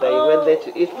hungry that you went there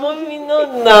to eat. Mommy,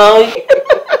 no, now.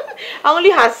 I only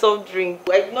had soft drink.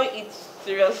 I did not eat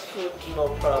serious food. No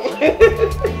problem.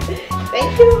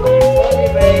 Thank you,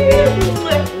 Mommy.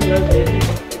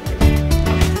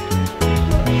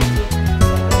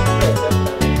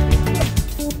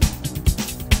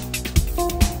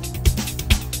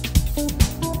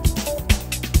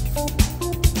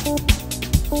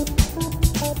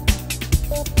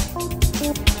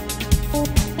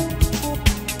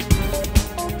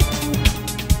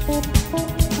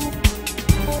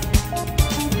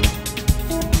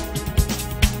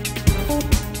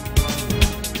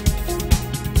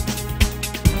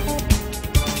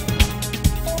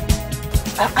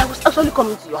 I was actually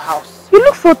coming to your house. You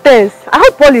look so tense. I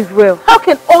hope all is well. How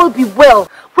can all be well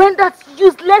when that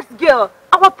useless girl,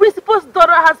 our principal's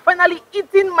daughter, has finally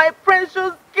eaten my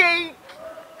precious cake?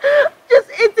 Just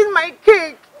eating my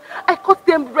cake. I caught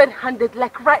them red-handed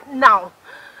like right now.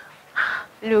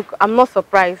 Look, I'm not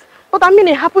surprised. But I mean,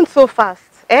 it happened so fast,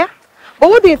 eh? But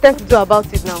what do you intend to do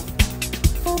about it now?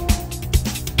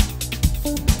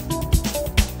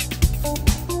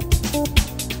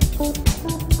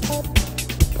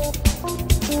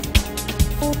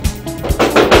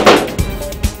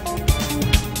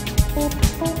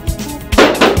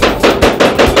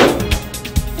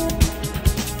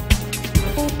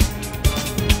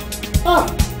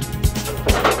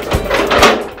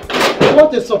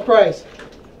 What a surprise.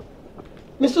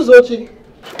 Mr. Zochi,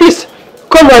 please,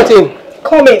 come right in.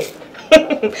 Come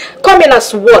in. Come in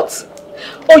as what?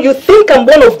 Oh, you think I'm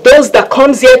one of those that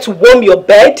comes here to warm your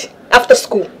bed after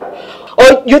school?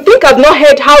 Or you think I've not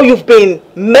heard how you've been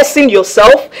messing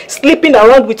yourself, sleeping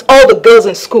around with all the girls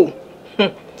in school?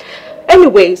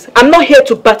 Anyways, I'm not here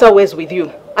to battle words with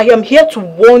you. I am here to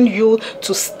warn you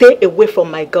to stay away from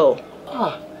my girl.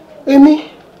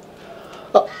 Amy?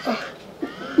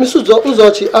 Mr.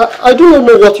 Uzochi, I do not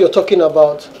know what you're talking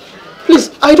about. Please,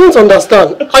 I don't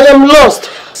understand. I am lost.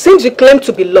 Since you claim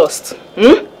to be lost,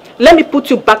 let me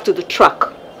put you back to the track.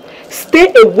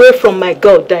 Stay away from my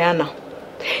girl, Diana.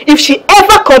 If she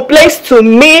ever complains to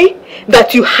me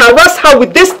that you harass her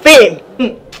with this thing,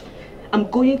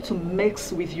 I'm going to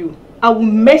mess with you. I will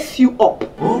mess you up.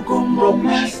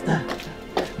 Rubbish.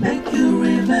 Make you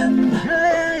remember,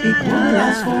 it won't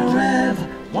last forever.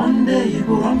 One day you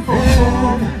go run for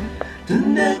cover.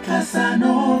 Tunde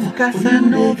Casanova,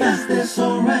 Casanova, they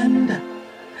surrender.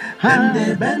 And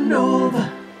they bend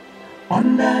over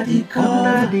under the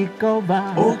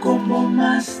cover. Okomo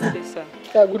master.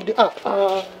 Yeah, good day.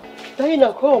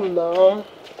 Diana, come now.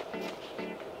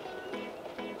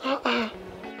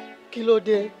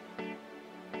 Kilode.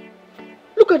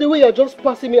 Look at the way you're just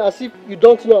passing me as if you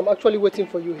don't know I'm actually waiting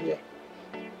for you here.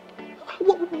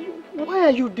 Why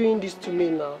are you doing this to me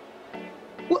now?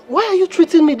 Why are you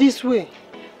treating me this way?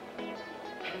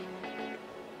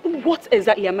 What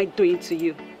exactly am I doing to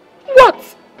you?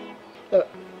 What?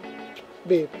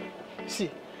 Babe,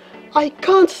 see, I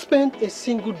can't spend a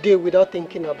single day without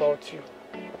thinking about you.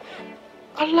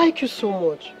 I like you so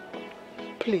much.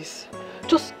 Please,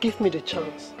 just give me the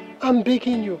chance. I'm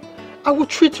begging you. I will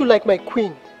treat you like my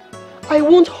queen. I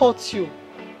won't hurt you.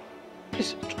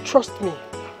 Please, trust me.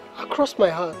 Across my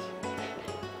heart.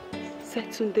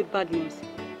 Tunde Badmus,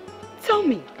 tell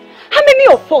me, how many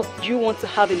of us do you want to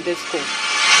have in this school?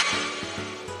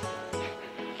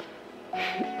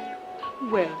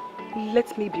 Well,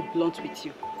 let me be blunt with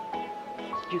you.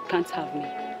 You can't have me.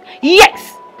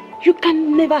 Yes! You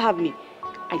can never have me.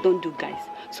 I don't do guys.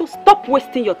 So stop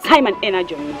wasting your time and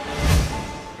energy on me.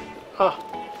 Oh.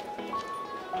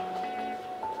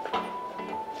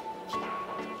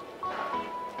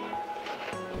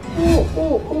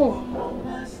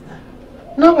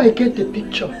 Now I get the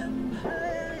picture.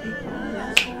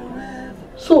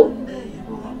 So,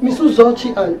 Miss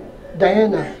Uzochi and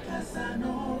Diana,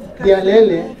 they are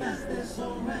Lele.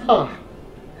 Ah.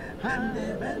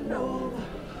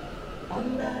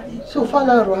 So,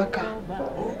 Fala Ruaka.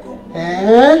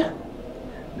 Eh?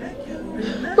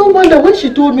 No wonder when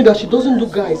she told me that she doesn't do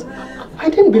guys, I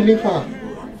didn't believe her.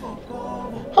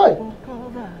 Hi.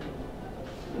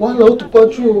 One out to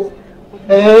punch you.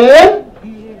 Eh?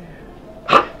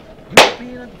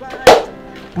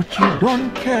 But you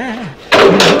don't care.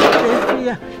 You know they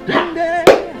fear.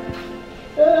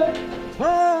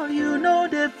 Oh, you know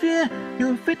they fear.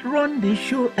 You fit run the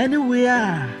show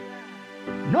anywhere.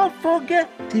 Not forget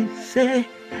to say,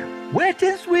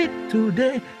 waiting sweet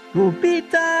today, go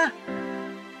bitter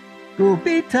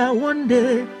one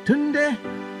day, Tunde.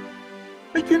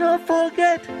 But you not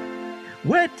forget,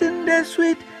 waiting the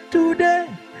sweet today,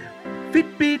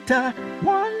 fit bitter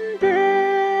one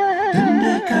day.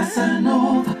 Tunde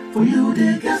Casanova, for you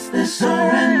they guess they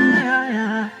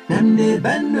surrender. Them they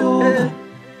bend over,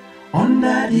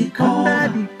 under the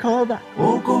cover.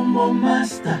 Oh, come on,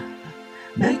 master,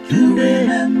 make you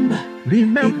remember.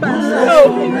 Remember,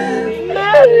 no,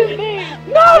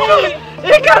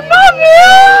 it cannot be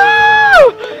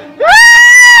you!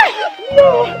 No!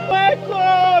 Wake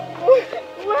up!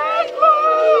 Wake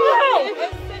up!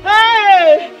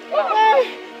 Hey!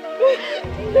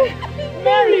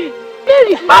 Mary!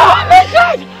 Mary! Oh my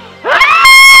God!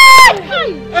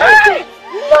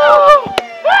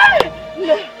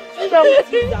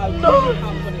 No!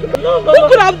 Who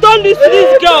could have done this to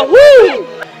this girl? Who?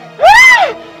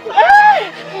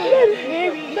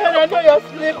 Mary, I know you're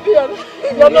sleeping.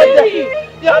 You're not dead.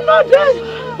 You're not dead.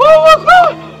 Who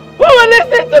will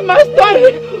listen to my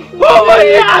story? Who will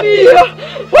hear me?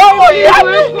 Who will hear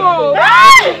me?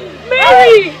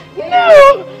 Mary! No!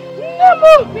 No!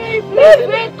 Please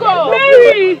wake up!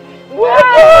 Mary!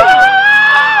 Wake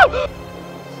up!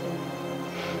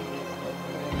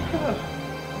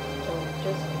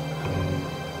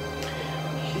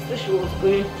 She said she was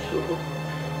going to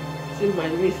see my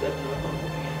niece at her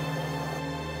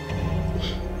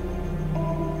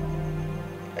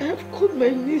I have called my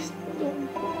niece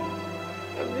number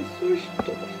and it's switched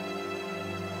off.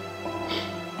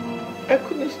 I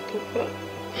couldn't stop her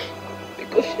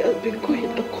because she has been going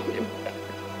and coming back.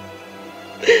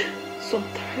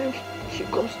 Sometimes she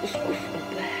comes to school from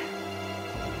there.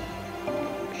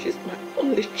 She's my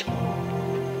only child.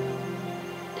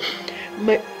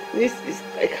 My niece is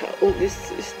like her only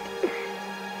sister.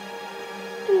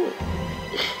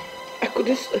 I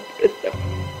couldn't separate them.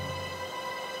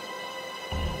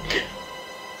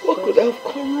 What could have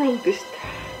gone wrong this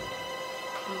time?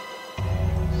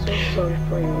 So sorry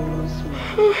for your loss, ma.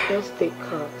 Just take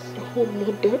heart. Who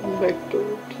murdered my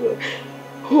daughter?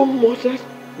 Who murdered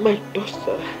my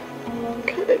daughter?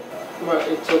 Okay. Ma,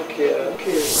 it's okay.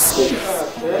 Okay. Take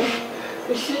heart, eh?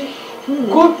 You see,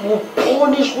 God will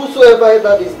punish whosoever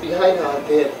that is behind her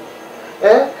death.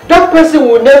 Eh? That person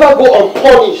will never go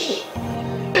unpunished.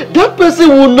 That person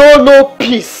will know no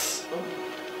peace.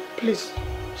 Please,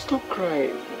 stop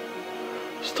crying.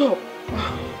 Stop.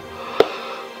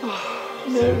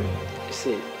 Mary.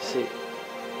 See,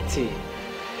 T,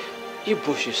 you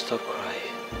both should stop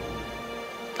crying.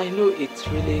 I know it's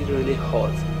really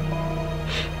hard.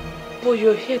 But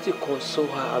you're here to console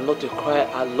her and not to cry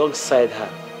alongside her.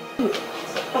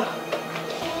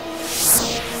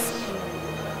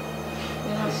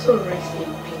 So rest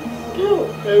in peace. No,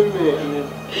 amen.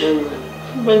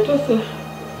 My daughter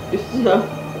is now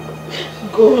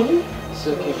gone. It's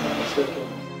okay, man. It's okay.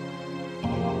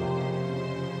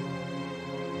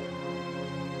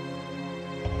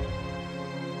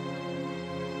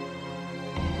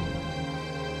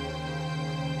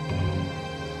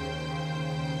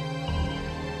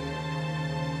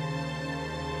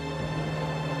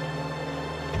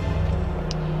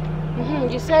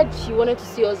 You said you wanted to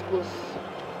see us both.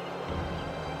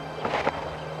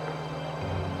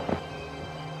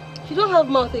 You don't have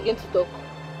mouth again to talk.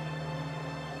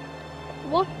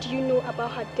 What do you know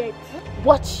about her death?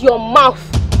 Watch your mouth!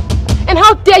 And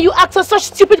how dare you ask us such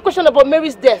stupid question about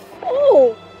Mary's death?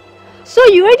 Oh, so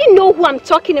you already know who I'm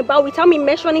talking about without me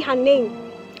mentioning her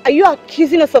name? Are you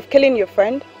accusing us of killing your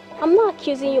friend? I'm not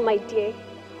accusing you, my dear.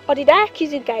 Or did I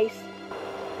accuse you guys?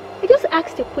 I just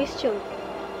asked a question.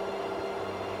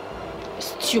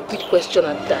 Stupid question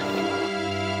at that.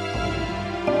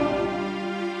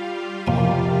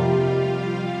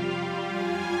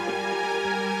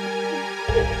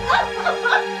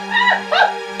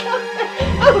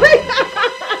 Oh my God!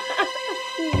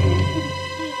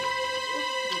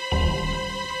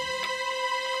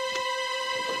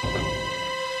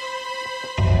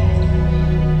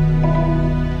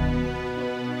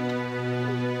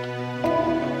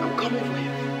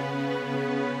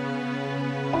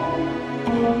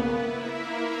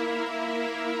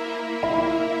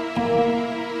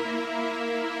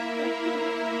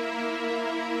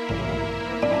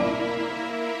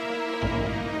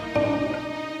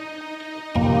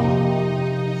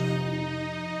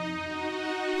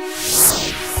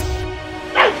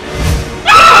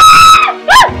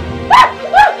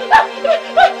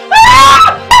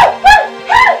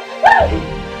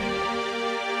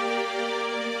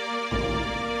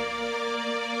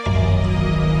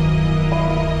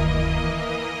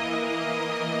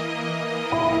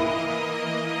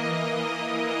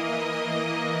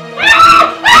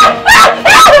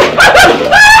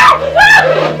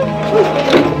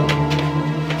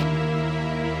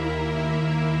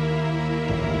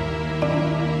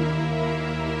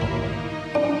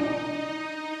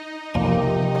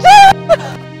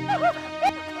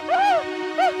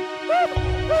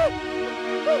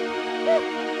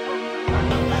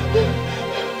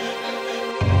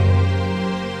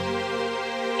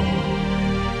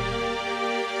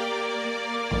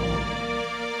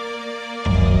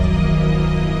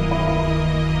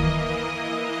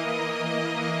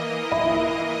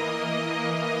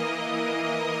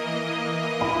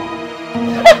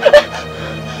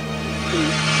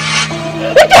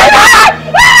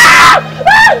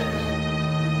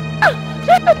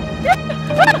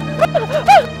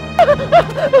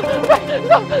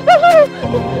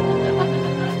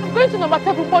 I'm going to number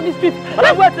 7 Bonnie Street.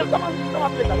 Wait,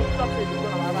 someone please.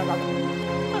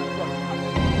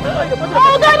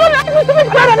 Oh God, don't let me do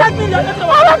it. God, let me.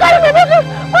 Oh my God, let me.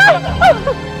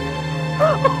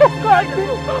 Oh God.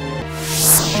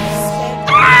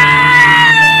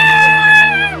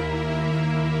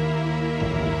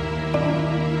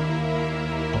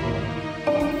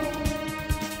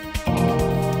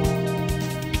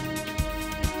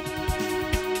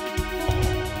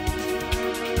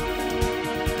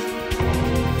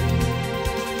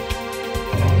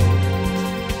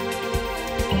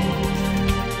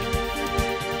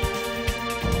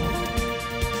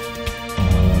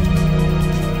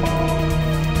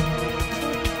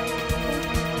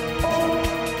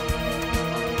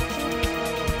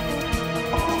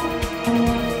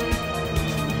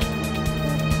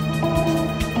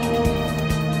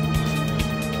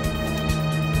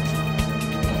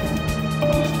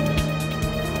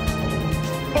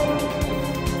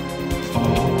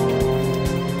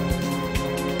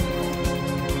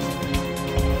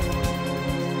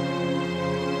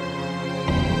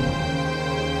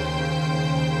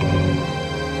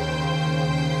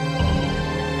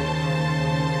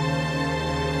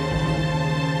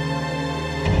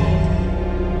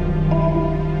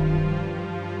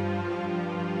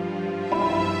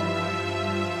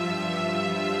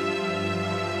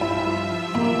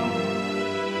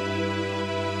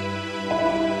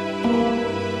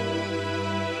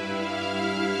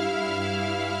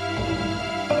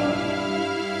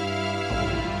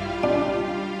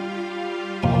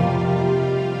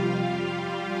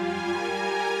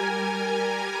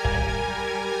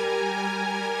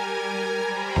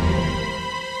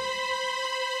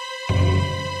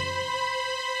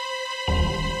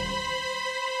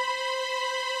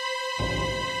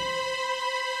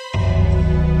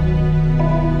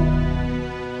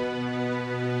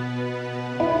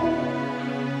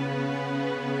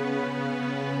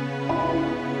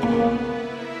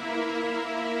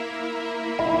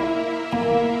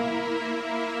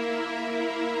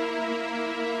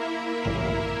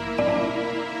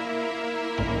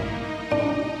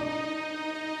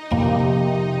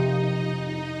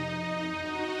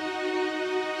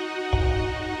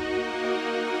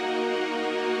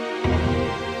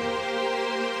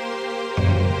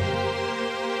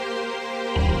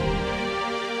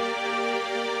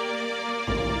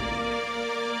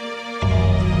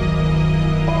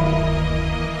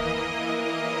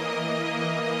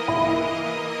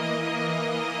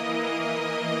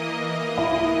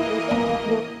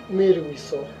 Mary we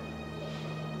saw?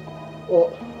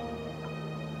 Or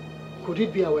could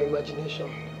it be our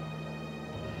imagination?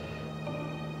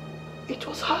 It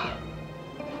was her.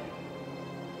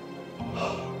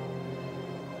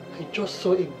 I just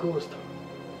saw a ghost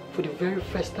for the very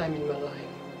first time in my life.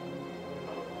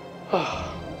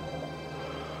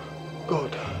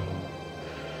 God,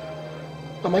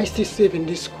 am I still safe in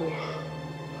this school?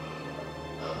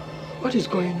 What is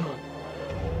going on?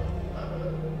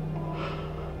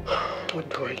 What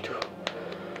do I do?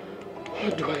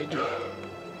 What do I do?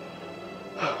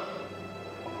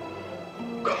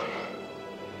 God.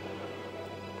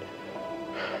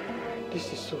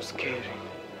 This is so scary.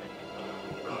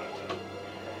 God.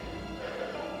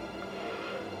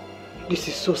 This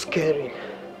is so scary.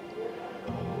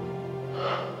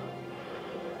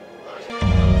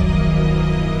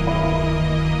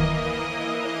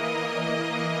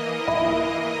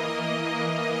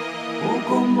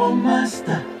 Okomo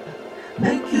master,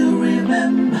 make you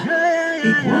remember.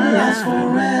 It won't last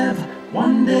forever.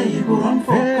 One day you go run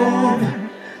for cover.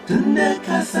 Tunde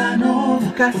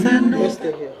Casanova. Let's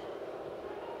stay here.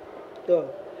 Yeah.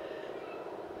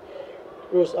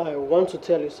 Rose, I want to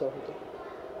tell you something.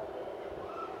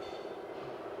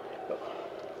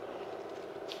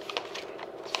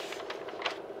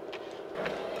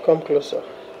 Come closer.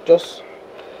 Just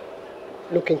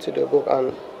look into the book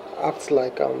and act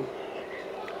like I'm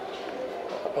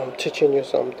teaching you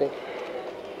something.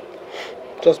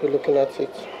 Just be looking at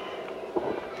it.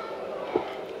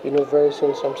 You know, very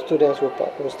soon some students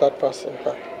will start passing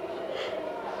by.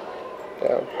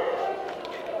 Yeah.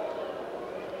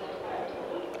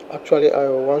 Actually, I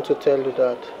want to tell you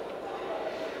that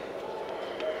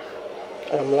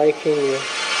I'm liking you.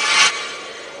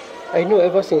 I know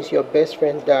ever since your best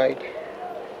friend died,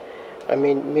 I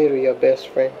mean Mary, your best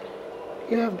friend,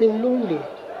 you have been lonely.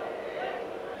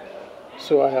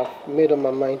 So I have made up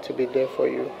my mind to be there for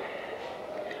you.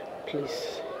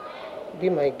 Please, be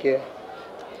my girl.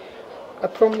 I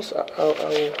promise I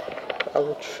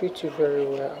will treat you very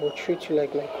well. I will treat you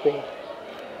like my queen.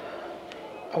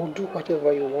 I will do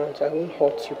whatever you want. I won't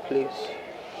hurt you, please.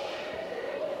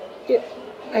 Yeah,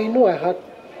 I know I had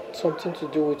something to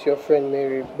do with your friend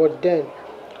Mary, but then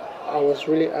I was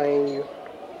really eyeing you.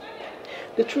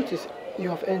 The truth is, you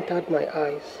have entered my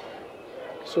eyes.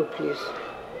 So please,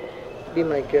 be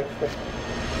my girlfriend.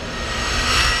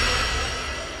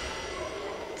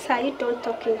 So are you done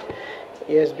talking?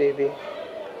 Yes, baby.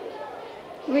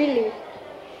 Really?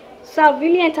 So I've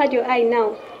really entered your eye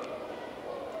now.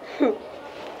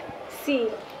 See,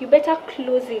 you better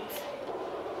close it.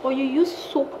 Or you use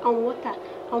soap and water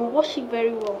and wash it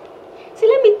very well. See,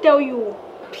 let me tell you,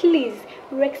 please,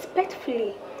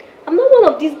 respectfully, I'm not one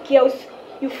of these girls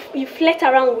you flirt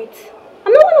around with.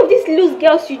 I'm not one of these loose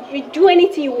girls you do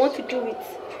anything you want to do with.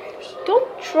 Don't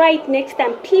try it next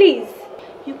time, please.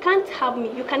 You can't have me.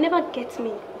 You can never get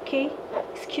me, okay?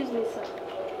 Excuse me, sir.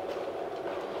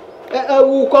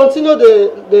 We'll continue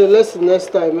the lesson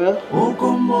next time, eh?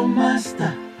 Okomo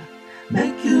master,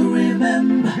 make you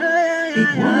remember. It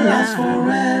won't last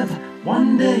forever.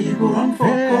 One day you go run for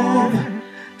cover.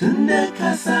 Tunde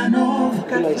Casanova.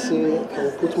 Can I say I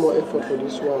will put more effort for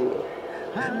this one?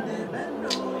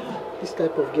 This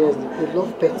type of girls, they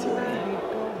love petting.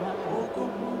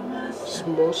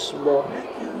 Small.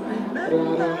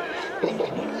 Rara.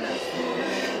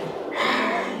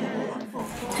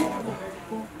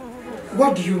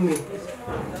 What do you mean?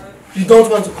 You don't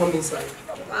want to come inside?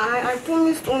 I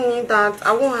promised Oni that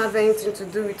I won't have anything to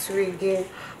do with you again.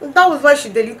 That was why she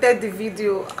deleted the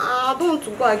video. I don't want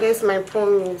to go against my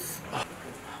promise.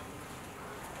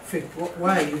 Faith,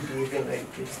 why are you behaving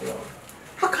like this now?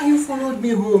 How can you follow me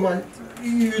home and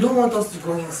you don't want us to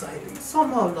go inside?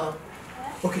 Somehow now.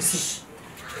 Okay, see.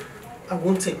 I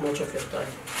won't take much of your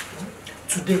time.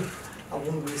 Today, I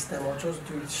won't waste time. I'll just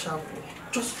do it sharply.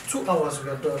 Just 2 hours we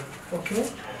are done.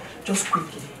 Okay? Just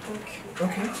quickly.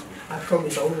 Okay? I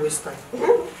promise I won't waste time.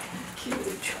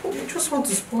 You just want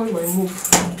to spoil my mood.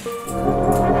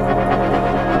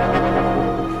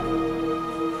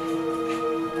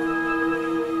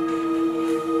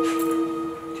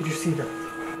 Did you see that?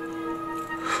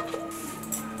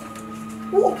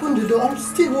 Who opened the door? I'm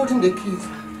still holding the keys.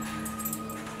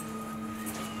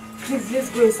 Please, let's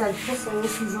go inside before someone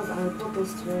sees us and report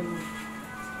us to everyone.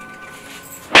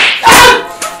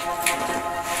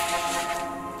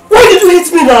 Why did you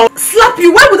hit me now? Slap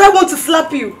you? Why would I want to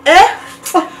slap you? Eh?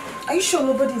 Are you sure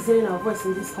nobody is hearing our voice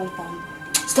in this compound?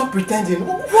 Stop pretending.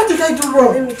 What did I do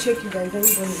wrong? Let me check you guys. Everybody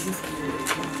is listening.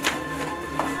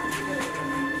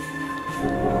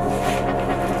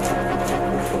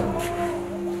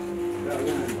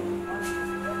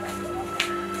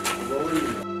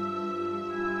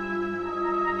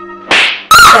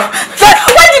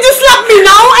 Why did you slap me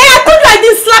now? I told you I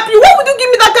didn't slap you. Why would you give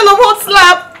me that kind of hot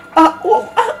slap?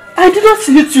 I did not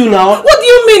hit you now. What do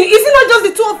you mean? Is it not just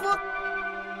the two of us?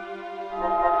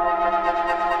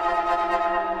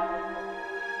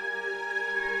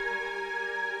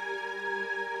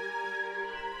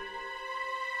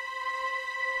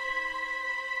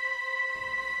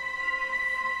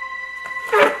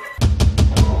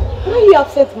 Why are you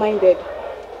absent-minded?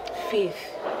 Faith.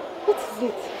 What is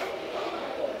it?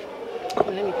 Oh,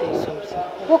 let me tell you something.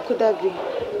 What could that be?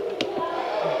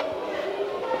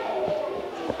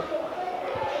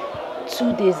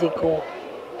 2 days ago,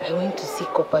 I went to see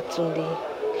Corper Tunde.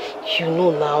 You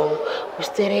know now, we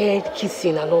started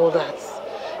kissing and all that.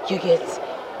 You get,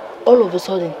 all of a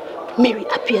sudden, Mary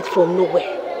appeared from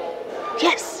nowhere.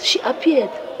 Yes, she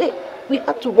appeared. Hey, We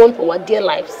had to run for our dear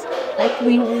lives. Like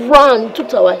we ran, took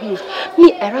to our heels.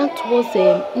 Me, I ran towards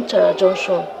Nchara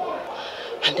Junction.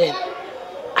 And then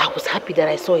I was happy that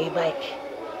I saw a bike.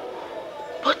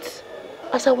 But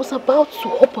as I was about to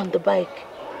hop on the bike,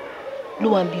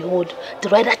 lo and behold, the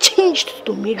rider changed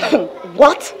to Mary.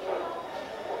 What?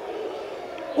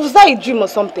 Was that a dream or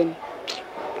something?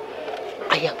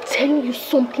 I am telling you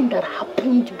something that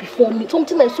happened before me.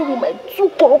 Something I saw with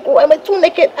my two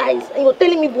naked eyes. And you're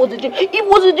telling me it was a dream. It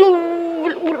was a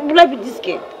dream. Will I be this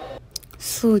scared?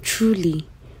 So truly,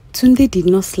 Tunde did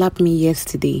not slap me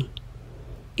yesterday.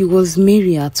 It was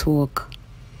Mary at work.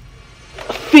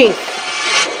 Faith!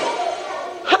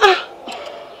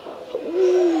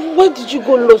 Where did you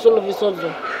go lost all of a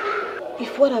sudden?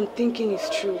 If what I'm thinking is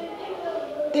true,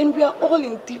 then we are all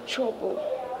in deep trouble.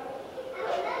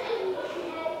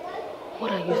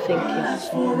 What are you thinking?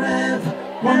 Forever.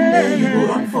 One day you will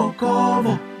run for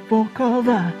cover, for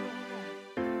cover.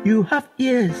 You have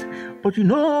ears, but you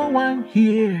no one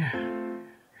hear.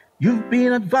 You've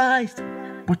been advised,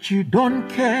 but you don't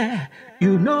care.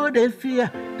 You know they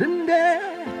fear, don't they?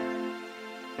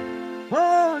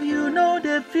 Oh, you know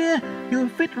they fear. You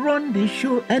fit run the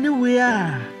show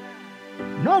anywhere.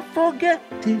 Not forget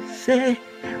to say,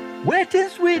 waiting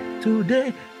sweet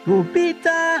today, go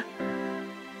bitter.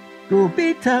 Go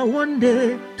bitter one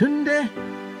day, Tunde.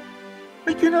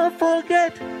 But you not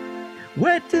forget,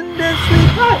 waiting the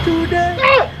sweet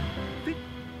today.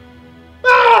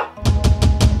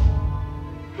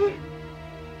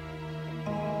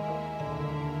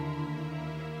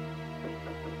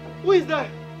 Who is that?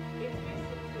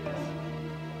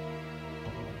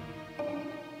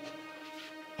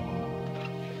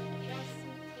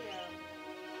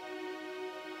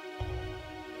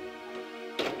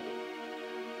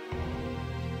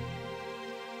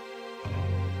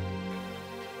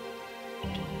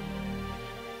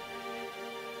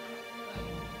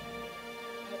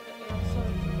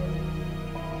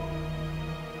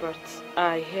 But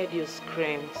I heard you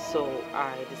scream, so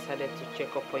I decided to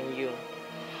check up on you.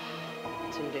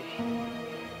 Tunde,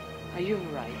 are you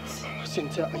right?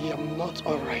 Cynthia, I am not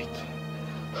alright.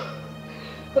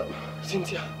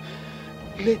 Cynthia,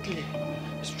 lately,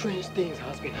 strange things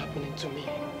has been happening to me.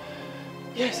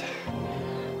 Yes,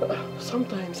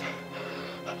 sometimes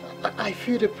I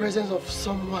feel the presence of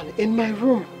someone in my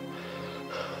room.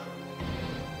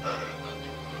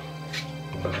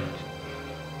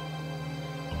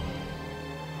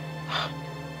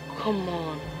 Come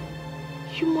on.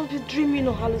 You must be dreaming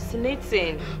or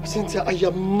hallucinating. Cynthia, I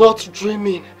am not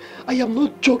dreaming. I am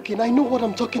not joking. I know what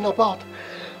I'm talking about.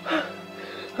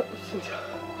 Cynthia,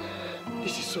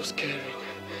 this is so scary.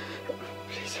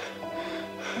 Please.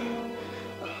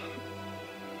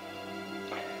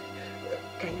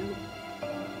 Can you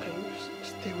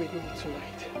stay with me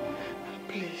tonight?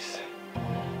 Please.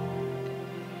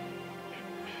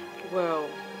 Well,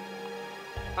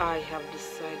 I have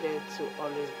decided to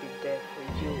always be there for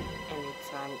you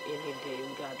anytime, any day,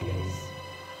 regardless.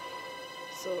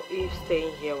 So if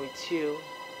staying here with you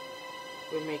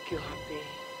will make you happy,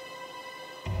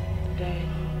 then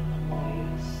I'm all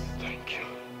yours. Thank you.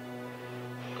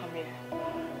 Come here.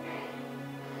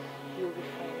 You'll be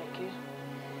fine, okay?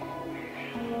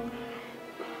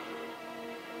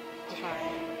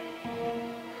 Fine.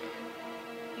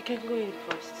 You can go in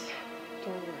first.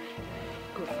 Don't worry.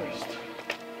 Go first.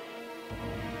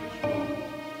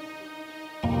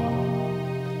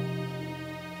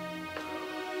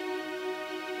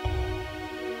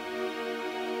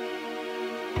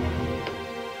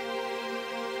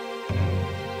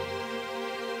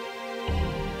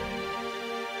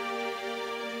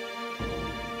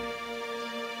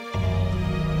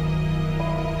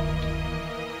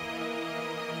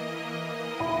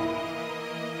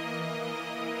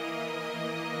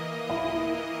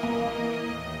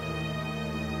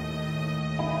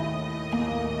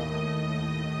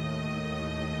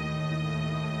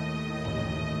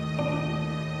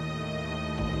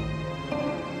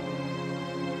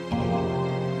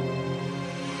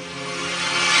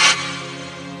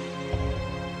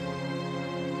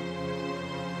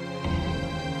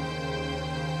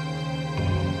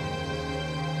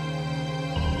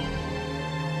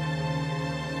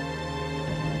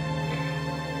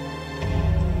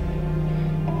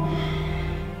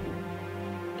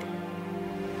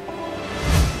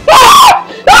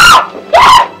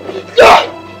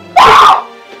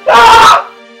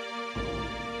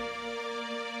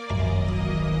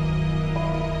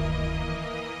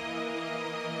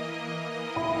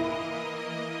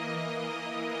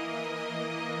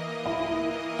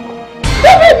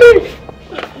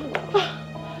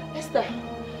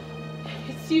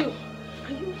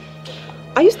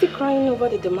 crying over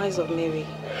the demise of Mary.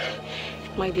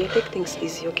 My dear, take things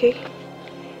easy, okay?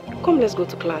 Come, let's go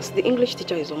to class. The English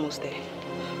teacher is almost there.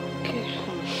 Okay. Come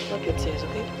on, wipe your tears,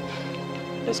 okay?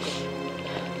 Let's go.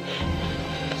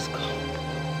 Let's go.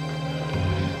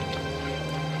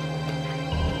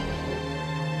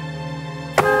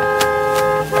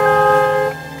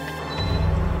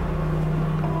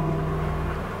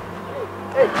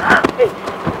 Hey,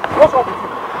 what's wrong with you?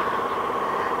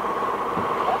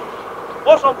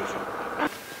 What's wrong with you?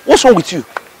 What's wrong with you?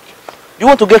 You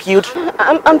want to get killed?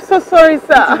 I'm so sorry,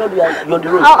 sir. You know you're on the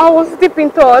road. I was deep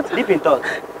in thought. Deep in thought?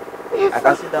 Yes, I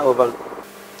can see that over.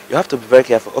 You have to be very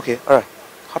careful. Okay, alright.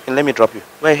 Hop in, let me drop you.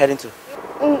 Where are you heading to?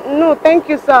 No, thank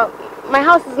you, sir. My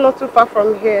house is not too far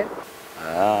from here.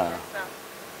 Ah.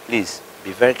 Please,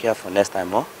 be very careful next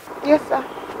time, huh? Yes, sir.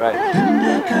 Right. Them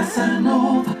they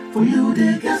Casanova, for you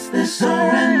they guess they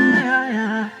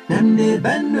surrender. Them they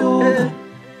bend over,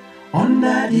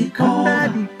 under the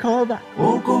cover.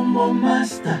 Oh, come on,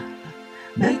 master,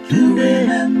 make you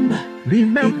remember. It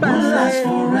won't last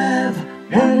forever.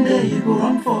 One day you go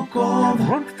run for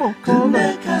cover. Them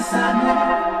they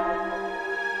Casanova.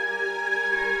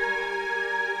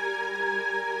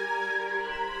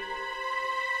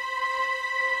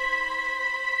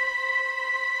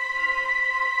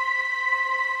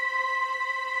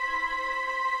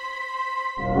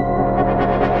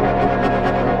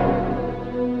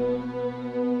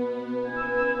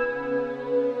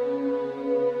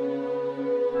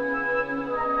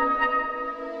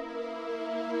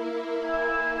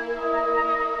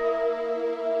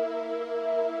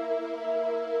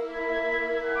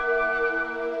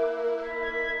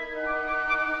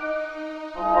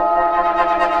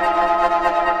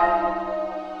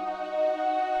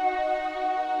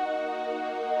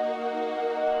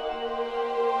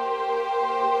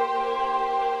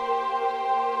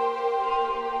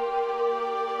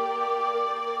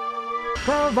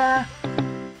 Cover.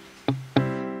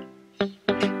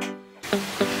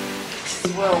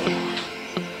 Well,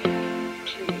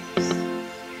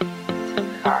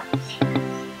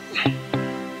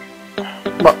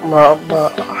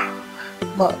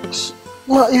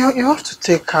 Ma, you have to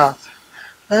take heart.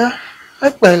 You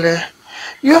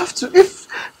have to. If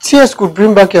tears could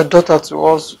bring back your daughter to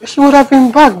us, she would have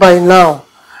been back by now.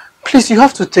 Please, you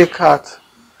have to take heart.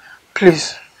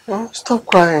 Please, stop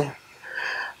crying.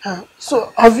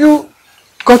 So, have you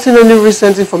gotten any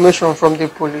recent information from the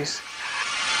police?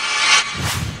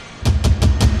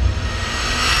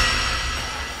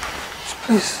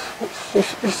 Please,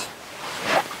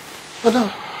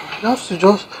 madam, you have to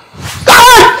just...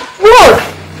 What?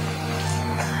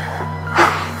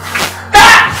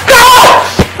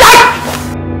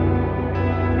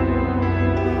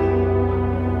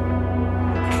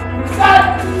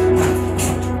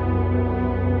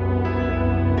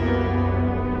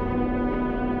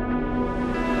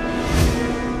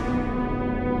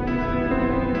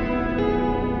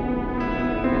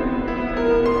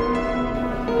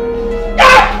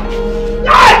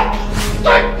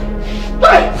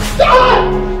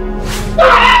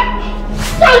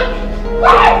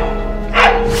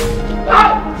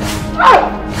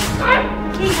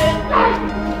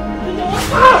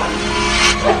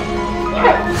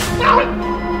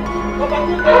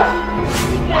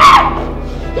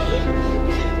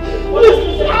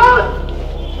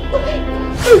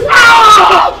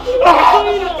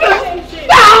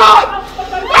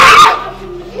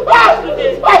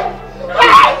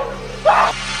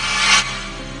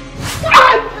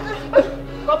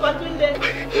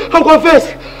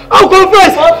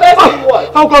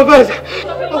 I'll confess.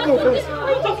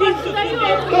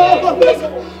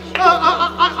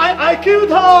 I killed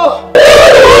her.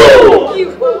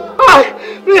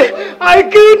 I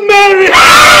killed Mary.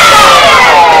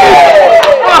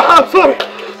 I'm sorry.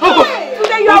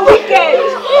 Today you are wicked.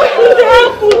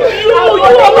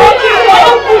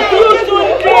 How could you?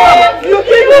 You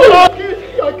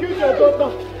killed your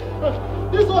daughter.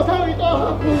 This was how it all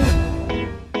happened.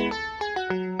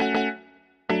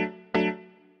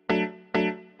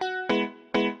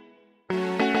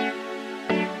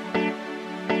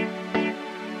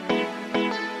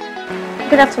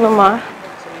 Good afternoon, Ma.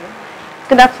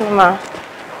 Good afternoon, Ma.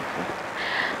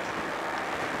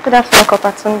 Good afternoon,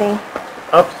 Corper Tunde.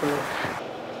 Afternoon.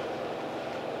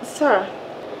 Sir,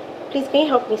 please can you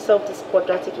help me solve this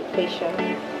quadratic equation?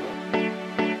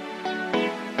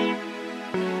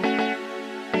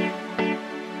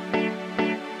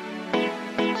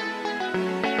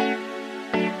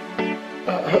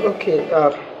 Okay,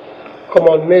 come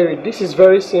on, Mary. This is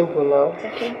very simple now.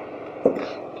 Okay.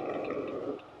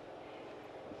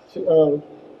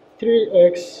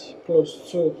 3x plus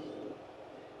 2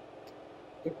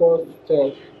 equals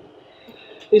to 10.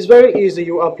 It's very easy.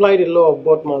 You apply the law of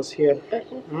Bodmer's here.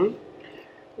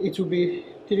 It will be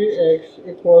 3x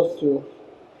equals to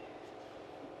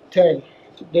 10.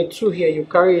 The 2 here, you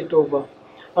carry it over.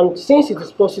 And since it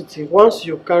is positive, once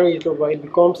you carry it over, it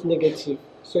becomes negative.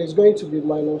 So it's going to be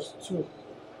minus 2.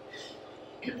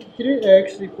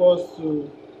 3x equals to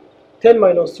 10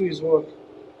 minus 2 is what?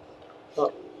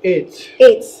 8.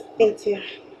 8, yeah.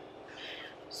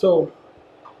 So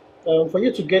for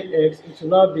you to get x, it will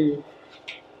now be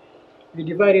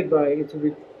divided by, it will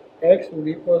be x will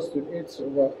be equals to 8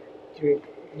 over 3.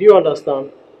 Do you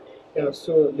understand? Yeah,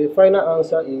 so the final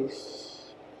answer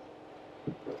is...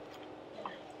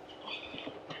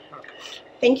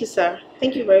 Thank you, sir.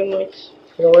 Thank you very much.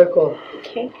 You're welcome.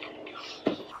 Okay.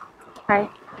 Bye.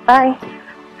 Bye.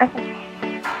 Okay.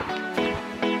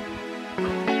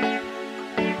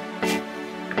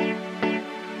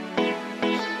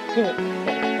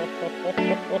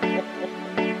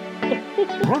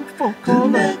 Run for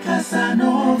cover.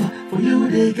 Casanova, for you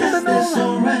they guess they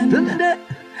surrender.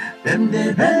 Them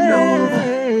they bend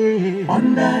over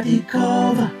under the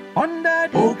cover. Under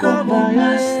the cover,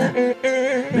 master.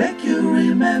 Make you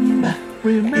remember.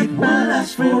 It will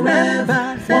last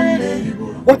forever. One day you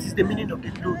will. What is the meaning of the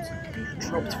note you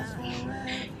dropped for me?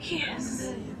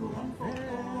 Yes.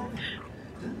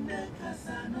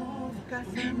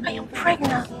 I am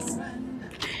pregnant.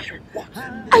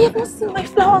 I have not seen my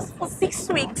flowers for 6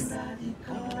 weeks.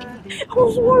 I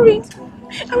was worried.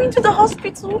 I went to the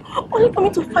hospital only for me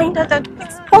to find out that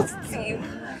it's positive.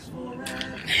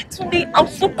 Today I'm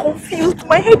so confused.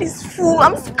 My head is full.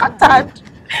 I'm scattered.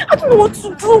 I don't know what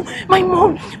to do. My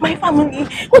mom, my family.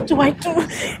 What do I do?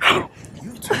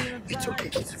 It's okay.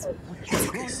 It's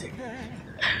okay. See,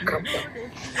 calm down.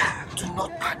 Do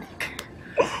not panic.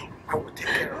 I will take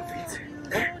care of it.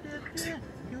 See,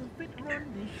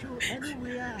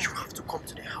 you have to come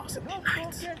to the house in the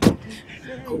night.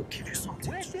 I will give you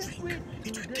something to drink.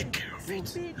 It will take care of it.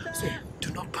 So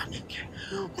do not panic.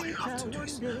 All you have to do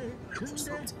is look for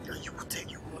something that you will tell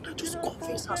your mother. Just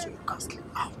convince her so you can sleep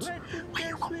out. When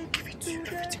you come, we'll give it to you.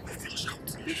 Everything will flush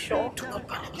out. You sure? Do not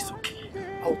panic. It's okay.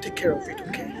 I will take care of it,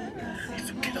 okay?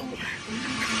 It's okay, don't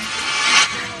worry.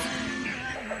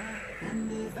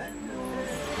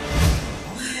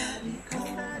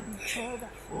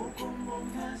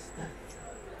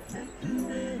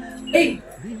 Hey!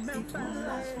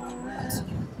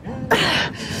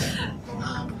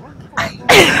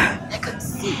 I can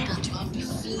see that you have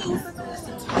refused to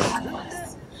listen to my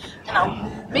advice. And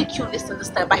I'll make you listen this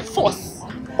time by force.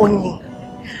 Oni,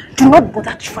 do not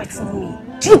bother threatening me.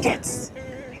 Do you get?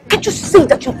 Can't you see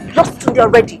that you've lost Tunde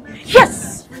already?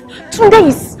 Yes! Tunde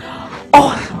is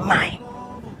all mine.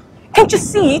 Can't you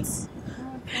see it?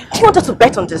 Do you want us to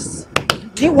bet on this?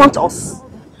 Do you want us?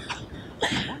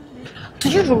 Do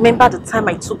you remember the time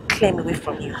I took Clem away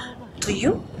from you? Do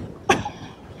you?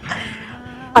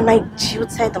 And I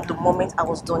jilted him the moment I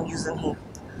was done using him.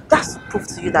 That's proof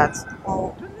to you that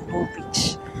you're not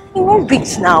rich. You're not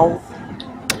rich now.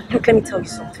 Look, let me tell you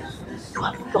something. You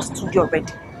have lost Tunde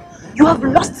already. You have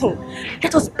lost him.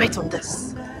 Let us bet on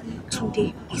this.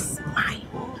 Tunde is mine.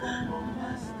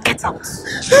 Get out.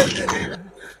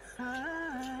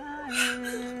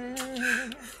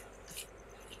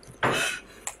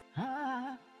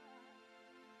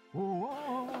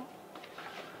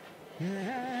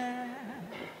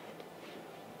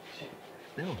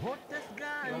 The hottest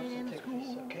guy in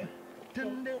school.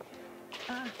 Tunde,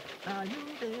 now you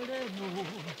didn't know.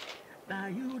 Now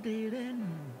you didn't.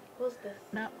 What's this?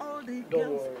 Now all the Don't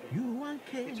girls worry. you want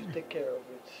It came will take care of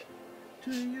it.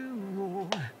 to you.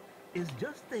 It's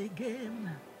just a game.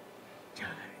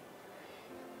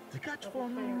 To catch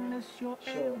fun is your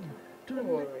aim. Don't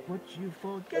worry. What you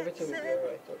forget, Everything will be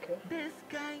alright, okay? this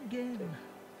kind game.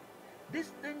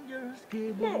 This dangerous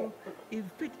game, No. if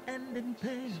it end in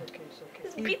pain, It's okay.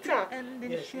 It's if bitter. it end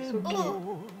in Yes, it's shame, okay.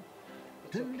 oh,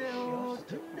 It's okay. You have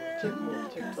to take more.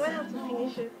 Take more. Do I have to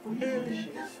finish it? Finish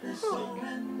it. Just take it.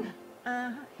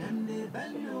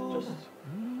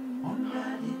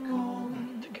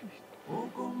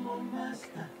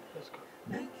 Let's go.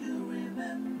 make you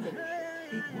remember,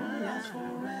 it will last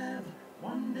forever.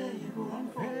 One day you go on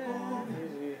for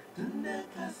Easy. Tunde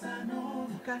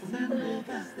Casanova,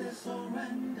 Casanova, they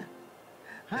surrender,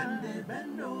 and they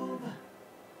bend over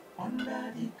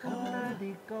under the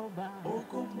cover.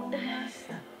 Okomo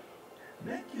Master,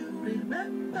 make you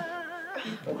remember,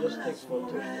 it I'll will just take last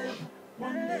photos. forever.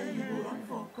 One day you go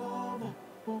on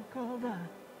for cover.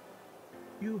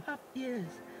 You have ears,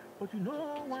 but you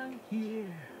no one hear.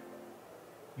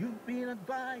 You've been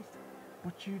advised,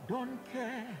 but you don't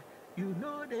care. You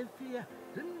know they fear.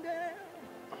 Tunde,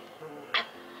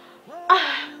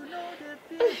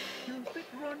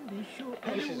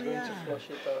 This is going to flush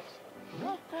it out.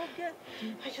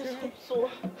 I just hope so.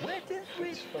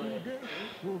 It's fine.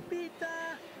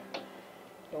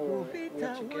 Don't worry,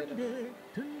 we're together.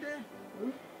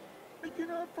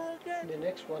 In the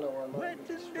next 1 hour, man,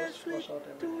 just flush out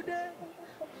everything.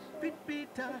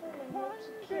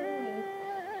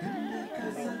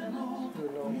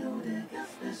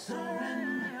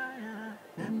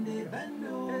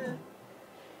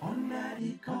 Under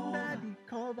the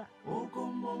cover, oh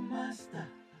come on master,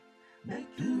 make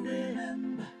you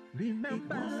remember, it won't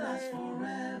last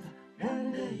forever.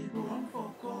 One day you go run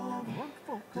for cover,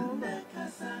 Tunde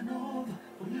Casanova,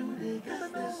 for you they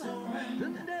got the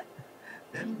surrender.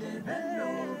 Them they bend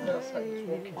over,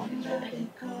 under the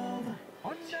cover,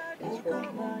 oh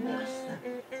come on master,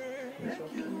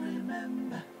 make you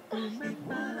remember, it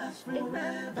won't last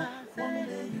forever. One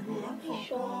day you go run for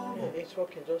cover. Yeah, it's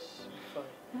okay, just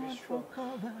fine. Run for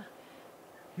cover.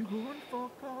 You go run for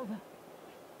cover.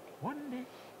 One day,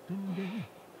 today,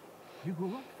 you go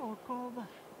run for cover.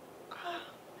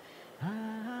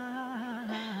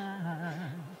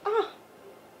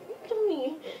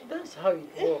 Tommy. That's how it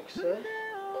works, eh?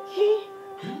 Okay.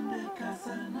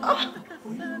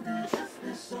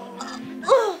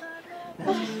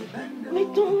 My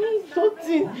tummy is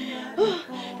hurting.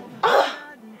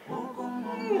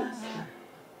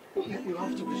 You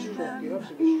have to be strong. You have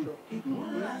to be strong. You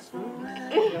have to be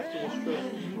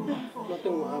strong.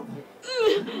 Nothing will happen.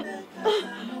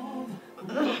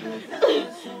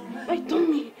 My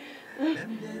tummy.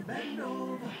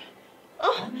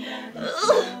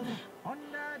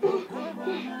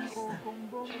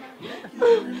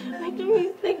 My tummy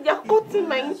is like they're cutting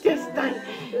my intestine.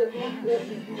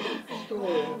 Don't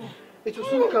worry. It will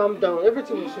soon calm down.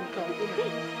 Everything will soon calm down.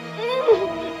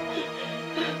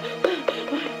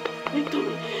 My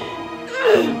tummy.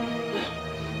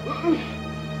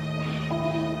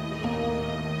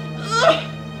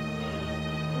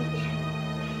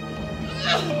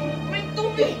 My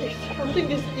tummy. I think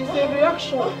this is a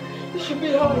reaction. This should be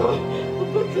hard.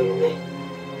 Papa tummy.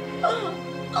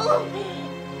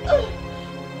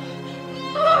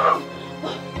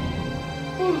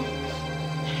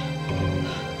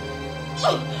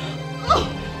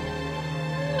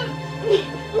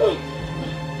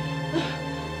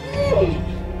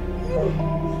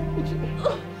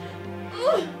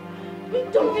 My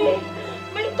tummy.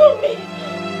 My tummy.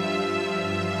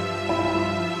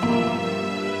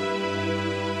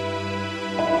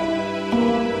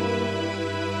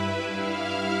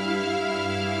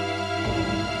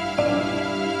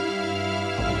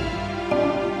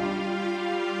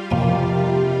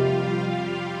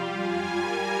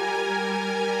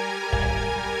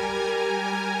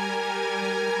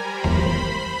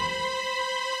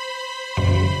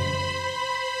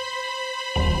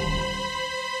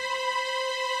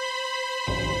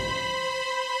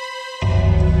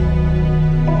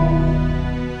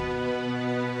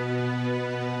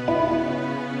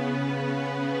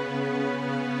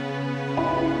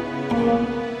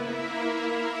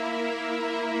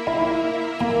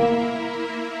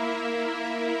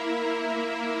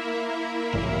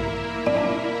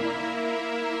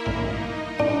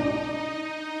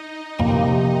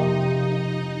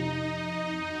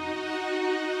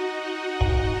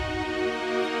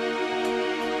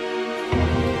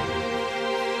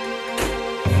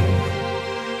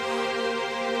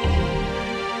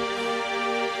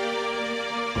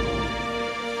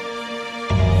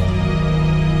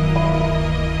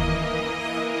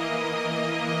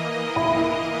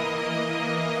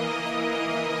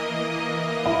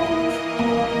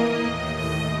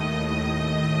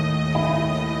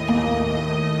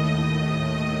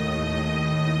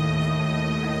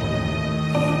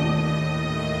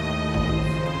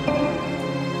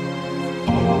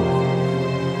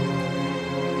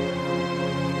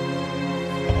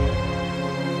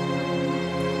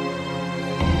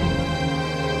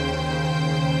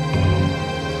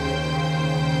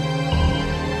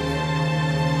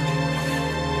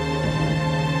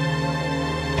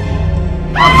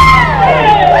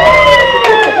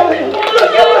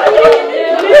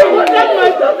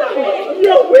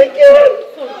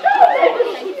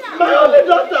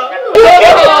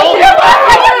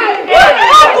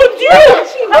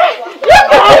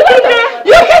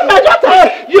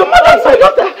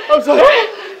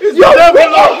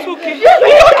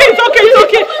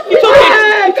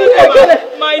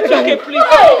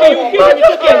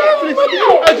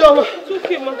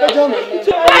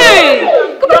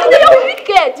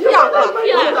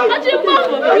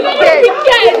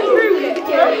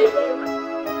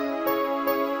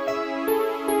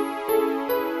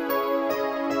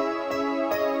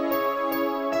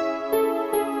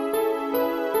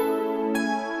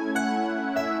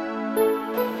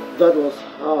 that was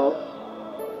how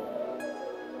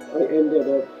I ended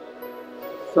up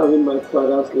serving my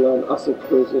father's land as a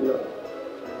prisoner.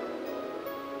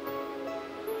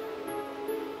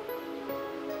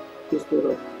 Instead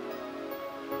of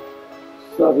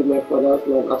serving my father's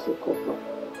land as a corper.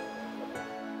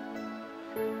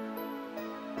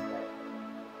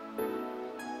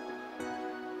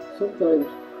 Sometimes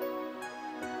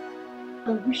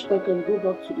I wish I can go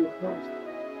back to the past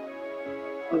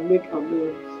and make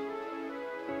amends.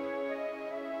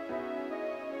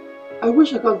 I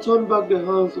wish I can turn back the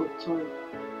hands of time.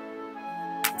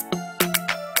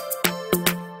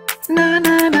 Na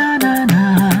na na na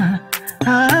na.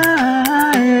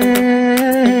 Ah,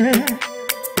 yeah.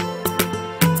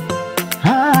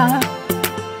 Ah.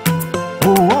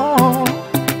 Oh,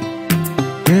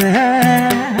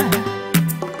 yeah.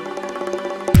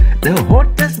 The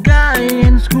hottest guy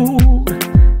in school.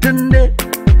 Tunde,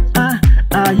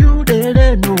 you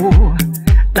didn't know.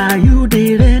 Now you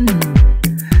didn't.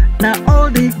 Now all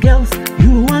the girls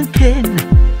you want kin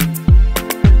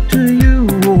to you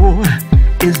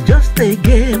is just a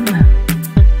game.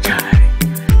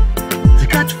 To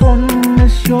catch fun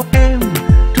is your aim.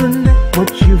 But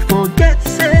you forget,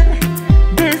 say,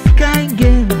 this kind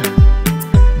game,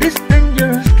 this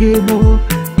dangerous game, oh,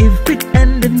 if it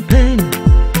end in pain,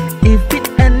 if it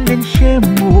end in shame,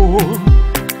 oh,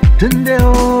 Tunde,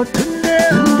 oh, Tunde,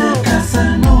 oh. Tunde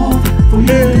Casanova, for you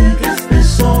the gas they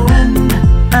surrender,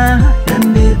 then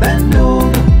they bend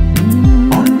over,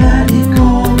 under the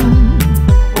collar,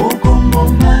 oh, come on,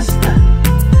 master,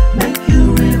 make you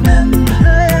remember,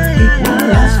 it won't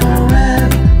last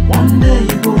forever, one day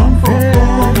you go on for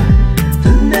cover,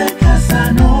 Tunde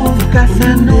Casanova,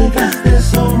 Casanova, they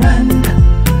surrender,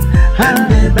 and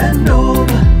they bend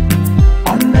over,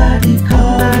 under the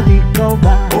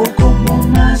cover, oh, come on,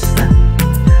 master,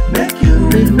 make you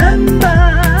remember,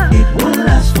 it won't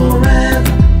last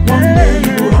forever, one day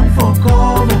you go run for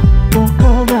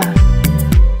cover,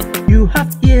 you have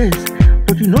ears,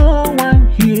 but you know one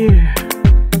here,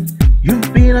 you've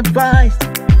been advised,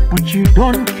 but you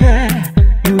don't care,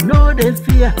 you know they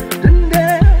fear,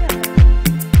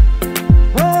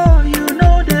 oh, you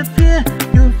know they fear,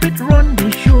 you fit run the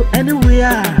show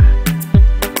anywhere,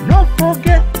 don't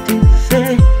forget to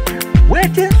say,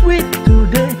 waiting sweet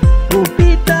today, go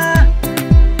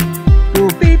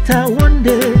bitter one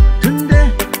day, Tunde,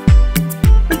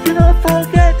 but you don't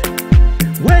forget,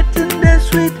 waiting the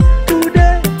sweet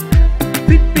today,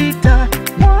 bitter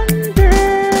one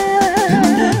day.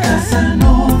 Tunde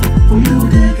Casanova, for you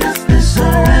they gas they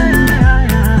surrender,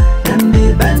 then they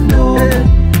bend over,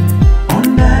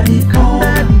 under the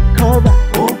cover,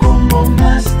 oh come on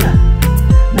master,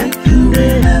 make you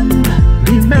remember,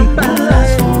 it won't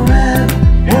last forever,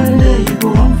 one day you go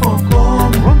run for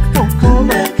cover,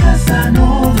 Tunde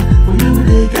Casanova, for you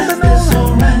they gas they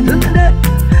surrender,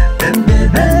 then they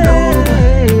bend over,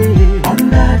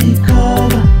 under the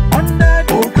cover,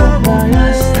 oh come on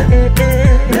master,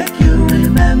 make you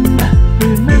remember,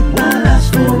 it won't last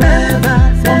forever,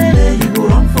 one day you go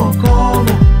run for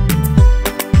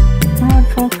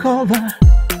cover,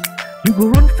 you go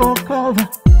run for cover,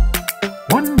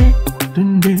 one day,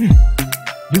 Tunde,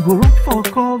 you go run for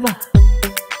cover.